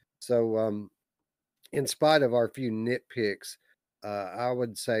looking. So in spite of our few nitpicks, I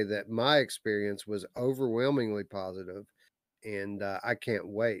would say that my experience was overwhelmingly positive, and I can't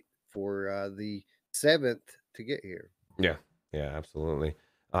wait for the 7th to get here. Yeah, absolutely.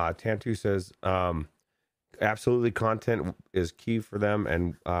 Tantu says, absolutely, content is key for them,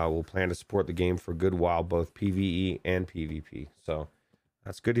 and we'll plan to support the game for a good while, both PvE and PvP. So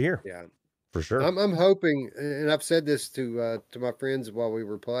that's good to hear. Yeah, for sure. I'm hoping, and I've said this to my friends while we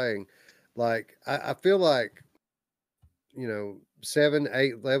were playing. Like I feel like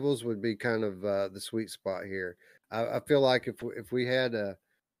 7-8 levels would be kind of the sweet spot here. I feel like if we had a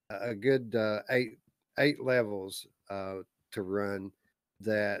good 8 levels to run,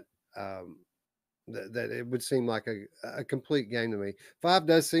 that that it would seem like a complete game to me. 5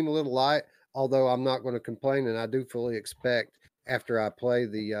 does seem a little light, although I'm not going to complain, and I do fully expect after I play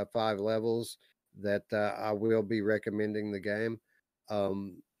the 5 levels that I will be recommending the game,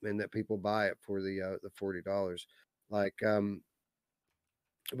 and that people buy it for the $40. Like,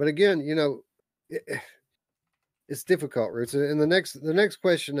 but again, it's difficult, Roots. And the next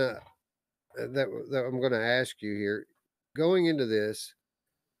question that I'm going to ask you here, going into this,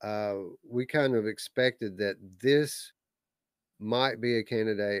 we kind of expected that this might be a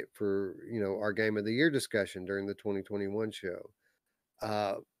candidate for our Game of the Year discussion during the 2021 show.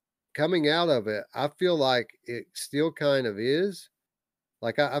 Coming out of it, I feel like it still kind of is.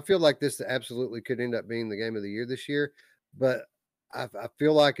 Like I feel like this absolutely could end up being the Game of the Year this year, but I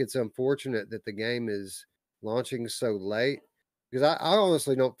feel like it's unfortunate that the game is launching so late, because I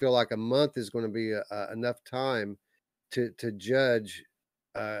honestly don't feel like a month is going to be enough time to judge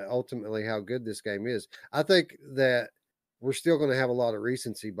ultimately how good this game is. I think that we're still going to have a lot of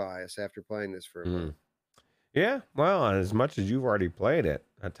recency bias after playing this for a month. Yeah, well, as much as you've already played it,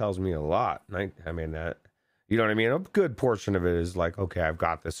 that tells me a lot. I mean, that, you know what I mean? A good portion of it is like, okay, I've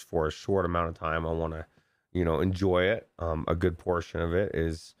got this for a short amount of time. I want to, enjoy it. A good portion of it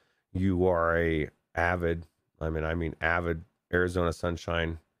is you are a avid Arizona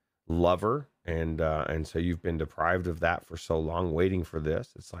Sunshine lover, and so you've been deprived of that for so long, waiting for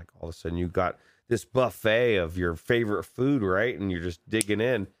this. It's like all of a sudden you got this buffet of your favorite food, right? And you're just digging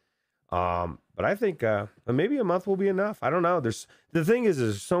in. But I think maybe a month will be enough. I don't know. The thing is,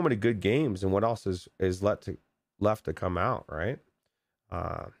 there's so many good games, and what else is left to come out, right?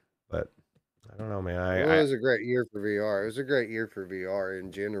 But I don't know, man. It was a great year for VR. It was a great year for VR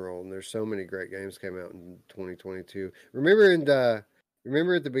in general, and there's so many great games came out in 2022. Remember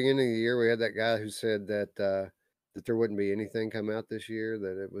at the beginning of the year we had that guy who said that there wouldn't be anything come out this year,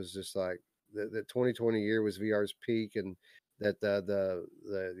 that it was just like the 2020 year was VR's peak, and that the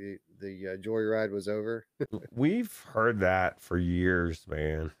joyride was over. We've heard that for years,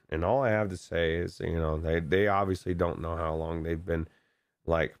 man. And all I have to say is, they obviously don't know how long they've been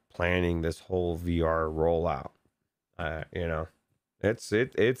like planning this whole VR rollout.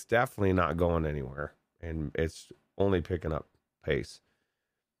 It's definitely not going anywhere, and it's only picking up pace.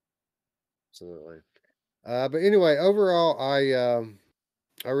 Absolutely. But anyway, overall,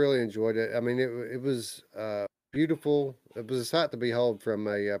 I really enjoyed it. I mean, it was beautiful. It was a sight to behold from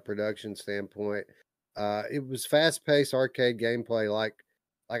a production standpoint. It was fast-paced arcade gameplay.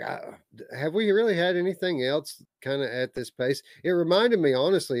 Have we really had anything else kind of at this pace? It reminded me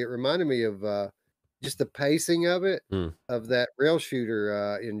of just the pacing of it, of that rail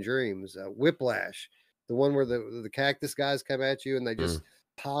shooter in Dreams, Whiplash, the one where the cactus guys come at you and they just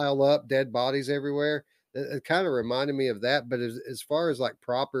pile up dead bodies everywhere. It kind of reminded me of that. But as far as like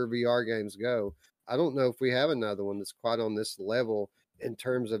proper VR games go, I don't know if we have another one that's quite on this level in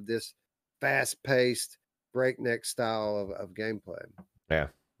terms of this fast paced, breakneck style of gameplay. Yeah,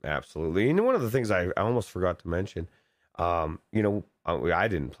 absolutely. And one of the things I almost forgot to mention, I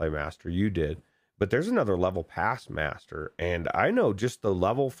didn't play Master, you did, but there's another level past Master, and I know just the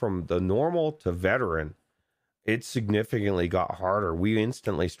level from the normal to veteran, it significantly got harder. We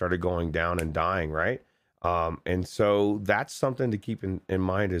instantly started going down and dying, right? And so that's something to keep in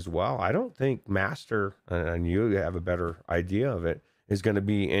mind as well. I don't think Master, and you have a better idea of it, is going to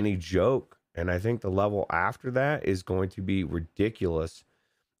be any joke. And I think the level after that is going to be ridiculous.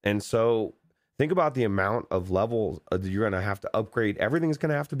 And so think about the amount of levels you're going to have to upgrade. Everything's going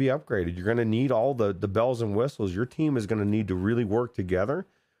to have to be upgraded. You're going to need all the bells and whistles. Your team is going to need to really work together.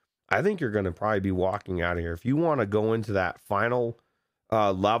 I think you're going to probably be walking out of here. If you want to go into that final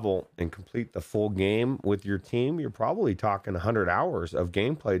level and complete the full game with your team, you're probably talking 100 hours of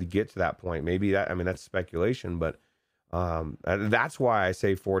gameplay to get to that point. Maybe that's speculation, but that's why I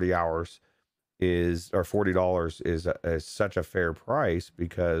say 40 hours or $40 is such a fair price,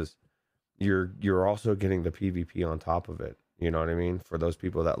 because you're also getting the PvP on top of it. You know what I mean? For those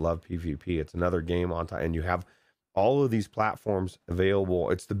people that love PvP, it's another game on top, and you have all of these platforms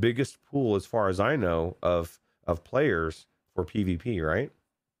available. It's the biggest pool, as far as I know, of players for PvP, right?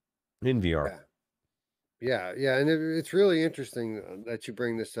 In VR. Yeah, and it's really interesting that you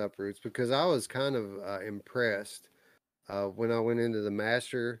bring this up, Roots, because I was kind of impressed when I went into the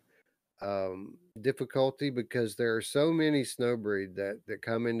Master difficulty, because there are so many Snowbreed that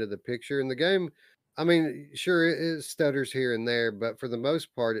come into the picture in the game. I mean, sure, it stutters here and there, but for the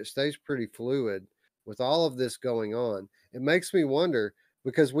most part, it stays pretty fluid with all of this going on. It makes me wonder,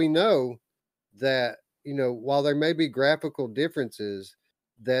 because we know that, while there may be graphical differences,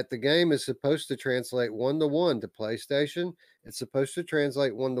 that the game is supposed to translate 1-to-1 to PlayStation. It's supposed to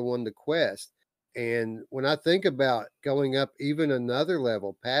translate 1-to-1 to Quest. And when I think about going up even another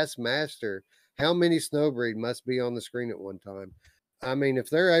level past Master, how many Snowbreed must be on the screen at one time? I mean, if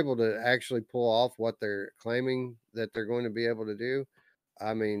they're able to actually pull off what they're claiming that they're going to be able to do,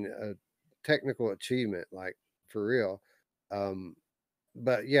 I mean, a technical achievement, like, for real.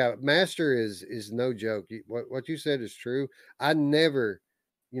 But yeah, Master is no joke. What you said is true. I never,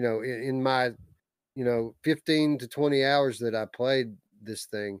 in my 15 to 20 hours that I played this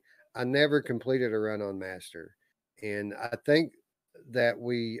thing, I never completed a run on Master. And I think that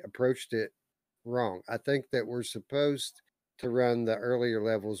we approached it wrong. I think that we're supposed to run the earlier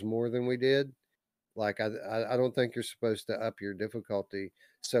levels more than we did. Like, I don't think you're supposed to up your difficulty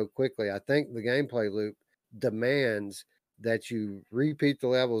so quickly. I think the gameplay loop demands that you repeat the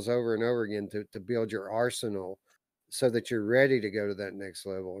levels over and over again to build your arsenal so that you're ready to go to that next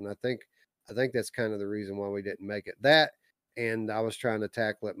level. And I think that's kind of the reason why we didn't make it. That, and I was trying to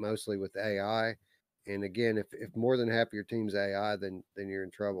tackle it mostly with AI. And again, if more than half of your team's AI, then you're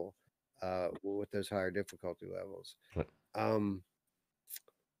in trouble with those higher difficulty levels.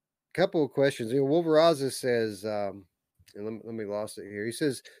 Couple of questions. Wolveraza says, and let me lost it here. He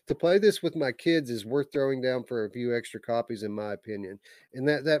says, to play this with my kids is worth throwing down for a few extra copies, in my opinion. And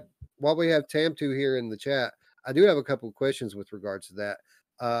that while we have Tam2 here in the chat, I do have a couple of questions with regards to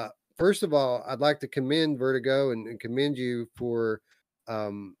that. First of all, I'd like to commend Vertigo and commend you for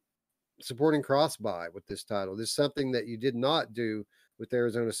supporting Cross-Buy with this title. This is something that you did not do with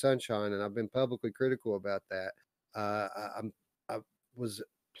Arizona Sunshine, and I've been publicly critical about that. I was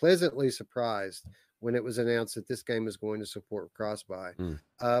pleasantly surprised when it was announced that this game is going to support Cross-Buy.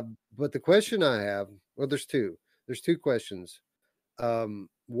 But the question I have, well, there's two questions.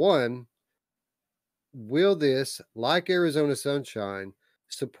 One, will this, like Arizona Sunshine,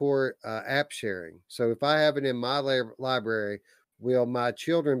 support app sharing? So if I have it in my library, will my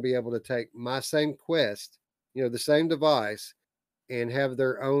children be able to take my same Quest, the same device, and have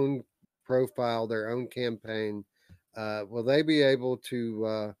their own profile, their own campaign? Will they be able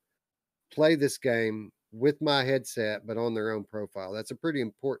to play this game with my headset, but on their own profile? That's a pretty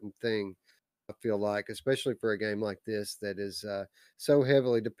important thing, I feel like, especially for a game like this that is so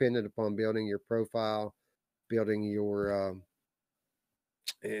heavily dependent upon building your profile, building your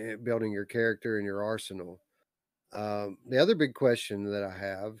character and your arsenal. The other big question that I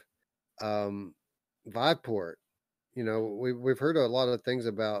have, Viveport. We've heard a lot of things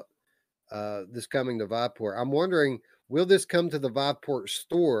about this coming to Viveport. I'm wondering, will this come to the Viveport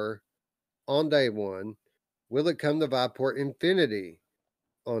store on day one? Will it come to Viveport Infinity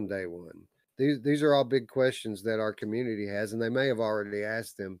on day one? These are all big questions that our community has, and they may have already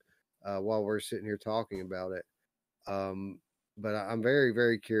asked them while we're sitting here talking about it. but I'm very,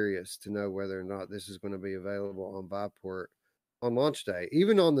 very curious to know whether or not this is going to be available on Viveport on launch day,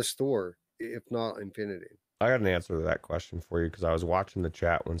 even on the store, if not Infinity. I got an answer to that question for you because I was watching the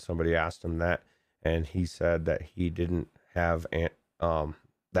chat when somebody asked him that, and he said that he didn't have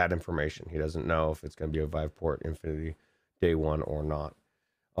that information. He doesn't know if it's going to be a Viveport Infinity day one or not.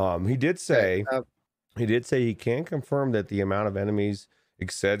 He did say he can confirm that the amount of enemies,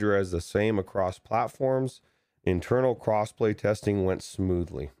 etc., is the same across platforms. Internal crossplay testing went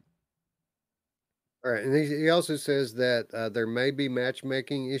smoothly. All right, and he also says that there may be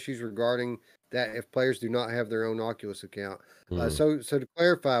matchmaking issues regarding that if players do not have their own Oculus account. So to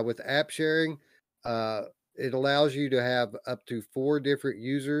clarify, with app sharing, it allows you to have up to 4 different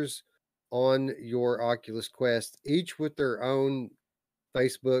users on your Oculus Quest, each with their own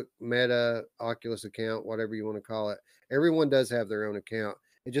Facebook, Meta, Oculus account, whatever you want to call it. Everyone does have their own account.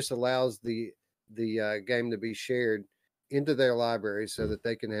 It just allows the game to be shared into their library so that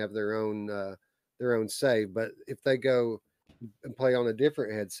they can have their own save. But if they go and play on a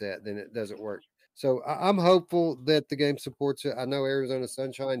different headset, then it doesn't work. So I'm hopeful that the game supports it. I know Arizona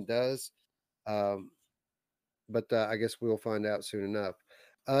Sunshine does, but I guess we'll find out soon enough.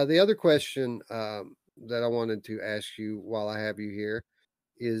 The other question that I wanted to ask you while I have you here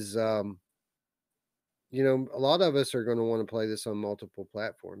is, a lot of us are going to want to play this on multiple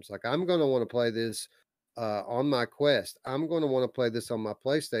platforms. Like I'm going to want to play this on my Quest. I'm going to want to play this on my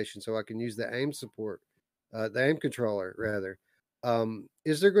PlayStation so I can use the aim support, the aim controller rather.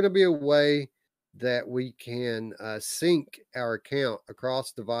 Is there going to be a way that we can sync our account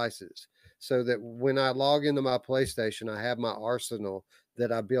across devices so that when I log into my PlayStation, I have my arsenal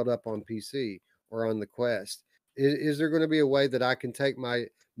that I built up on PC or on the Quest? Is there going to be a way that I can take my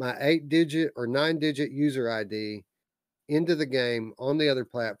 8-digit or 9-digit user ID into the game on the other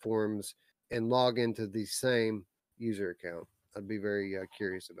platforms and log into the same user account? I'd be very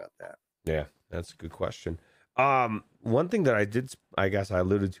curious about that. Yeah, that's a good question. One thing that I guess I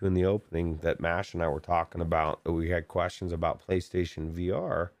alluded to in the opening that Mash and I were talking about, we had questions about PlayStation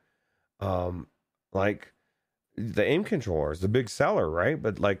VR. Like the aim controller is the big seller, right?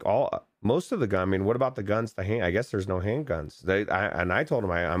 But like most of the gun, I mean, what about the guns? I guess there's no handguns. I told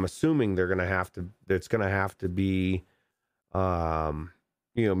him I'm assuming it's gonna have to be,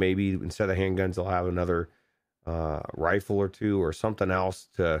 maybe instead of handguns, they'll have another rifle or two or something else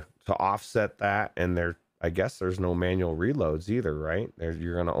to offset that. And I guess there's no manual reloads either, right?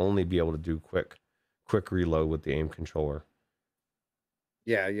 You're gonna only be able to do quick reload with the aim controller.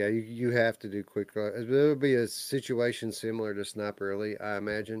 Yeah, you have to do quick. It'll be a situation similar to Sniper Elite, I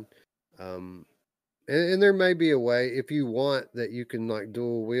imagine. And there may be a way, if you want, that you can like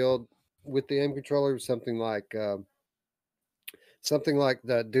dual wield with the aim controller, something like the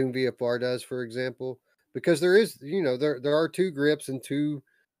Doom VFR does, for example. Because there is, there are 2 grips and 2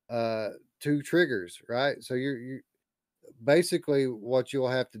 triggers, right? So you basically what you'll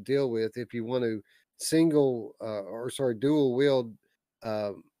have to deal with if you want to dual wield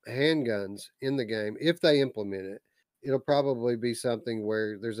handguns in the game, if they implement it, it'll probably be something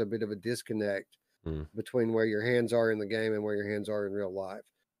where there's a bit of a disconnect between where your hands are in the game and where your hands are in real life.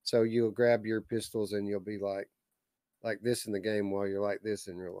 So you'll grab your pistols and you'll be like this in the game while you're like this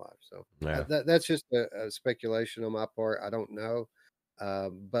in real life. So that's just a speculation on my part. I don't know,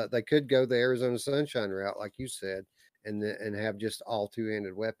 but they could go the Arizona Sunshine route, like you said, and have just all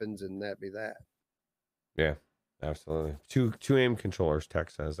 2-handed weapons, and that'd be that. Yeah. Absolutely. Two aim controllers, Tech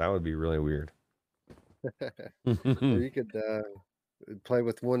says. That would be really weird. Or you could play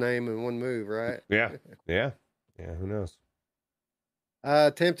with one aim and one move, right? Yeah. Who knows?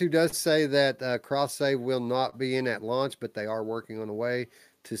 Tam2 does say that cross save will not be in at launch, but they are working on a way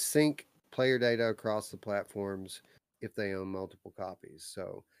to sync player data across the platforms if they own multiple copies.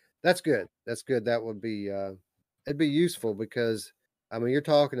 So that's good. That would be it'd be useful because I mean, you're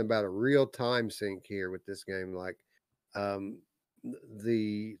talking about a real time sync here with this game. Like,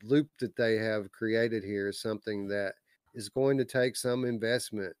 the loop that they have created here is something that is going to take some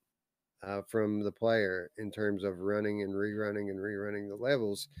investment from the player in terms of running and rerunning the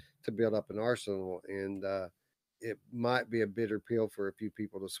levels to build up an arsenal. And it might be a bitter pill for a few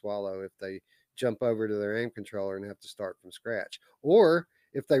people to swallow if they jump over to their aim controller and have to start from scratch. Or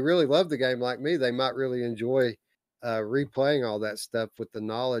if they really love the game like me, they might really enjoy replaying all that stuff with the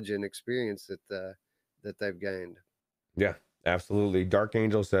knowledge and experience that they've gained. Yeah, absolutely. Dark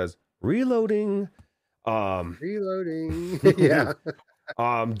Angel says reloading. Reloading. Yeah.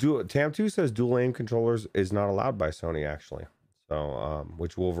 Tam2 says dual aim controllers is not allowed by Sony, actually. So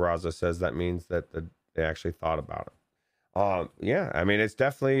which Wolveraza says that means that they actually thought about it. Yeah, I mean, it's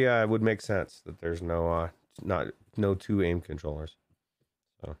definitely would make sense that there's no not no two aim controllers.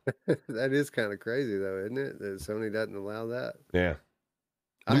 So That is kind of crazy, though, isn't it? That Sony doesn't allow that. yeah,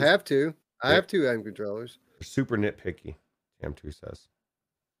 I have to. I Yeah. have two aim controllers. they're super nitpicky. Tam2 says.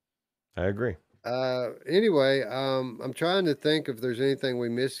 I agree. Anyway, I'm trying to think if there's anything we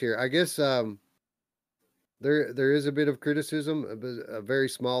missed here. I guess there is a bit of criticism, a very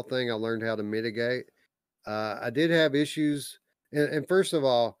small thing I learned how to mitigate. I did have issues, and first of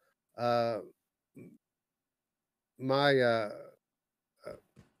all, my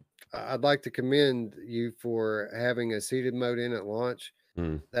I'd like to commend you for having a seated mode in at launch.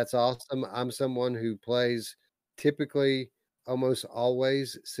 Mm. That's awesome. I'm someone who plays typically almost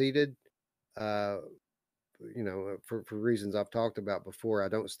always seated. For reasons I've talked about before, I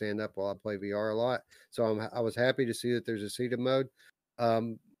don't stand up while I play VR a lot. So I was happy to see that there's a seated mode.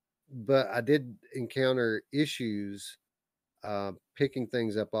 But I did encounter issues picking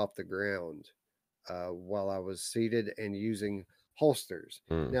things up off the ground while I was seated and using holsters.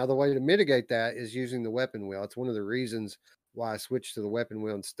 Mm. Now, the way to mitigate that is using the weapon wheel. It's one of the reasons why I switched to the weapon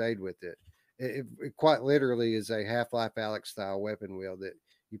wheel and stayed with it. It quite literally is a Half-Life Alyx style weapon wheel that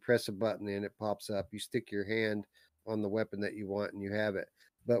you press a button and it pops up. You stick your hand on the weapon that you want and you have it.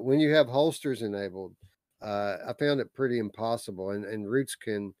 But when you have holsters enabled, I found it pretty impossible. And Roots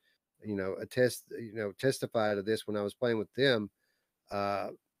can, testify to this. When I was playing with them,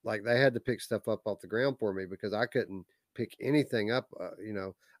 like they had to pick stuff up off the ground for me because I couldn't pick anything up.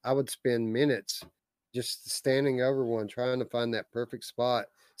 I would spend minutes just standing over one, trying to find that perfect spot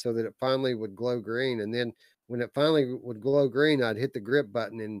so that it finally would glow green. And then when it finally would glow green, I'd hit the grip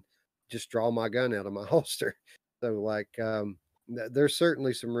button and just draw my gun out of my holster. So there's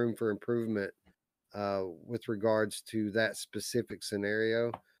certainly some room for improvement with regards to that specific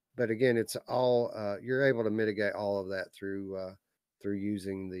scenario. But again, it's all you're able to mitigate all of that through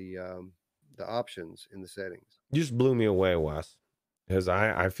using the options in the settings. You just blew me away, Wes. Because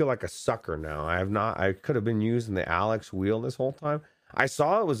I feel like a sucker now. I could have been using the Alyx wheel this whole time. I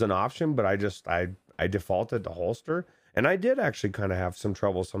saw it was an option, but I defaulted to holster. And I did actually kind of have some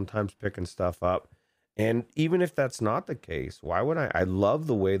trouble sometimes picking stuff up. And even if that's not the case, why would I love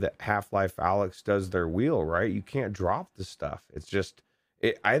the way that Half-Life Alyx does their wheel, right? You can't drop the stuff. It's just,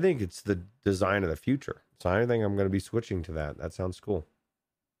 I think it's the design of the future. So I think I'm going to be switching to that. That sounds cool.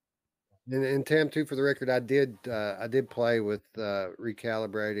 And Tam2, for the record, I did play with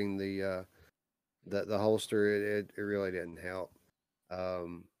recalibrating the holster. It really didn't help.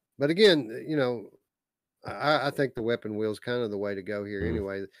 But again, I think the weapon wheel is kind of the way to go here.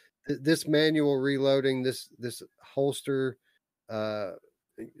 Anyway, this manual reloading, this holster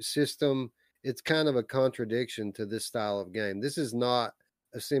system, it's kind of a contradiction to this style of game. This is not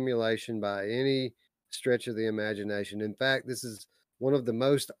a simulation by any stretch of the imagination. In fact, this is one of the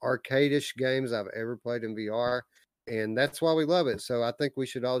most arcadish games I've ever played in VR, and that's why we love it. So I think we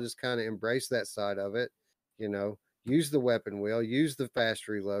should all just kind of embrace that side of it. Use the weapon wheel, use the fast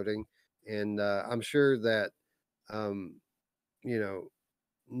reloading, and I'm sure that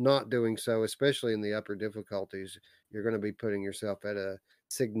not doing so, especially in the upper difficulties, you're going to be putting yourself at a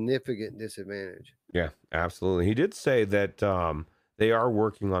significant disadvantage. Yeah, absolutely. He did say that they are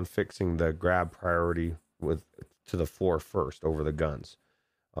working on fixing the grab priority to the floor first over the guns,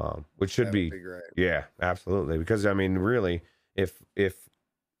 which should be great. Yeah, absolutely. Because I mean, really, if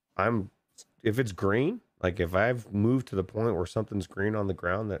it's green, like if I've moved to the point where something's green on the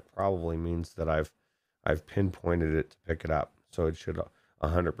ground, that probably means that I've pinpointed it to pick it up. So it should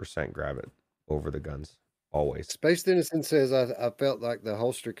 100% grab it over the guns always. Spaced Innocent says I felt like the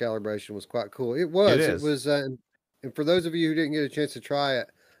holster calibration was quite cool. It was. It was. And for those of you who didn't get a chance to try it,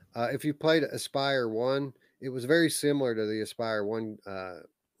 if you played Aspire 1, it was very similar to the Aspire 1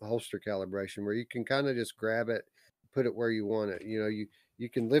 holster calibration, where you can kind of just grab it, put it where you want it. You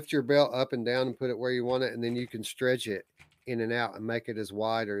can lift your belt up and down and put it where you want it, and then you can stretch it in and out and make it as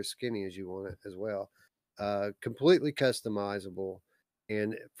wide or as skinny as you want it as well. Completely customizable.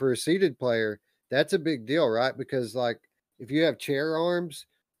 And for a seated player, that's a big deal, right? Because like if you have chair arms,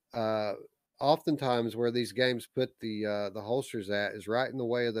 oftentimes where these games put the holsters at is right in the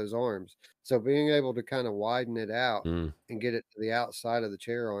way of those arms. So being able to kind of widen it out and get it to the outside of the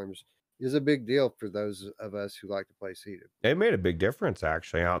chair arms is a big deal for those of us who like to play seated. It made a big difference,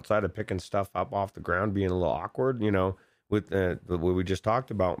 actually, outside of picking stuff up off the ground, being a little awkward, with what we just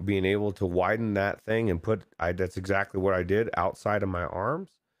talked about, being able to widen that thing and that's exactly what I did outside of my arms,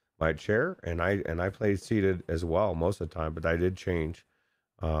 my chair. And I played seated as well most of the time, but I did change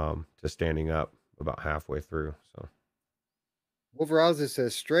to standing up about halfway through. So Wolverazzi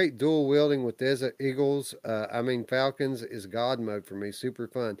says straight dual wielding with Desert Eagles, Falcons is God mode for me. Super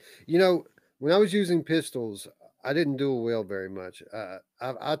fun. When I was using pistols, I didn't dual wield very much.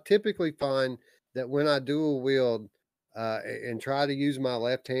 I typically find that when I dual wield and try to use my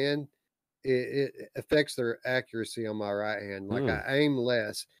left hand, it affects their accuracy on my right hand. Like Mm, I aim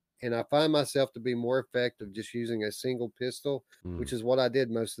less, and I find myself to be more effective just using a single pistol, mm, which is what I did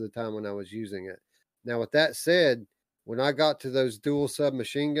most of the time when I was using it. Now, with that said, when I got to those dual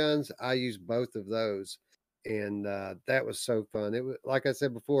submachine guns, I used both of those, and that was so fun. It was like I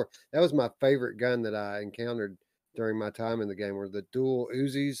said before, that was my favorite gun that I encountered during my time in the game. Were the dual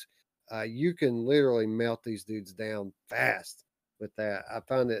Uzis. You can literally melt these dudes down fast with that. I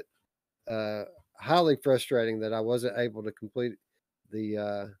found it uh, highly frustrating that I wasn't able to complete the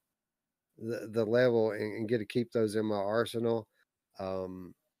uh, the level and get to keep those in my arsenal.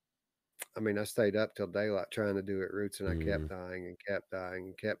 Um, I mean, I stayed up till daylight trying to do it roots, and I kept mm. dying and kept dying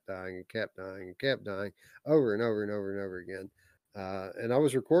and kept dying and kept dying and kept dying over and over and over and over again. And I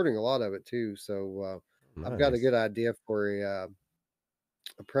was recording a lot of it too, so I've got a Nice. good idea for a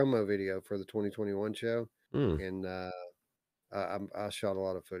promo video for the 2021 show, Mm. and I shot a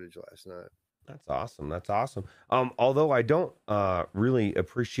lot of footage last night. That's awesome. That's awesome. Although I don't really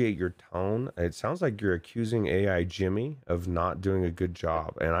appreciate your tone, it sounds like you're accusing AI Jimmy of not doing a good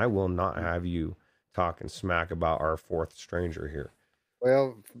job, and I will not have you talking smack about our fourth stranger here.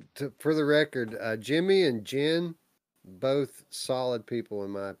 Well, for the record, Jimmy and Jen, both solid people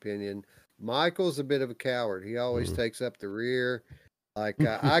in my opinion. Michael's a bit of a coward. He always Mm. takes up the rear. Like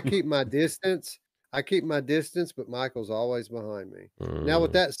I keep my distance. I keep my distance, but Michael's always behind me. Now,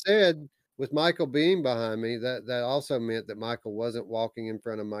 with Mm. that said, with Michael being behind me, that also meant that Michael wasn't walking in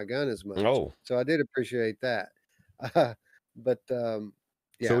front of my gun as much. Oh, So I did appreciate that. Uh, but so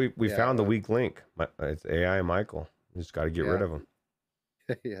yeah, we yeah, found the weak link. It's AI Michael. We just got to get rid yeah. of him.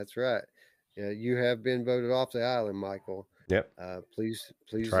 That's right. Yeah, you have been voted off the island, Michael. Yep. Please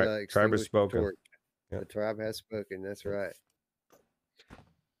Tribe has extinguish the spoken. torch. The Yep. tribe has spoken. That's Yep.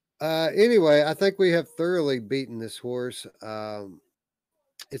 right. Anyway, I think we have thoroughly beaten this horse.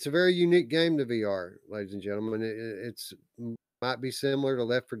 It's a very unique game to VR, ladies and gentlemen. It's might be similar to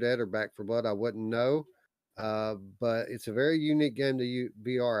Left 4 Dead or Back 4 Blood. I wouldn't know, but it's a very unique game to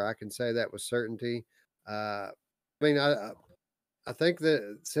VR. I can say that with certainty. I mean, I think that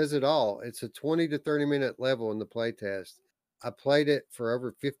it says it all. It's a 20 to 30-minute level in the playtest. I played it for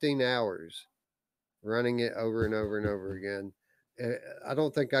over 15 hours, running it over and over and over again. I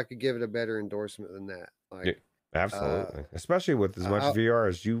don't think I could give it a better endorsement than that. Yeah, Like, uh, absolutely. Especially with as much I, VR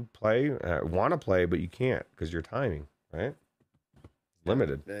as you play, want to play, but you can't because your timing, right?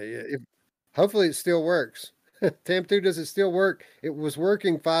 Limited. hopefully it still works. Tam 2, does it still work? It was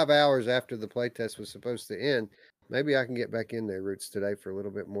working 5 hours after the playtest was supposed to end. Maybe I can get back in there, Roots, today for a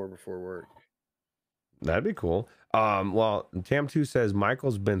little bit more before work. That'd be cool. Well, Tam2 says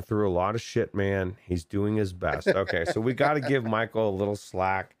Michael's been through a lot of shit, man. He's doing his best. Okay, so we got to give Michael a little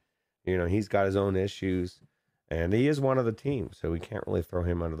slack. You know, he's got his own issues, and he is one of the team, so we can't really throw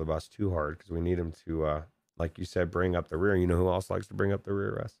him under the bus too hard because we need him to, like you said, bring up the rear. You know who else likes to bring up the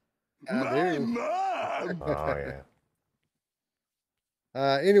rear, Russ? I do. Oh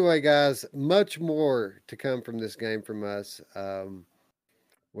yeah. Anyway, guys, much more to come from this game from us.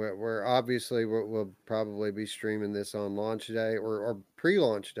 We're obviously we'll probably be streaming this on launch day or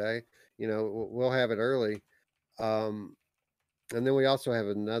pre-launch day. You know, we'll have it early, um, and then we also have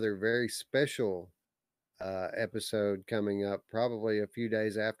another very special episode coming up, probably a few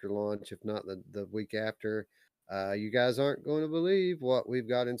days after launch, if not the week after. You guys aren't going to believe what we've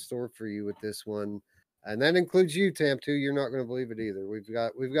got in store for you with this one, and that includes you, Tam 2. You're not going to believe it either.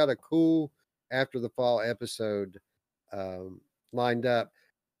 We've got a cool after the fall episode lined up.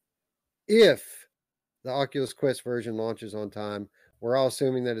 If the Oculus Quest version launches on time, we're all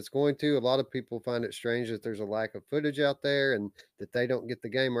assuming that it's going to. A lot of people find it strange that there's a lack of footage out there and that they don't get the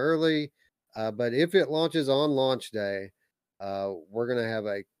game early. But if it launches on launch day, we're going to have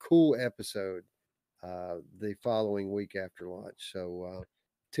a cool episode the following week after launch. So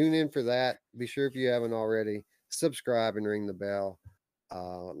tune in for that. Be sure, if you haven't already, subscribe and ring the bell.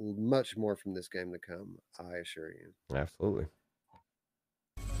 Much more from this game to come, I assure you. Absolutely.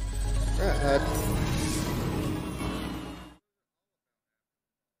 All right,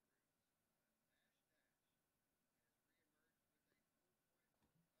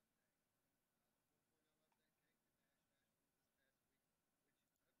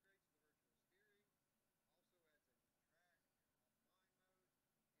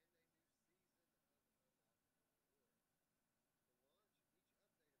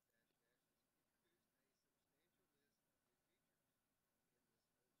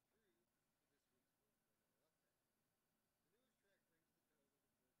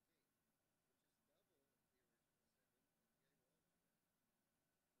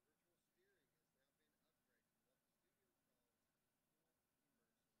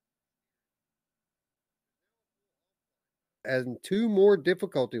 and 2 more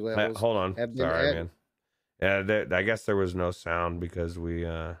difficulty levels Hold on. have been Sorry, added. man. Yeah, I guess there was no sound because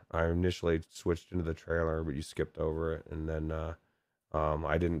I initially switched into the trailer, but you skipped over it, and then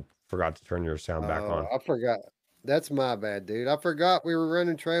I didn't forgot to turn your sound back on. I forgot. That's my bad, dude. I forgot we were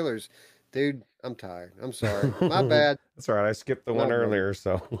running trailers. Dude, I'm tired. I'm sorry. My bad. That's all right. I skipped the My one bad. earlier,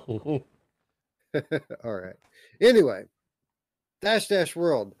 so All right. Anyway, Dash Dash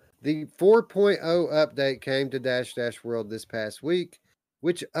World. The 4.0 update came to Dash Dash World this past week,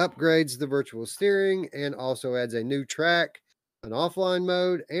 which upgrades the virtual steering and also adds a new track, an offline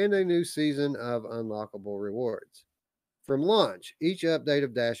mode, and a new season of unlockable rewards. From launch, each update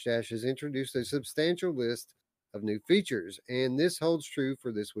of Dash Dash has introduced a substantial list of new features, and this holds true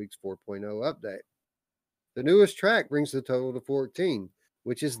for this week's 4.0 update. The newest track brings the total to 14,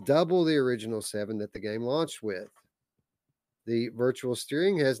 which is double the original 7 that the game launched with. The virtual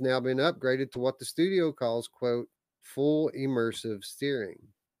steering has now been upgraded to what the studio calls, quote, full immersive steering.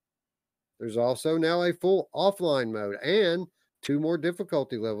 There's also now a full offline mode, and 2 more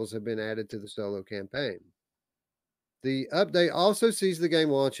difficulty levels have been added to the solo campaign. The update also sees the game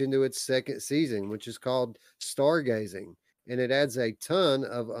launch into its second season, which is called Stargazing, and it adds a ton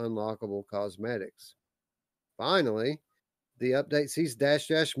of unlockable cosmetics. Finally, the update sees Dash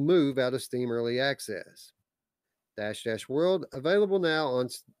Dash move out of Steam Early Access. Dash Dash World, available now on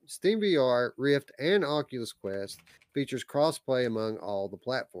Steam VR, Rift, and Oculus Quest, features crossplay among all the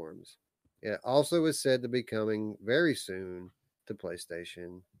platforms. It also is said to be coming very soon to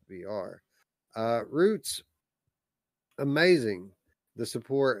PlayStation VR. Roots, amazing the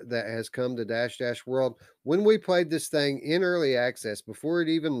support that has come to Dash Dash World. When we played this thing in early access before it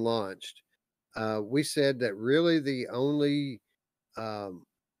even launched, we said that really the only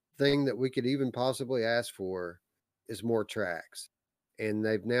thing that we could even possibly ask for is more tracks, and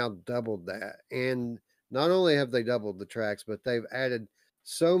they've now doubled that. And not only have they doubled the tracks, but they've added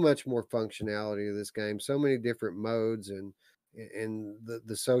so much more functionality to this game, so many different modes, and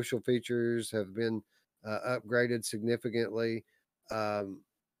the social features have been upgraded significantly. I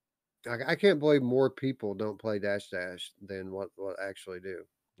can't believe more people don't play Dash Dash than what actually do.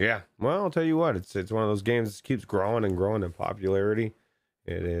 yeah. Well, I'll tell you what, it's one of those games that keeps growing and growing in popularity.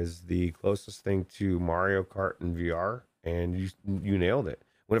 It is the closest thing to Mario Kart in VR, and you nailed it.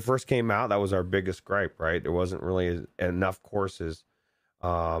 When it first came out, that was our biggest gripe, right? There wasn't really enough courses,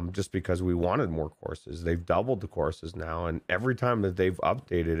 just because we wanted more courses. They've doubled the courses now, and every time that they've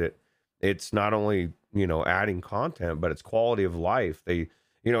updated it, it's not only adding content, but it's quality of life.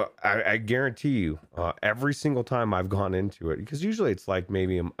 I guarantee you, every single time I've gone into it, because usually it's like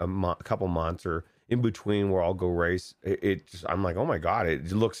maybe a couple months or in between where I'll go race. I'm like, oh my god,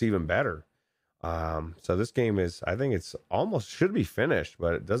 it looks even better. So this game I think it's almost should be finished,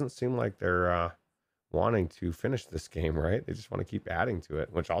 but it doesn't seem like they're wanting to finish this game, right? They just want to keep adding to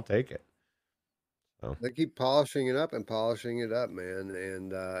it, which I'll take it. So They keep polishing it up and polishing it up, man.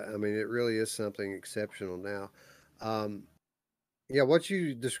 And I mean, it really is something exceptional now. Yeah, what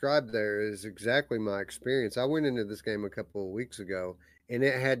you described there is exactly my experience. I went into this game a couple of weeks ago, and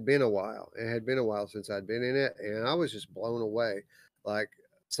it had been a while. It had been a while since I'd been in it, and I was just blown away. Like,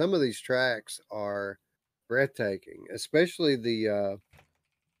 some of these tracks are breathtaking, especially the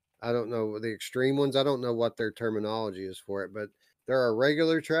I don't know, the extreme ones. I don't know what their terminology is for it, but there are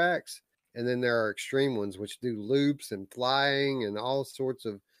regular tracks, and then there are extreme ones which do loops and flying and all sorts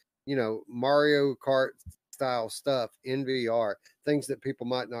of, Mario Kart style stuff in VR, things that people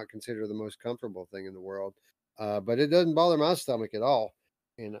might not consider the most comfortable thing in the world. But it doesn't bother my stomach at all.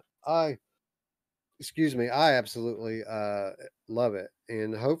 And I absolutely love it.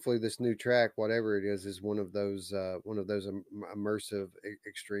 And hopefully this new track, whatever it is one of those immersive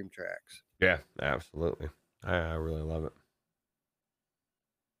extreme tracks. yeah, absolutely. I really love it.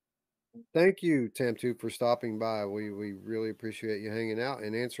 Thank you, Tam2, for stopping by. We really appreciate you hanging out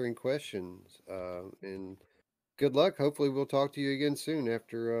and answering questions. And good luck. Hopefully we'll talk to you again soon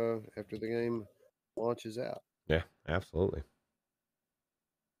after the game launches out. Yeah, absolutely.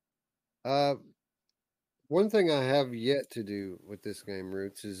 One thing I have yet to do with this game,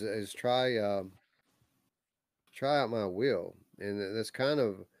 Roots, is try out my wheel, and that's kind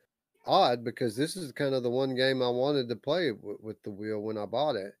of odd because this is kind of the one game I wanted to play with the wheel when I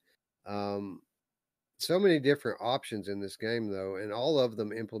bought it. So many different options in this game, though, and all of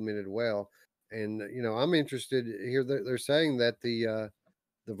them implemented well. And I'm interested here. They're saying that the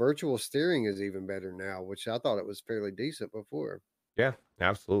virtual steering is even better now, which I thought it was fairly decent before. Yeah,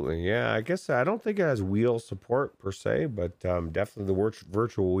 absolutely. Yeah, I guess I don't think it has wheel support per se, but definitely the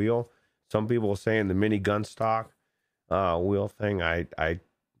virtual wheel. Some people are saying the mini gun stock wheel thing. I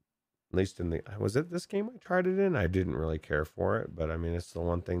At least was it this game I tried it in? I didn't really care for it, but I mean, it's the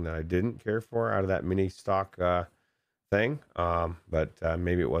one thing that I didn't care for out of that mini stock thing. But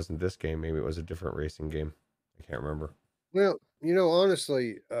maybe it wasn't this game. Maybe it was a different racing game. I can't remember. Well,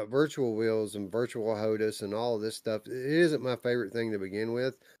 honestly, virtual wheels and virtual HOTAS and all of this stuff, it isn't my favorite thing to begin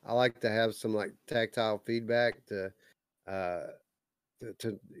with. I like to have some like tactile feedback uh,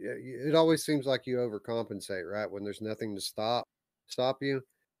 it always seems like you overcompensate, right? When there's nothing to stop you.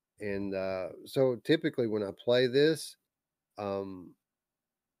 And so typically when I play this, um,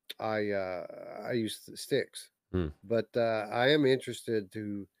 I use the sticks, Hmm. but I am interested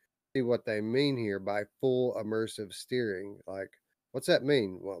to see what they mean here by full immersive steering. Like, what's that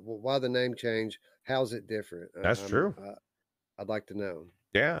mean? Why the name change? How's it different? That's true. I'd like to know.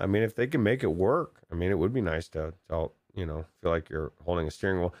 Yeah, I mean, if they can make it work, I mean, it would be nice to feel like you're holding a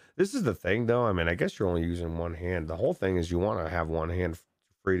steering wheel. This is the thing, though. I mean, I guess you're only using one hand. The whole thing is you want to have one hand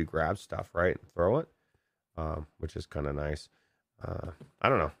free to grab stuff, right? And throw it, which is kind of nice. I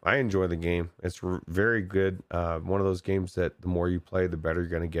don't know. I enjoy the game. It's very good. One of those games that the more you play, the better you're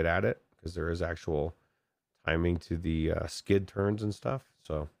going to get at it because there is actual timing to the skid turns and stuff.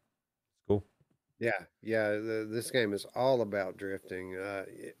 So it's cool. Yeah. This game is all about drifting.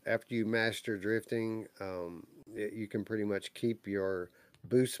 After you master drifting, you can pretty much keep your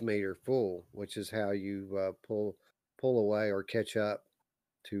boost meter full, which is how you pull away or catch up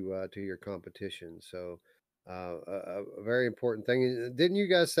to your competition. So, a very important thing. Didn't you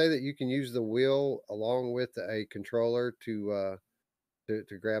guys say that you can use the wheel along with a controller to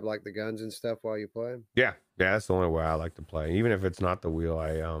grab like the guns and stuff while you play? Yeah, that's the only way I like to play. Even if it's not the wheel,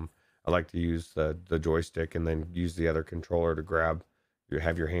 I like to use the joystick and then use the other controller to grab. You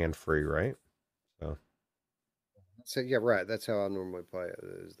have your hand free, right? So yeah, right. That's how I normally play it,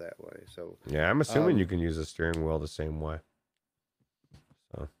 is that way. So Yeah, I'm assuming you can use a steering wheel the same way.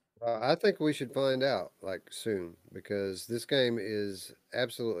 So I think we should find out like soon because this game is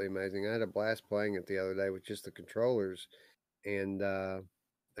absolutely amazing. I had a blast playing it the other day with just the controllers, and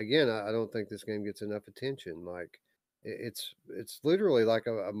again, I don't think this game gets enough attention. Like it's literally like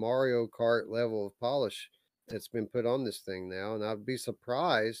a Mario Kart level of polish that's been put on this thing now, and I'd be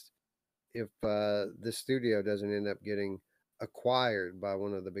surprised if this studio doesn't end up getting acquired by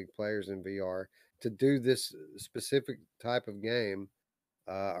one of the big players in VR to do this specific type of game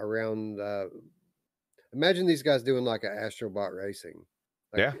around. Imagine these guys doing like an Astrobot racing.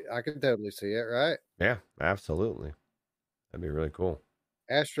 Like, yeah, I could totally see it, right? yeah, absolutely. That'd be really cool.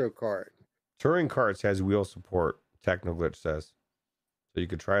 Astro Kart. Touring carts has wheel support. Technoglitch says, so you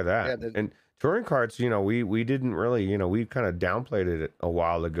could try that. Yeah, And touring carts, we didn't really, we kind of downplayed it a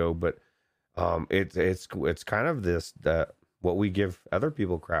while ago, but it's kind of what we give other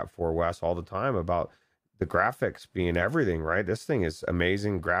people crap for, Wes, all the time about the graphics being everything, right? This thing is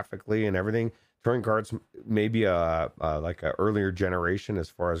amazing graphically and everything. Touring carts maybe like a earlier generation as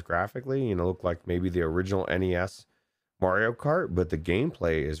far as graphically, look like maybe the original NES Mario Kart, but the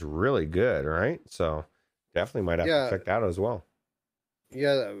gameplay is really good, right? So definitely might have to check that out as well.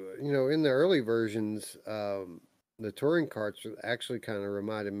 Yeah, in the early versions, the touring carts actually kind of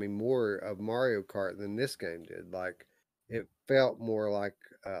reminded me more of Mario Kart than this game did. Like it felt more like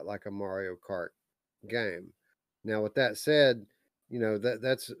a Mario Kart game. Now, with that said,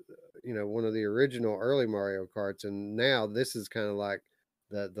 that's one of the original early Mario Karts, and now this is kind of like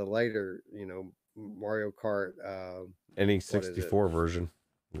the later Mario Kart. NE64 version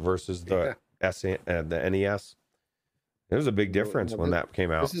versus the the NES. There's a big difference when that came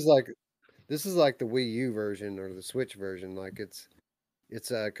out. This is like the Wii U version or the Switch version. Like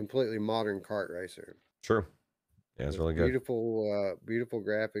it's a completely modern kart racer. True. Yeah, it's really good. Beautiful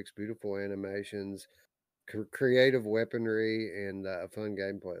graphics, beautiful animations, creative weaponry, and a fun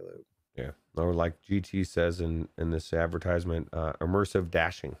gameplay loop. Yeah, or like GT says in this advertisement, immersive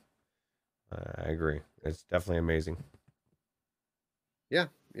dashing. I agree. It's definitely amazing. Yeah.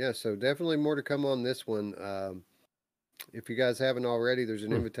 So definitely more to come on this one. If you guys haven't already, there's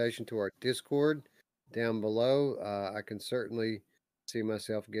an invitation to our Discord down below. I can certainly see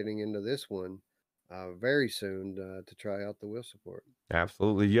myself getting into this one very soon to try out the wheel support.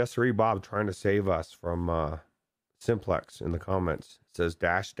 Absolutely. Yes, sir. Bob trying to save us from Simplex in the comments. It says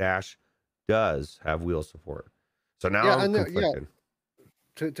dash does have wheel support. So now I'm conflicted.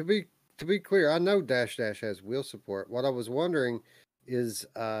 Yeah. To be clear, I know dash has wheel support. What I was wondering is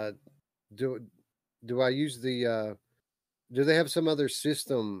do I use the do they have some other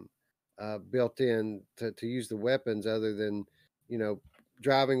system built in to use the weapons other than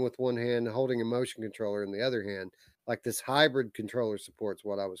driving with one hand, holding a motion controller in the other hand? Like this hybrid controller support's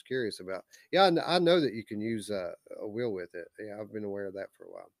what I was curious about. Yeah, I know that you can use a wheel with it. Yeah, I've been aware of that for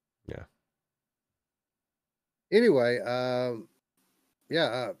a while. Yeah. Anyway,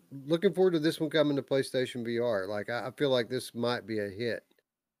 looking forward to this one coming to PlayStation VR. Like I feel like this might be a hit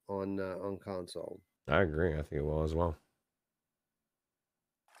on console. I agree. I think it will as well.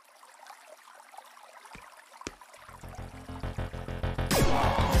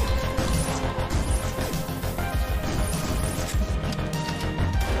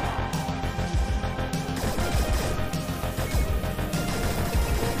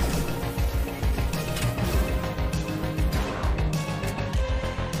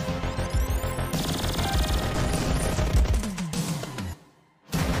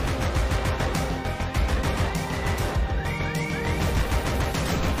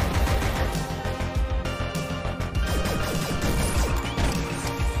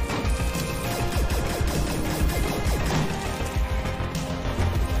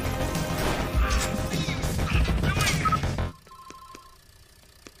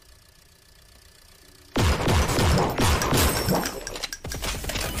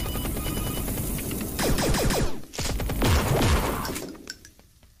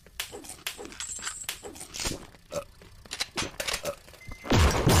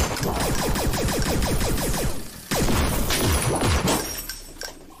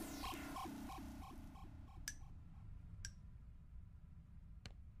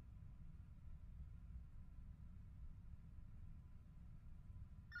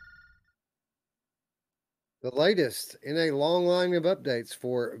 The latest in a long line of updates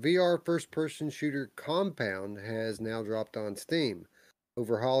for VR first person shooter Compound has now dropped on Steam,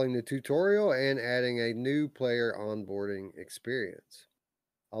 overhauling the tutorial and adding a new player onboarding experience.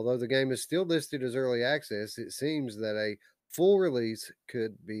 Although the game is still listed as early access, it seems that a full release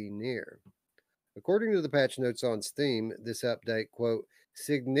could be near. According to the patch notes on Steam, this update, quote,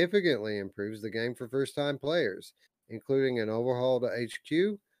 significantly improves the game for first time players, including an overhaul to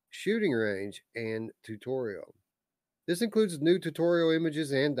HQ, shooting range, and tutorial. This includes new tutorial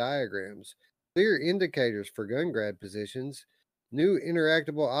images and diagrams, clear indicators for gun grab positions, new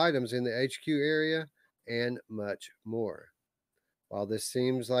interactable items in the HQ area, and much more. While this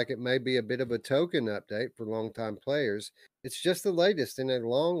seems like it may be a bit of a token update for longtime players, it's just the latest in a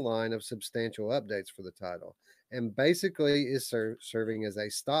long line of substantial updates for the title, and basically is serving as a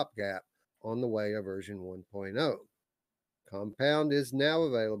stopgap on the way to version 1.0. Compound is now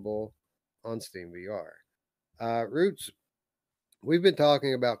available on Steam VR. Roots, we've been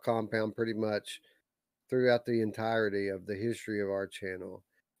talking about Compound pretty much throughout the entirety of the history of our channel,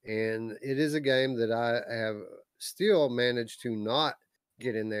 and it is a game that I have still managed to not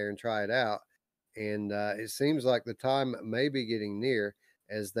get in there and try it out. And it seems like the time may be getting near,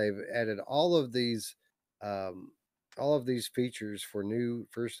 as they've added all of these features for new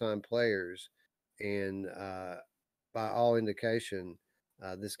first time players, and by all indication,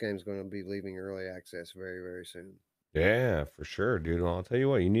 this game's going to be leaving early access very, very soon. Yeah, for sure, dude. Well, I'll tell you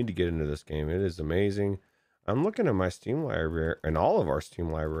what, you need to get into this game. It is amazing. I'm looking at my Steam library and all of our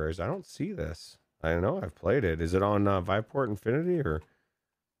Steam libraries. I don't see this. I know I've played it. Is it on Viveport Infinity or?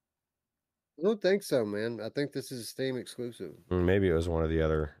 I don't think so, man. I think this is a Steam exclusive. Maybe it was one of the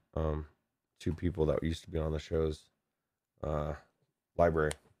other two people that used to be on the show's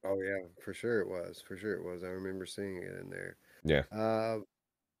library. Oh yeah, for sure it was. For sure it was. I remember seeing it in there. Yeah.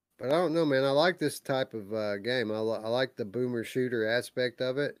 But I don't know, man. I like this type of game. I like the boomer shooter aspect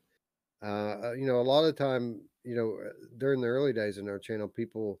of it. A lot of time, during the early days in our channel,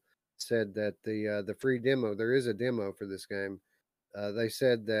 people said that the free demo, there is a demo for this game. They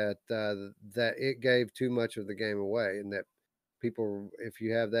said that that it gave too much of the game away, and that people, if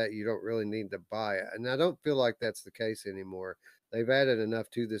you have that, you don't really need to buy it. And I don't feel like that's the case anymore. They've added enough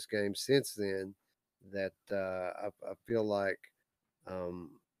to this game since then that I feel like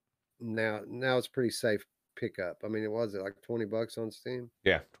now it's pretty safe pickup. I mean, was it like $20 on Steam?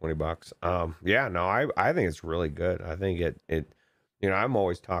 Yeah, $20. Yeah, no, I think it's really good. I think it I'm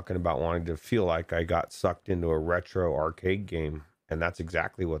always talking about wanting to feel like I got sucked into a retro arcade game, and that's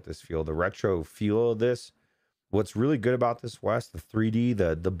exactly what this feel. The retro feel of this. What's really good about this, Wes, the 3D,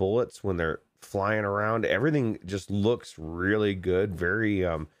 the bullets when they're flying around, everything just looks really good. Very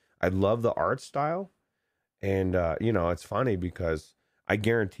I love the art style. And it's funny because I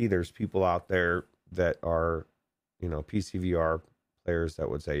guarantee there's people out there that are, PCVR players that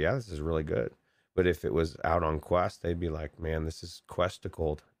would say, yeah, this is really good. But if it was out on Quest, they'd be like, man, this is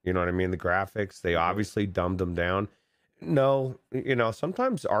Questicled. You know what I mean? The graphics, they obviously dumbed them down. No,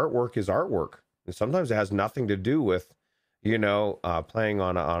 sometimes artwork is artwork. And sometimes it has nothing to do with, playing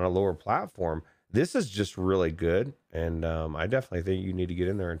on a lower platform. This is just really good. And I definitely think you need to get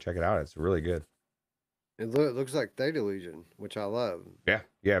in there and check it out. It's really good. looks like Theta Legion, which I love.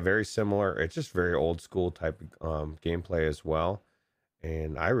 Yeah, very similar. It's just very old school type of gameplay as well,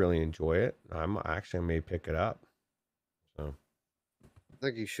 and I really enjoy it. I may pick it up. So I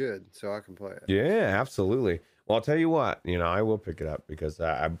think you should, so I can play it. yeah, absolutely. Well, I'll tell you what, I will pick it up because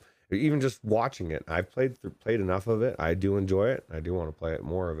I'm even just watching it. I've played enough of it. I do enjoy it. I do want to play it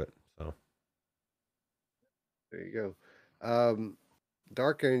more of it. So There you go.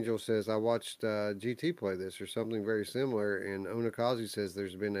 Dark Angel says, I watched GT play this or something very similar, and Onakazu says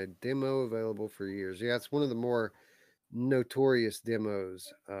there's been a demo available for years. Yeah, it's one of the more notorious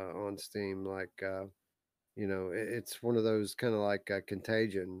demos on Steam. Like, it's one of those kind of like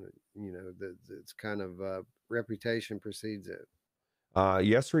Contagion, it's kind of reputation precedes it.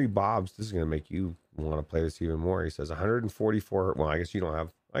 Yesri Bobs, this is going to make you want to play this even more. He says 144. Well, I guess you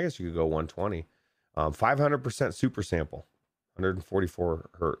could go 120. 500% super sample, 144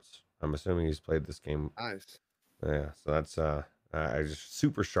 hertz. I'm assuming he's played this game. Nice. Yeah, so that's just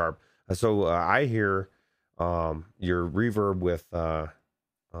super sharp. So I hear your reverb with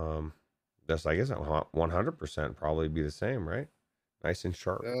that's I guess 100% probably be the same, right? Nice and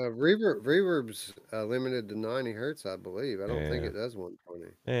sharp. Reverb's limited to 90 hertz, I believe. I don't think Yeah. it does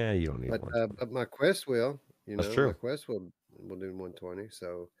 120. Yeah, you don't need But one. but my Quest will. That's true. My Quest will do 120.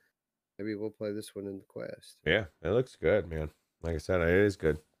 So maybe we'll play this one in the Quest. Yeah, it looks good, man. Like I said, it is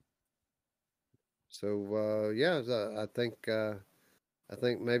good. So yeah, I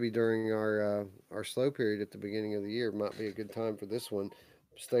think maybe during our slow period at the beginning of the year might be a good time for this one.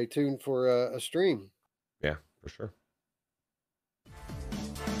 Stay tuned for a stream. Yeah, for sure.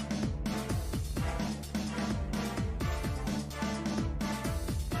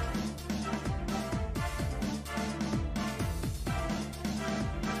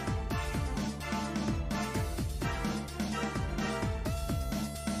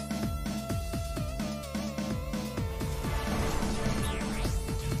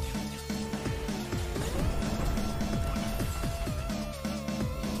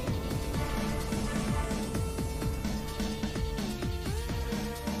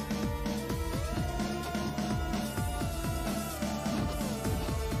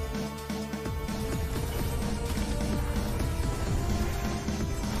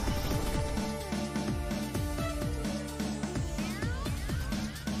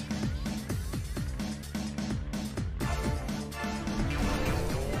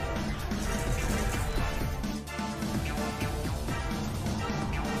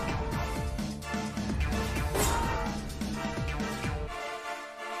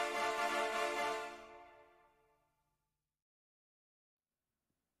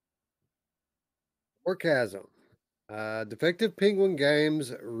 Orgasm. Defective Penguin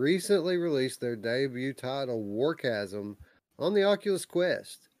Games recently released their debut title, Warchasm, on the Oculus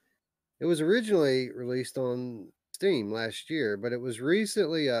Quest. It was originally released on Steam last year, but it was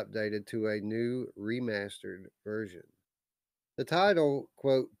recently updated to a new remastered version. The title,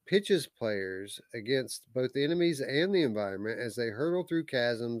 quote, pitches players against both enemies and the environment as they hurtle through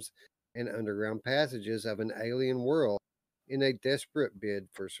chasms and underground passages of an alien world in a desperate bid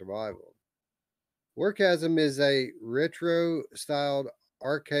for survival. Warchasm is a retro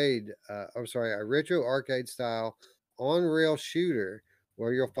arcade style on rail shooter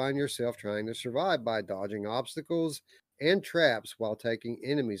where you'll find yourself trying to survive by dodging obstacles and traps while taking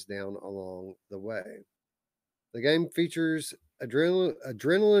enemies down along the way. The game features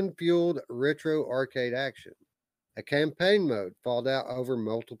adrenaline fueled retro arcade action, a campaign mode fought out over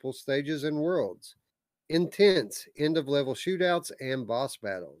multiple stages and worlds, intense end of level shootouts and boss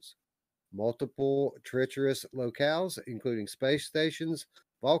battles, multiple treacherous locales, including space stations,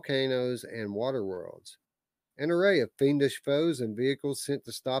 volcanoes, and water worlds, an array of fiendish foes and vehicles sent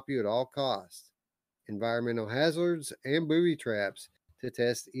to stop you at all costs, environmental hazards, and booby traps to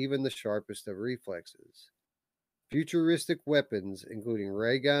test even the sharpest of reflexes, futuristic weapons, including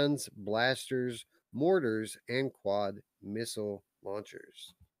ray guns, blasters, mortars, and quad missile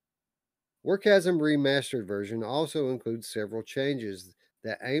launchers. Warchasm Remastered version also includes several changes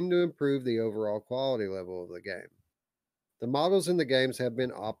that aim to improve the overall quality level of the game. The models in the games have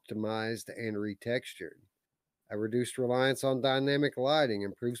been optimized and retextured. A reduced reliance on dynamic lighting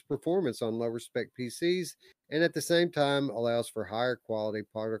improves performance on lower spec PCs and at the same time allows for higher quality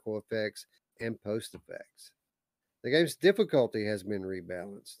particle effects and post effects. The game's difficulty has been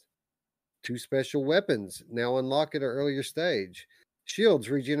rebalanced. 2 special weapons now unlock at an earlier stage. Shields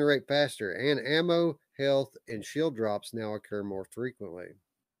regenerate faster, and ammo, health, and shield drops now occur more frequently.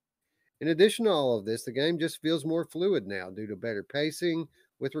 In addition to all of this, the game just feels more fluid now due to better pacing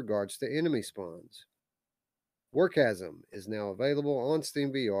with regards to enemy spawns. Warchasm is now available on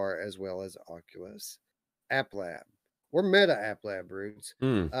Steam VR as well as Oculus. App Lab or Meta App Lab roots.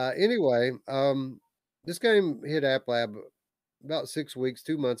 Mm. Anyway, this game hit App Lab about 6 weeks,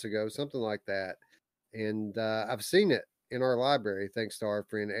 2 months ago, something like that. And I've seen it in our library thanks to our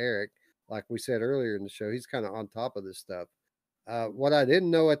friend Eric. Like we said earlier in the show, he's kind of on top of this stuff. What I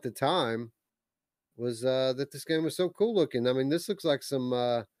didn't know at the time was that this game was so cool looking. I mean, this looks like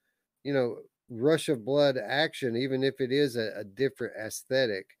some, rush of blood action, even if it is a different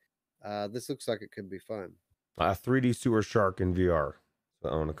aesthetic. This looks like it could be fun. 3D sewer shark in VR. The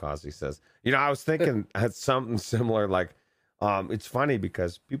Onakazi says. I was thinking had something similar. Like, it's funny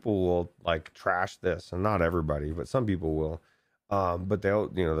because people will like trash this, and not everybody, but some people will. But they'll,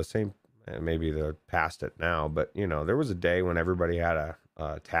 the same. Maybe they're past it now, but there was a day when everybody had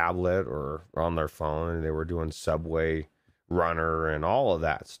a tablet or on their phone, and they were doing Subway Runner and all of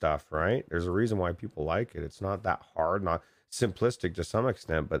that stuff, right? There's a reason why people like it. It's not that hard, not simplistic to some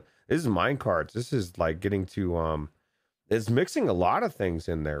extent, but this is minecarts. This is like getting to it's mixing a lot of things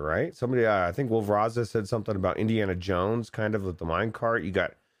in there, right? Somebody, I think Wolf Raza said something about Indiana Jones, kind of with the minecart. You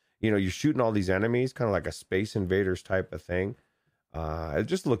got, you're shooting all these enemies, kind of like a Space Invaders type of thing. It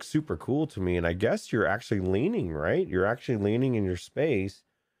just looks super cool to me, and I guess you're actually leaning, right? You're actually leaning in your space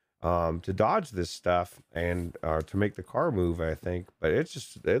to dodge this stuff and to make the car move, I think. But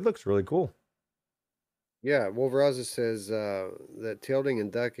it looks really cool. Yeah, Wolveraza says that tilting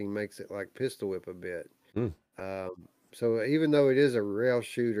and ducking makes it like Pistol Whip a bit. So even though it is a rail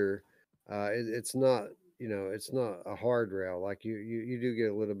shooter, it's not, it's not a hard rail. Like you do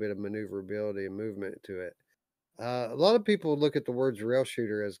get a little bit of maneuverability and movement to it. A lot of people look at the words rail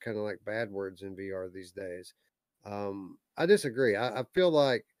shooter as kind of like bad words in VR these days. I disagree. I feel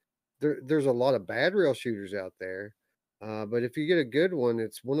like there's a lot of bad rail shooters out there. But if you get a good one,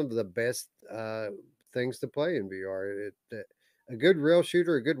 it's one of the best things to play in VR. A good rail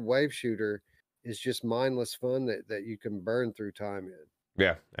shooter, a good wave shooter is just mindless fun that you can burn through time in.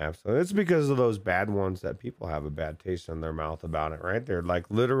 Yeah, absolutely. It's because of those bad ones that people have a bad taste in their mouth about it, right? They're like,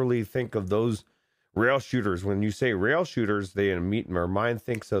 literally think of those rail shooters. When you say rail shooters, their mind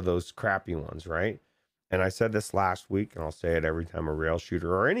thinks of those crappy ones, right? And I said this last week, and I'll say it every time a rail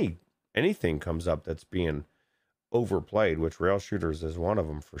shooter or anything comes up that's being overplayed, which rail shooters is one of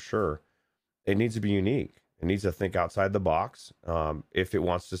them for sure. It needs to be unique. It needs to think outside the box if it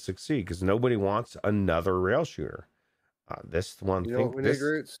wants to succeed, because nobody wants another rail shooter. This one, you know what we need,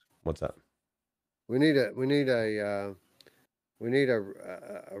 Roots? What's that? We need a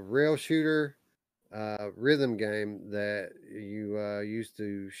rail shooter rhythm game that you use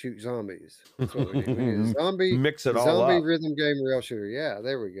to shoot zombies. That's what we need. We need a zombie mix it all up. Zombie rhythm game rail shooter. Yeah,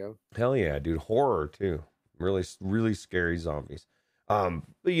 there we go. Hell yeah, dude. Horror too. Really, really scary zombies.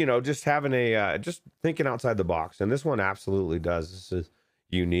 But just having just thinking outside the box, and this one absolutely does. This is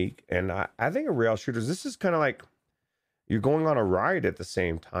unique, and I think of rail shooters. This is kind of like you're going on a ride at the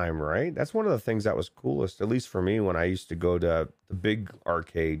same time, right? That's one of the things that was coolest, at least for me, when I used to go to the big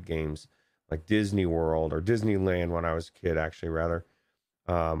arcade games like Disney World or Disneyland when I was a kid, actually, rather.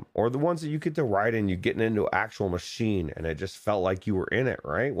 Or the ones that you get to ride in, you getting into an actual machine, and it just felt like you were in it,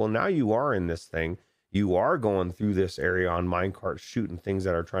 right? Well, now you are in this thing. You are going through this area on minecart, shooting things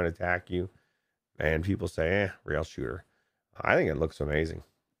that are trying to attack you. And people say, rail shooter. I think it looks amazing.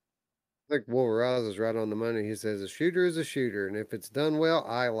 I think Wolveraz is right on the money. He says a shooter is a shooter, and if it's done well,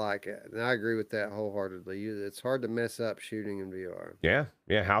 I like it. And I agree with that wholeheartedly. It's hard to mess up shooting in VR. Yeah.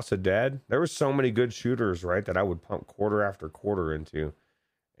 House of Dead. There were so many good shooters, right, that I would pump quarter after quarter into.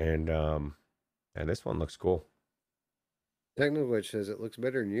 And this one looks cool. Technoglitch says it looks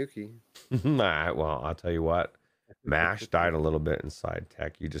better than Yuki. Well, I'll tell you what. MASH died a little bit inside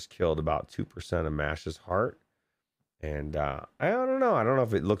Tech. You just killed about 2% of MASH's heart. And I don't know. I don't know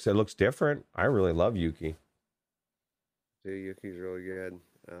if it looks different. I really love Yuki. Yeah, Yuki's really good.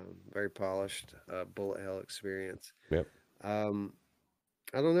 Very polished. Bullet hell experience. Yep.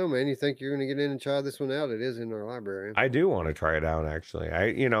 I don't know, man. You think you're going to get in and try this one out? It is in our library. I do want to try it out, actually.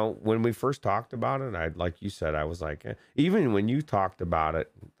 When we first talked about it, like you said, I was like, even when you talked about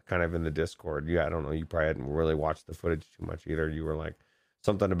it, kind of in the Discord, I don't know, you probably hadn't really watched the footage too much either. You were like,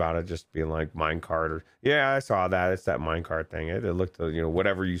 something about it just being like minecart, or I saw that. It's that minecart thing. It looked,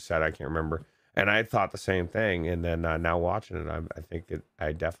 whatever you said, I can't remember. And I thought the same thing. And then now watching it,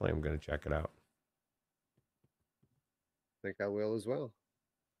 I definitely am going to check it out. I think I will as well.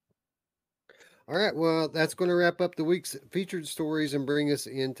 All right, well, that's going to wrap up the week's featured stories and bring us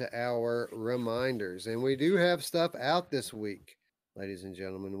into our reminders. And we do have stuff out this week, ladies and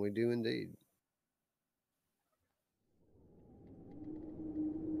gentlemen. We do indeed.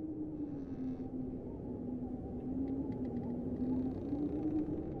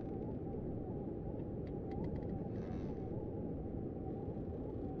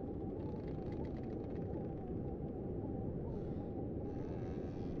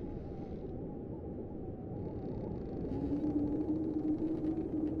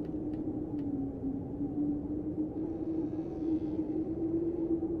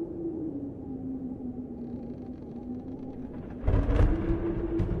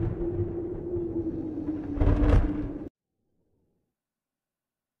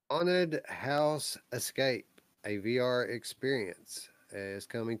 Haunted House Escape, a VR experience, is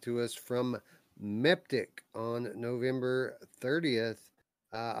coming to us from Meptic on November 30th.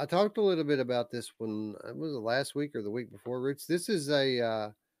 I talked a little bit about this when was it last week or the week before, Roots. This is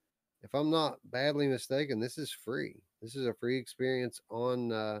if I'm not badly mistaken, this is free. This is a free experience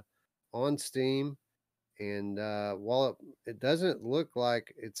on Steam, and while it doesn't look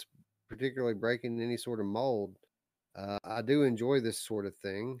like it's particularly breaking any sort of mold, I do enjoy this sort of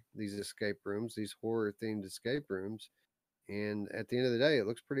thing, these escape rooms, these horror themed escape rooms. And at the end of the day, it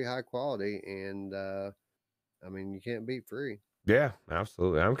looks pretty high quality. And I mean, you can't beat free. Yeah,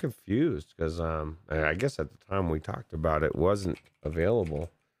 absolutely. I'm confused because I guess at the time we talked about it wasn't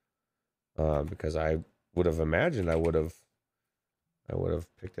available. Because I would have imagined I would have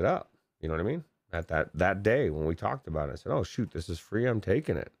picked it up. You know what I mean? At that day when we talked about it, I said, "Oh shoot, this is free. I'm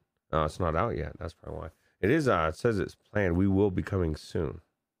taking it." No, it's not out yet. That's probably why. It is. It says it's planned. We will be coming soon.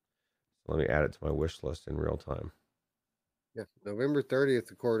 Let me add it to my wish list in real time. Yeah, November 30th,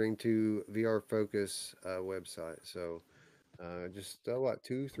 according to VR Focus website. So just what,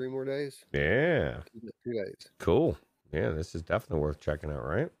 2-3 more days? Yeah. 2 days. Cool. Yeah, this is definitely worth checking out,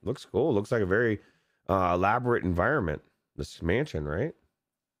 right? Looks cool. Looks like a very elaborate environment. This mansion, right?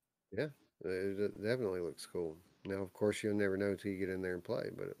 Yeah, it definitely looks cool. Now, of course, you'll never know till you get in there and play,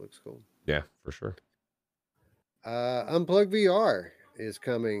 but it looks cool. Yeah, for sure. Unplugged VR is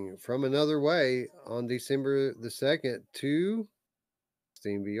coming from Another Way on December the 2nd to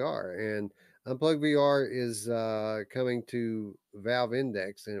Steam VR. And Unplugged VR is coming to Valve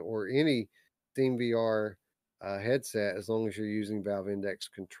Index or any Steam VR headset as long as you're using Valve Index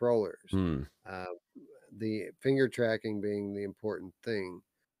controllers. The finger tracking being the important thing.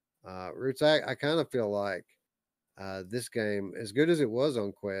 Roots, I kind of feel like this game, as good as it was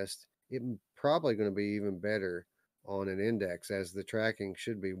on Quest, it's probably going to be even better on an Index, as the tracking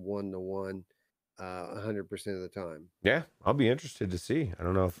should be 1-to-1 100% of the time. Yeah, I'll be interested to see. I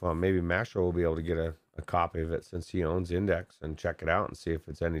don't know if maybe Mastro will be able to get a copy of it since he owns Index and check it out and see if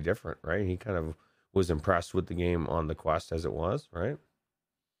it's any different, right? He kind of was impressed with the game on the Quest as it was, right?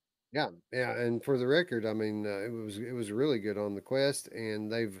 Yeah, and for the record, I mean, it was really good on the Quest,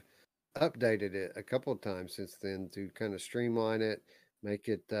 and they've updated it a couple of times since then to kind of streamline it, make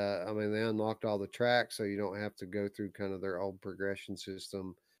it. I mean, they unlocked all the tracks, so you don't have to go through kind of their old progression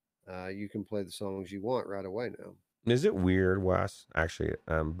system. You can play the songs you want right away now. Is it weird, Wes? Actually,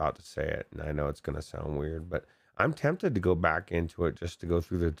 I'm about to say it, and I know it's going to sound weird, but I'm tempted to go back into it just to go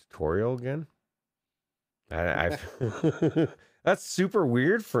through the tutorial again. I That's super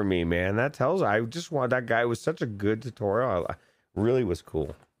weird for me, man. That tells I just want that guy was such a good tutorial. I really was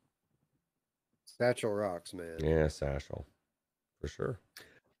cool. Satchel rocks, man. Yeah, Satchel. For sure.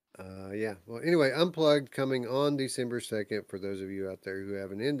 Yeah. Well, anyway, Unplugged coming on December 2nd for those of you out there who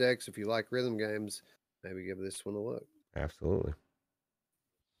have an Index. If you like rhythm games, maybe give this one a look. Absolutely.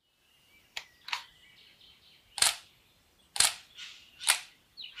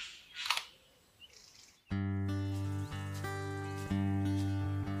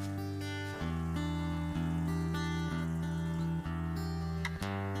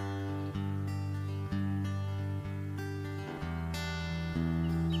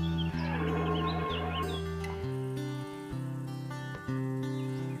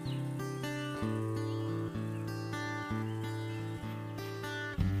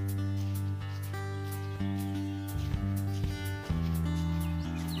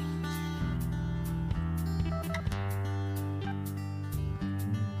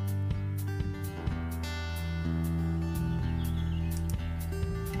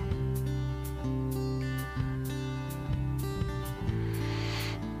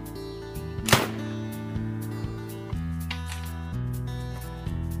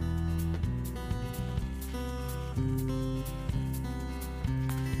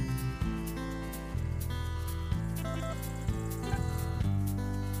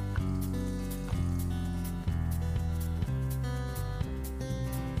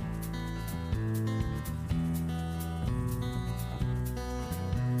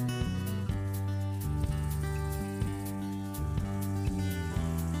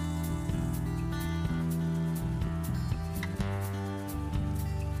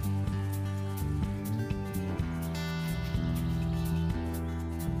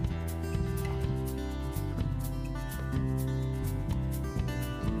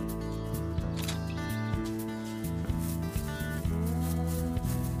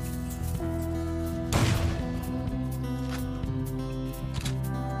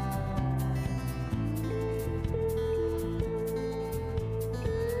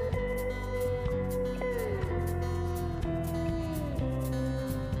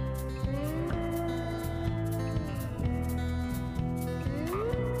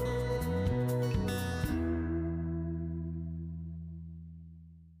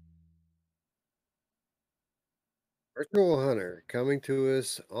 Virtual Hunter coming to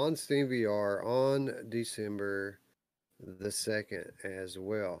us on Steam VR on December the 2nd as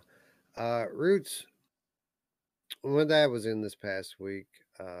well. Roots, when Dad was in this past week,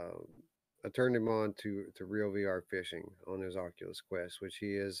 I turned him on to real VR fishing on his Oculus Quest, which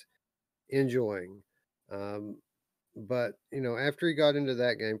he is enjoying. Um, but after he got into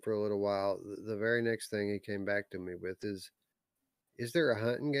that game for a little while, the very next thing he came back to me with is there a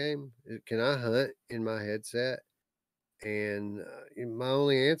hunting game? Can I hunt in my headset? And my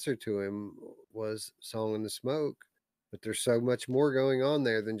only answer to him was Song in the Smoke. But there's so much more going on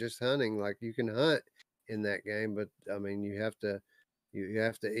there than just hunting. Like you can hunt in that game, but I mean you have to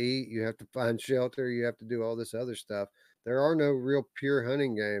eat, you have to find shelter, you have to do all this other stuff. There are no real pure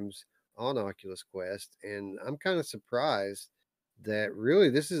hunting games on Oculus Quest, and I'm kind of surprised that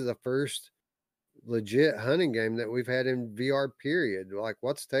really this is the first legit hunting game that we've had in VR period. Like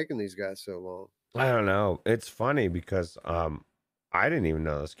what's taking these guys so long? I don't know. It's funny because I didn't even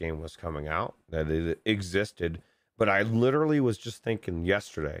know this game was coming out, that it existed. But I literally was just thinking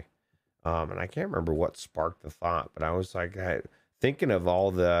yesterday, and I can't remember what sparked the thought, but I was like thinking of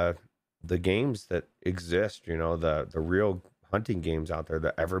all the games that exist, the real hunting games out there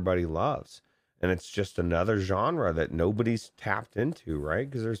that everybody loves. And it's just another genre that nobody's tapped into, right?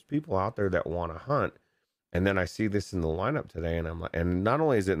 Because there's people out there that want to hunt. And then I see this in the lineup today, and I'm like, and not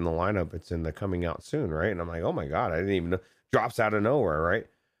only is it in the lineup, it's in the coming out soon, right? And I'm like, oh my God, I didn't even know. Drops out of nowhere, right?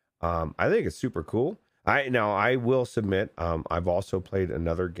 I think it's super cool. I will submit, I've also played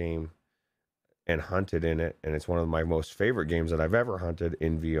another game and hunted in it, and it's one of my most favorite games that I've ever hunted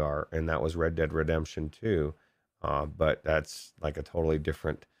in VR, and that was Red Dead Redemption 2. But that's like a totally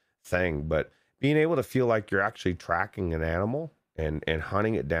different thing. But being able to feel like you're actually tracking an animal and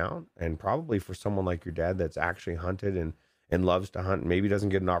hunting it down, and probably for someone like your dad that's actually hunted and loves to hunt, maybe doesn't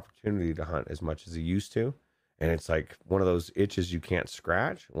get an opportunity to hunt as much as he used to, and it's like one of those itches you can't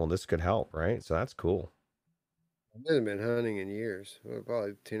scratch. Well, this could help, right? So that's cool. He hasn't been hunting in years. Well,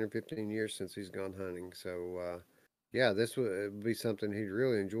 probably 10 or 15 years since he's gone hunting. So, yeah, this would be something he'd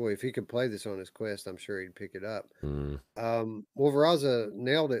really enjoy. If he could play this on his Quest, I'm sure he'd pick it up. Mm. Veraza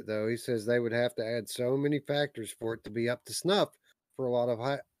nailed it, though. He says they would have to add so many factors for it to be up to snuff for a lot of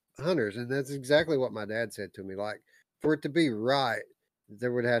hunters. And that's exactly what my dad said to me. Like, for it to be right,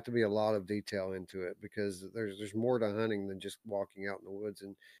 there would have to be a lot of detail into it because there's more to hunting than just walking out in the woods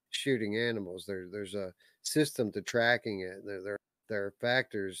and shooting animals. There's a system to tracking it. There are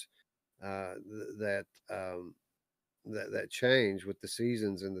factors that that change with the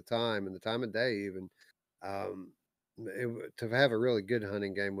seasons and the time of day. Even to have a really good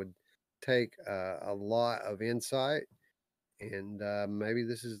hunting game would take a lot of insight, and maybe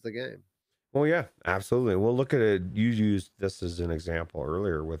this is the game. Well, yeah, absolutely. Well, look at it. You used this as an example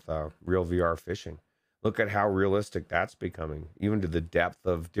earlier with real VR fishing. Look at how realistic that's becoming, even to the depth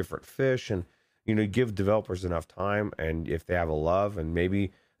of different fish. And, give developers enough time. And if they have a love and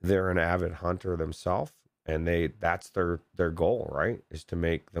maybe they're an avid hunter themselves and that's their goal, right? Is to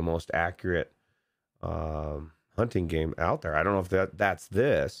make the most accurate hunting game out there. I don't know if that's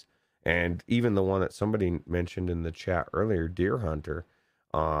this. And even the one that somebody mentioned in the chat earlier, Deer Hunter.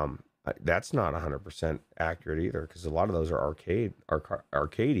 That's not 100% accurate either, because a lot of those are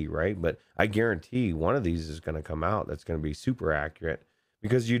arcadey, right? But I guarantee one of these is going to come out that's going to be super accurate,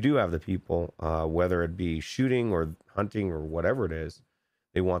 because you do have the people, whether it be shooting or hunting or whatever it is,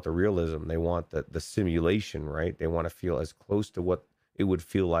 they want the realism, they want the simulation, right? They want to feel as close to what it would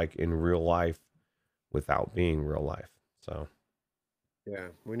feel like in real life without being real life. So Yeah,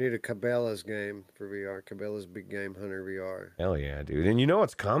 we need a Cabela's game for VR. Cabela's Big Game Hunter VR. hell yeah, dude. And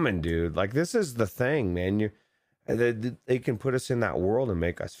it's coming, dude. Like, this is the thing, man. They can put us in that world and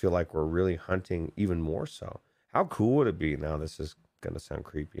make us feel like we're really hunting even more so. How cool would it be? Now, this is going to sound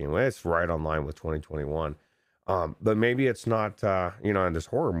creepy, and it's right on line with 2021. But maybe it's not, and there's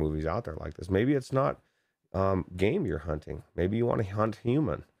horror movies out there like this. Maybe it's not game you're hunting. Maybe you want to hunt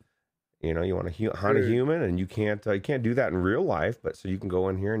human. You want to hunt a human, and you can't do that in real life. But so you can go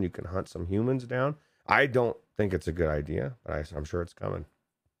in here and you can hunt some humans down. I don't think it's a good idea, but I'm sure it's coming.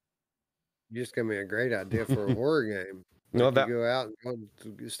 You just gave me a great idea for a horror game. No, You go out and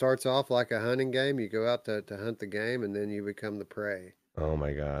it starts off like a hunting game. You go out to hunt the game, and then you become the prey. Oh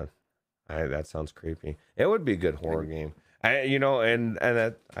my God, that sounds creepy. It would be a good horror game. And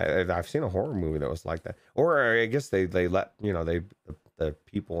I've seen a horror movie that was like that. Or I guess they let the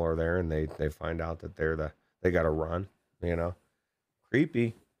people are there and they find out that they got to run.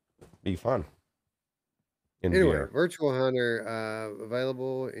 Creepy, be fun. Anyway, VR. Virtual Hunter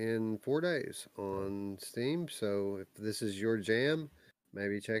available in 4 days on Steam. So if this is your jam,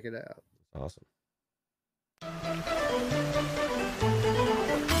 maybe check it out. Awesome.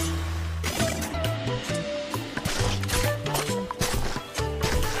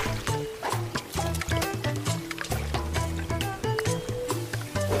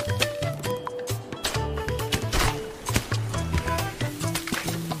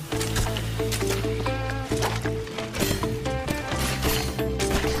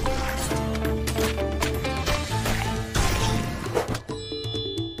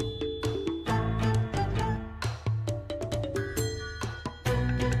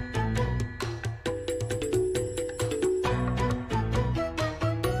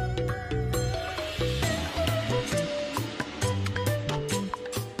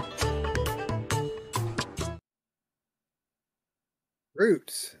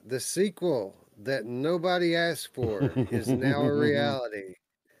 Roots, the sequel that nobody asked for, is now a reality.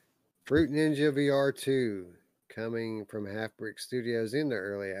 Fruit Ninja VR 2 coming from Half Brick Studios into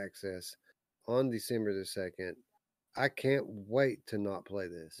early access on December the 2nd. I can't wait to not play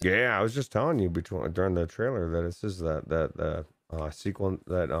this. Yeah, I was just telling you during the trailer that this is that sequel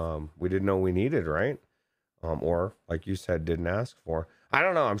that we didn't know we needed, right? Or like you said, didn't ask for. I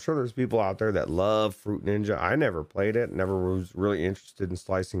don't know. I'm sure there's people out there that love Fruit Ninja. I never played it, never was really interested in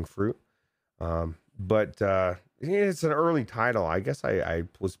slicing fruit. But yeah, it's an early title. I guess I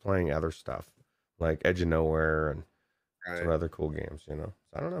was playing other stuff like Edge of Nowhere and some Right, other cool games, you know.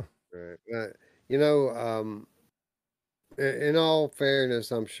 So I don't know. right. You know, in all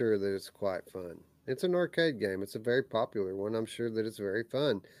fairness, I'm sure that it's quite fun. It's an arcade game. It's a very popular one. I'm sure that it's very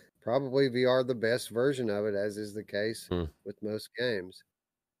fun. Probably VR the best version of it, as is the case Hmm. with most games.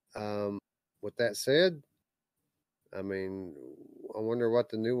 Um, with that said, I mean, I wonder what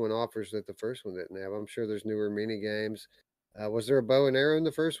the new one offers that the first one didn't have. I'm sure there's newer mini games. Was there a bow and arrow in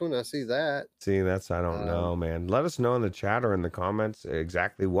the first one? I see that. See, I don't Um, know, man. Let us know in the chat or in the comments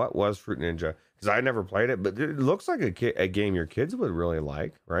exactly what was Fruit Ninja, because I never played it, but it looks like a game your kids would really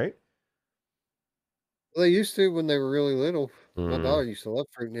like, right? they used to when they were really little. My Mm. daughter used to love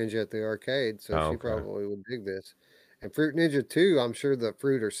Fruit Ninja at the arcade, so Oh, she okay. probably would dig this. And Fruit Ninja 2, I'm sure the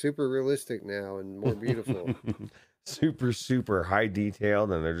fruit are super realistic now and more beautiful. Super, super high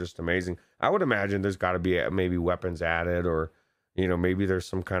detailed, and they're just amazing. I would imagine there's got to be maybe weapons added, or maybe there's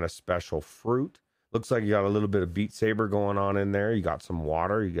some kind of special fruit. Looks like you got a little bit of Beat Saber going on in there. You got some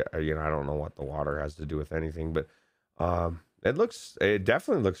water. You got, I don't know what the water has to do with anything, but it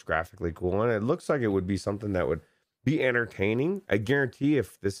definitely looks graphically cool, and it looks like it would be something that would be entertaining. I guarantee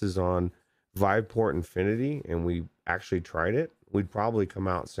if this is on Viveport Infinity and we actually tried it, we'd probably come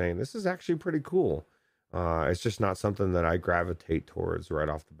out saying this is actually pretty cool. It's just not something that I gravitate towards right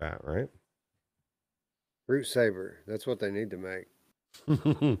off the bat, right? Fruit Saber, that's what they need to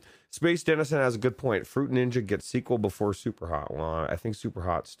make. Space Dennison has a good point. Fruit Ninja gets sequel before Super Hot. Well, I think Super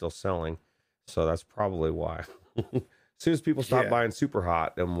Hot's still selling, so that's probably why. As soon as people stop Yeah. buying Super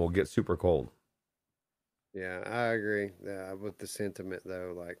Hot, then we'll get Super Cold. Yeah, I agree with the sentiment,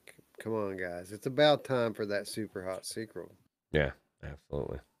 though. Like, come on, guys. It's about time for that super hot sequel. Yeah,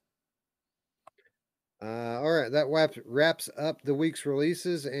 absolutely. All right, that wraps up the week's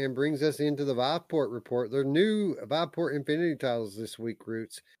releases and brings us into the Viveport report. There are new Viveport Infinity titles this week,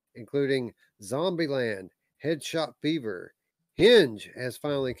 Roots, including Zombieland, Headshot Fever, Hinge has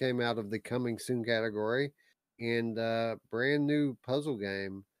finally came out of the coming soon category, and brand new puzzle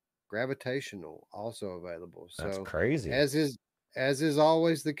game, Gravitational, also available. That's So, crazy. as is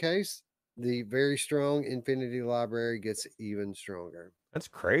always the case, the very strong Infinity library gets even stronger. That's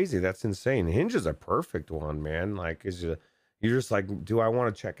crazy. That's insane. Hinge is a perfect one, man. Like, you're just like, do I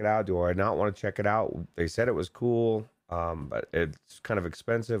want to check it out? Do I not want to check it out? They said it was cool, but it's kind of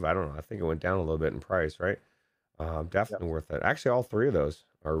expensive. I don't know. I think it went down a little bit in price, right? Definitely worth it. Actually, all three of those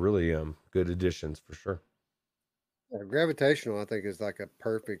are really good additions for sure. Gravitational, I think, is like a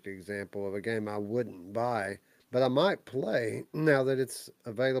perfect example of a game I wouldn't buy, but I might play now that it's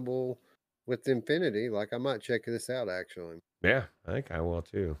available with Infinity. Like, I might check this out actually. Yeah, I think I will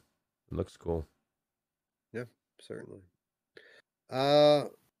too. It looks cool. Yeah, certainly.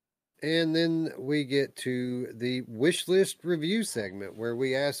 And then we get to the wish list review segment where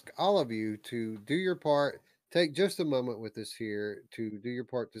we ask all of you to do your part. Take just a moment with us here to do your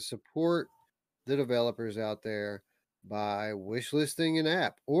part to support the developers out there by wish listing an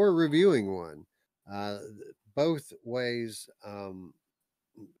app or reviewing one. Both ways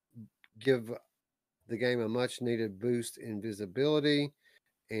give the game a much needed boost in visibility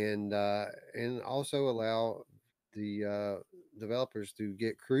and also allow the developers to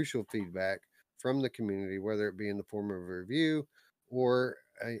get crucial feedback from the community, whether it be in the form of a review or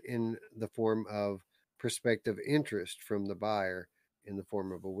in the form of prospective interest from the buyer in the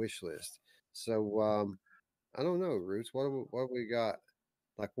form of a wish list. So I don't know, Roots. What have we got?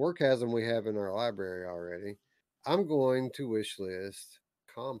 Like work has them. We have in our library already. I'm going to wish list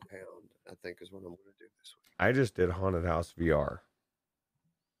Compound. I think is what I'm going to do this week. I just did Haunted House VR.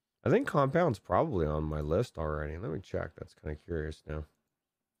 I think Compound's probably on my list already. Let me check. That's kind of curious now.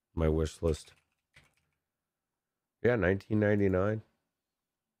 My wish list. Yeah, $19.99.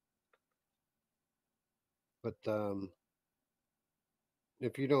 But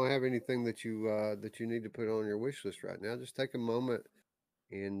if you don't have anything that you need to put on your wish list right now, just take a moment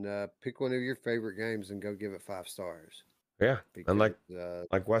and pick one of your favorite games and go give it 5 stars. Yeah, Because, and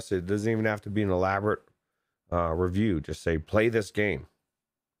like Wes said, it doesn't even have to be an elaborate review. Just say play this game,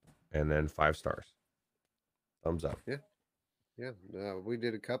 and then 5 stars, thumbs up. Yeah, we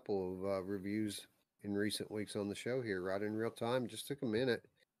did a couple of reviews in recent weeks on the show here, right in real time. Just took a minute.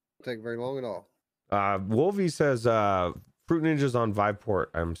 Didn't take very long at all. Wolvie says Fruit Ninja's on Viveport.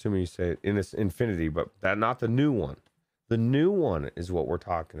 I'm assuming you say it in this Infinity, but not the new one. The new one is what we're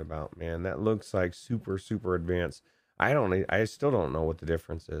talking about, man. That looks like super, super advanced. I still don't know what the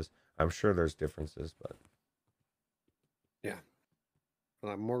difference is. I'm sure there's differences, but yeah,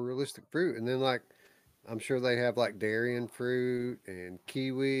 like more realistic fruit, and then like I'm sure they have like durian fruit and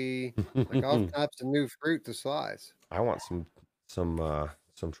kiwi, like all types of new fruit to slice. I want some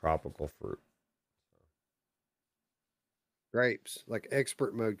tropical fruit. Grapes, like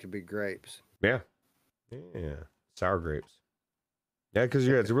expert mode could be grapes. Yeah, sour grapes. Yeah, because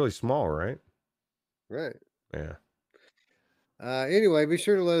it's really small, right? Right. Yeah. Anyway, be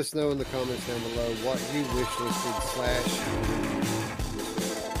sure to let us know in the comments down below what you wish listed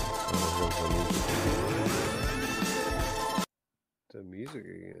 / the music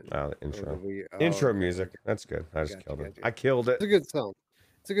again. The intro. Intro music. That's good. I just killed it. I killed it. It's a good song.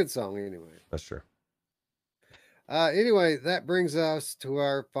 It's a good song anyway. That's true. Anyway, that brings us to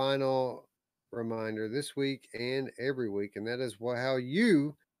our final reminder this week and every week, and that is how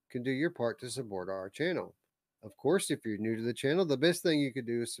you can do your part to support our channel. Of course, if you're new to the channel, the best thing you could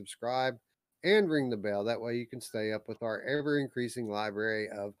do is subscribe and ring the bell. That way you can stay up with our ever-increasing library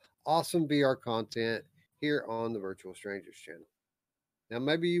of awesome VR content here on the Virtual Strangers channel. Now,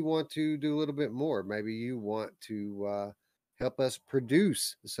 maybe you want to do a little bit more. Maybe you want to help us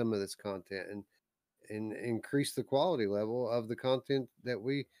produce some of this content and increase the quality level of the content that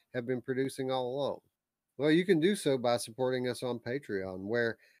we have been producing all along. Well, you can do so by supporting us on Patreon,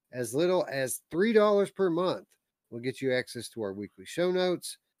 where as little as $3 per month will get you access to our weekly show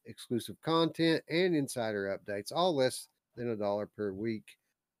notes, exclusive content, and insider updates, all less than $1 per week.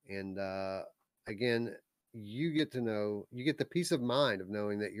 And again, you get the peace of mind of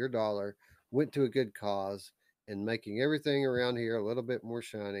knowing that your dollar went to a good cause and making everything around here a little bit more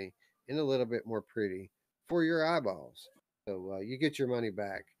shiny and a little bit more pretty for your eyeballs. So you get your money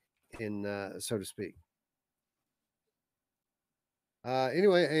back, so to speak.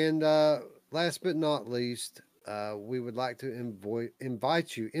 Anyway, and last but not least, we would like to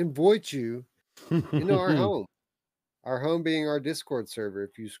invite you into our home. Our home being our Discord server.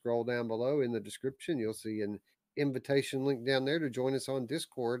 If you scroll down below in the description, you'll see an invitation link down there to join us on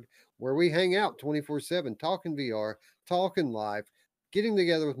Discord, where we hang out 24/7, talking VR, talking live, getting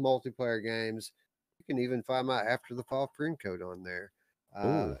together with multiplayer games. You can even find my After the Fall friend code on there.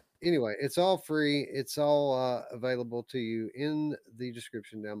 Anyway, it's all free. It's all available to you in the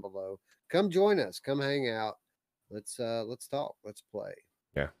description down below. Come join us. Come hang out. Let's talk. Let's play.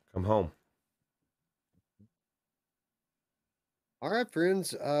 Yeah, come home. All right,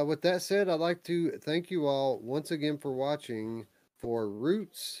 friends. With that said, I'd like to thank you all once again for watching. For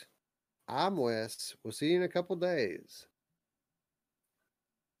Roots, I'm Wes. We'll see you in a couple days.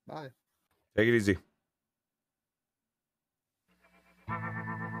 Bye. Take it easy.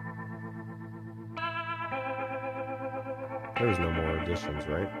 There's no more additions,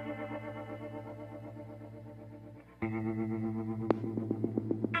 right?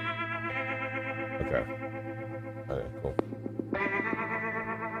 Okay. Okay, cool.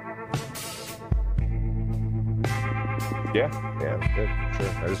 Yeah, that's good.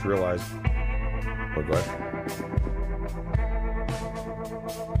 Sure. I just realized. Oh, go ahead.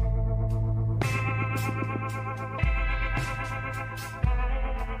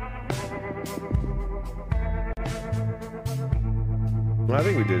 Well, I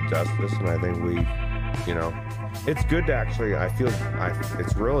think we did justice, and I think we, it's good to actually,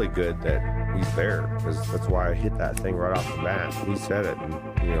 it's really good that he's there, because that's why I hit that thing right off the bat. He said it, and,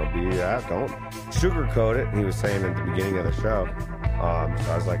 don't sugarcoat it. He was saying at the beginning of the show.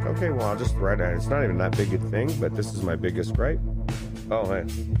 So I was like, okay, well, I'll just thread it. It's not even that big a thing, but this is my biggest gripe. Oh, hey.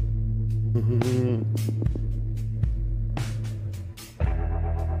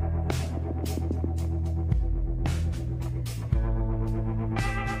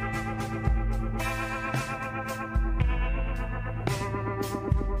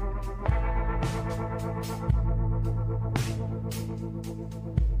 Bye.